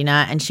over for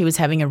dinner and she was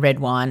having a red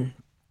wine.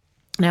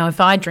 Now,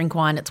 if I drink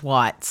wine, it's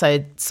white. So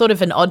it's sort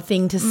of an odd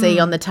thing to see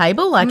on the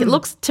table. Like it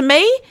looks, to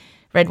me,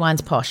 red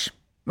wine's posh.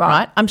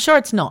 Right. I'm sure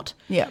it's not.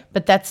 Yeah.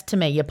 But that's to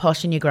me, you're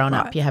posh and you're grown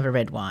up, you have a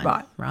red wine.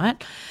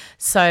 Right.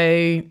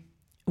 So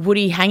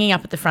Woody hanging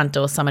up at the front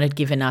door, someone had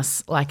given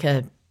us like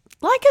a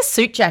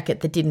suit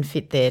jacket that didn't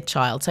fit their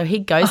child. So he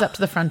goes up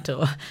to the front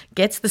door,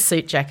 gets the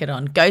suit jacket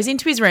on, goes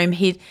into his room.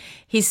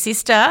 His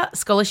sister,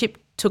 scholarship,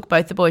 took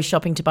both the boys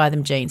shopping to buy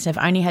them jeans. They've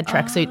only had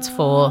tracksuits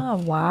for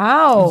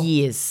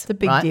years. It's a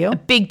big deal. A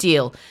big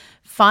deal.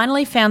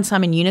 Finally found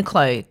some in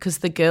Uniqlo because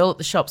the girl at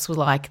the shops was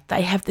like,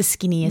 they have the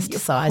skinniest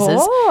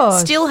sizes.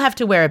 Still have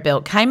to wear a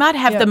belt. Kmart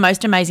have the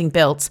most amazing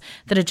belts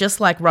that are just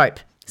like rope.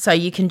 So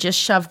you can just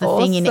shove the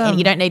thing in and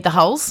you don't need the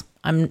holes.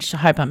 I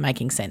hope I'm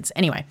making sense.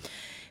 Anyway,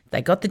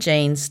 they got the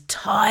jeans,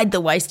 tied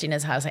the waist in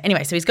as hard as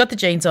anyway, so he's got the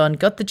jeans on,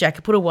 got the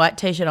jacket, put a white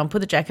T-shirt on, put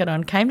the jacket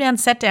on, came down,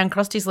 sat down,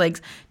 crossed his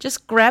legs,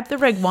 just grabbed the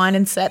red wine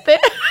and sat there.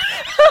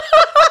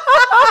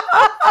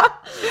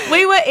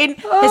 We were in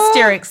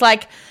hysterics.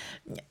 Like,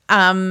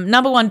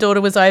 number one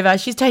daughter was over.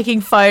 She's taking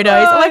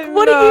photos. I'm like,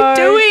 what are you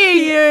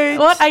doing? Cute.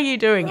 What are you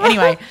doing?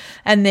 Anyway,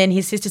 and then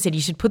his sister said,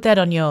 you should put that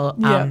on your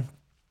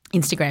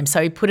Instagram.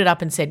 So he put it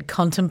up and said,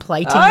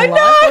 contemplating life. No.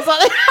 I was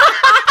like,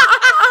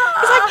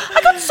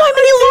 I got so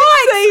many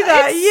likes. See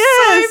that?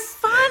 It's so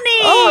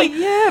funny. Oh,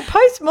 yeah.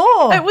 Post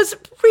more. It was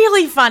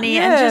really funny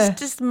and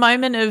just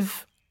moment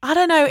of, I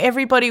don't know,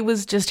 everybody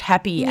was just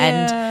happy.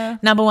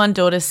 And number one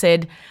daughter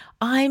said,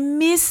 I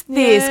miss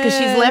this because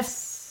she's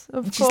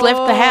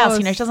left the house.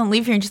 You know, she doesn't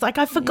live here. And she's like,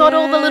 I forgot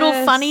all the little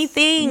funny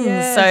things.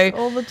 So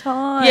all the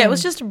time. Yeah, it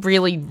was just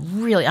really,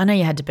 really, I know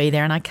you had to be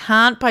there and I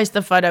can't post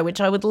the photo,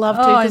 which I would love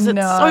to because it's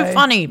so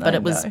funny, but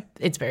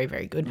it's very,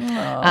 very good.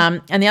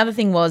 And the other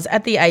thing was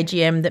at the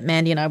AGM that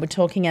Mandy and I were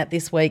talking at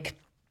this week,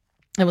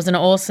 there was an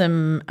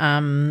awesome,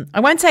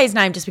 I won't say his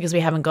name just because we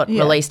haven't got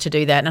released to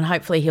do that and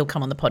hopefully he'll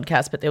come on the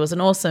podcast, but there was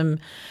an awesome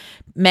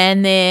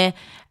man there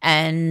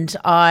and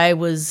I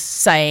was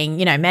saying,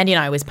 you know, Mandy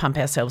and I always pump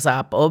ourselves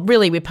up or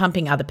really we're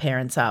pumping other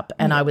parents up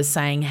and I was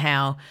saying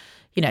how,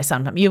 you know,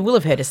 sometimes you will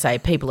have heard us say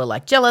people are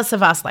like jealous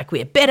of us, like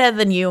we're better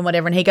than you and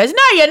whatever. And he goes,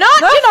 no, you're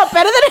not. You're not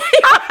better than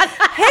anyone.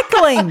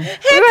 Heckling.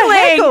 Heckling. We were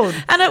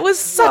heckled. And it was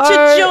such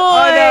a joy.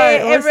 I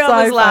know.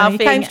 Everyone was laughing.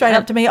 He came straight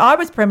up to me. I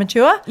was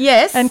premature.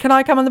 Yes. And can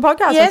I come on the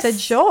podcast? Yes. I said,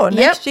 sure.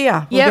 Next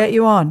year we'll get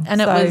you on. And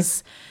it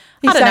was...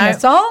 He sang a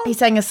song. He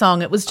sang a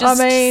song. It was just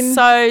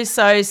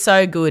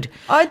so good.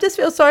 I just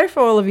feel sorry for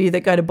all of you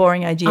that go to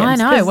boring AGMs. I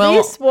know. Well,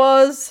 this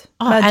was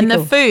magical. And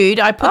the food,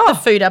 I put the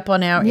food up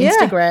on our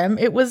Instagram.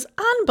 It was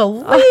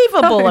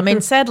unbelievable. I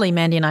mean, sadly,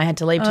 Mandy and I had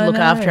to leave to look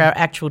after our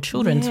actual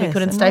children, so we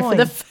couldn't stay for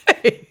the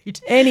food.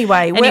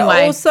 Anyway, we're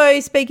also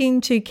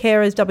speaking to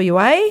Carers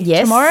WA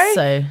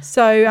tomorrow.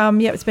 So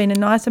it's been a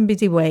nice and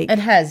busy week. It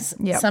has.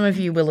 Yep. Some of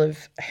you will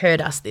have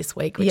heard us this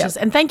week, which is,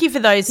 and thank you for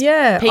those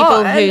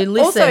people who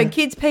listen. Also,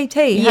 Kids PT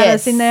had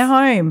us in their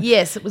home.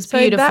 Yes, it was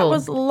beautiful. That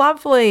was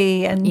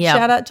lovely. And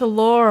shout out to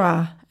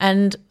Laura.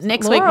 And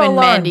next week when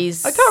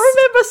Mandy's... I can't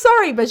remember,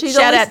 sorry, but she's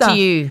shout a listener. out to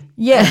you.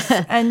 Yes,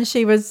 and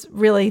she was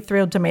really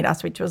thrilled to meet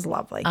us, which was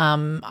lovely.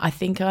 I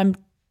think I'm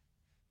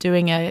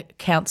doing a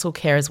council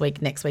carers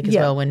week next week as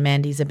well when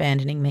Mandy's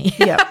abandoning me.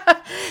 Yeah.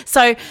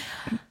 So...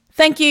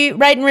 Thank you.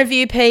 Rate and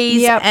review,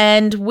 please. Yep.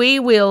 And we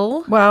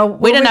will... Well,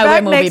 we don't know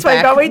when we'll be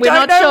back. But we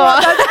don't know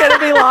what that's going to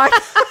be like.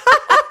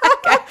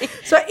 Okay.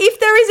 So if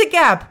there is a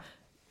gap,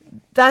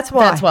 that's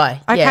why. That's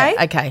why. Okay.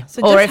 Yeah, okay.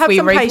 So or if we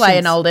replay patience.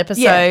 An old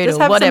episode just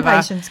or have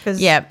whatever. Some patience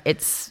because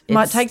it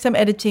might take some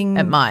editing.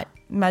 It might.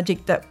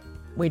 Magic that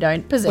we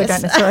don't possess. We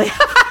don't necessarily.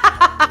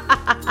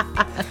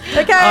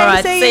 Okay. All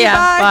right. See ya.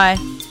 Bye.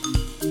 Bye.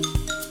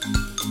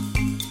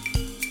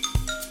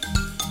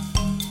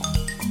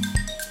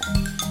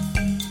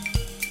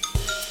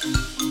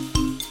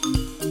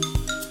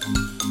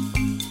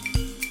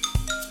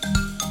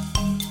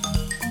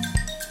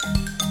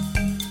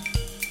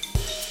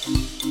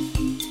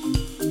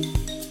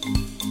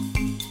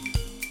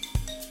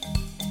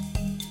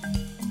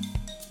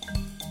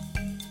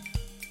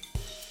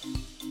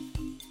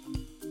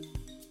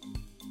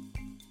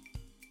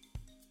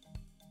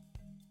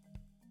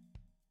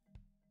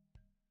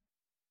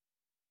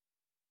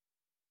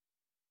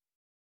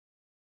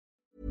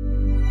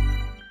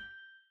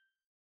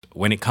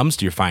 When it comes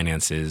to your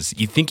finances,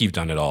 you think you've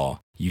done it all.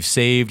 You've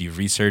saved, you've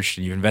researched,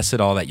 and you've invested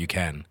all that you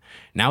can.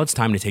 Now it's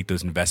time to take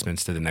those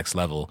investments to the next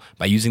level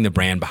by using the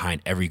brand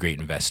behind every great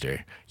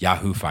investor,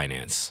 Yahoo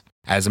Finance.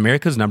 As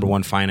America's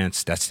 #1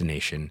 finance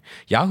destination,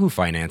 Yahoo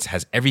Finance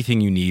has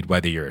everything you need,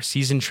 whether you're a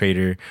seasoned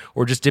trader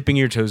or just dipping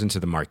your toes into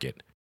the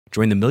market.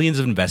 Join the millions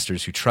of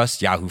investors who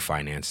trust Yahoo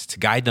Finance to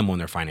guide them on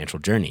their financial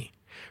journey.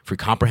 For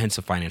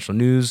comprehensive financial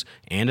news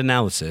and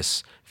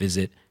analysis,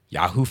 visit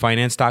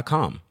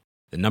yahoofinance.com.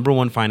 The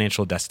 #1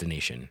 financial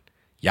destination,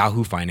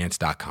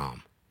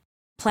 yahoofinance.com.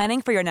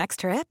 Planning for your next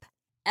trip?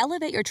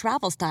 Elevate your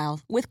travel style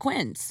with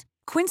Quince.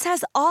 Quince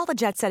has all the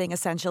jet-setting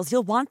essentials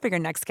you'll want for your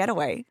next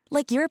getaway,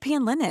 like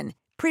European linen,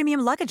 premium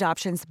luggage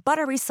options,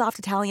 buttery soft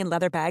Italian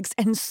leather bags,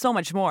 and so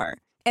much more.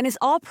 And is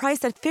all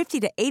priced at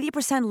 50 to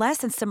 80% less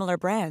than similar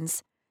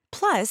brands.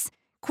 Plus,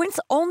 Quince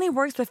only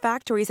works with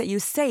factories that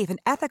use safe and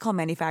ethical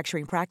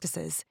manufacturing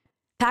practices.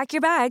 Pack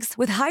your bags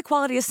with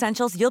high-quality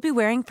essentials you'll be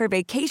wearing for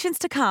vacations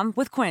to come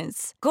with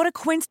Quince. Go to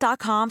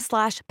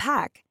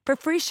quince.com/pack for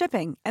free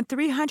shipping and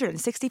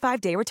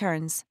 365-day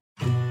returns.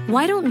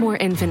 Why don't more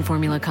infant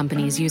formula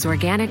companies use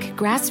organic,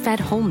 grass-fed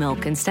whole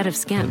milk instead of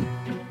skim?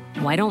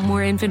 Why don't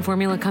more infant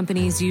formula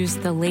companies use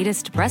the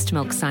latest breast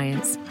milk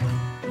science?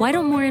 Why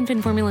don't more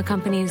infant formula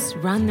companies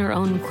run their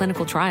own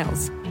clinical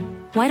trials?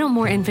 Why don't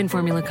more infant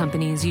formula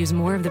companies use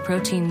more of the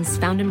proteins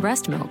found in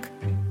breast milk?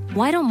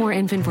 Why don't more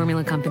infant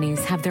formula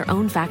companies have their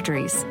own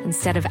factories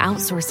instead of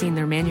outsourcing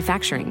their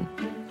manufacturing?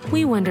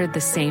 We wondered the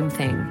same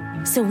thing.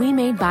 So we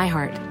made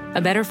ByHeart,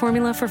 a better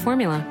formula for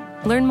formula.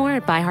 Learn more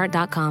at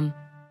byheart.com.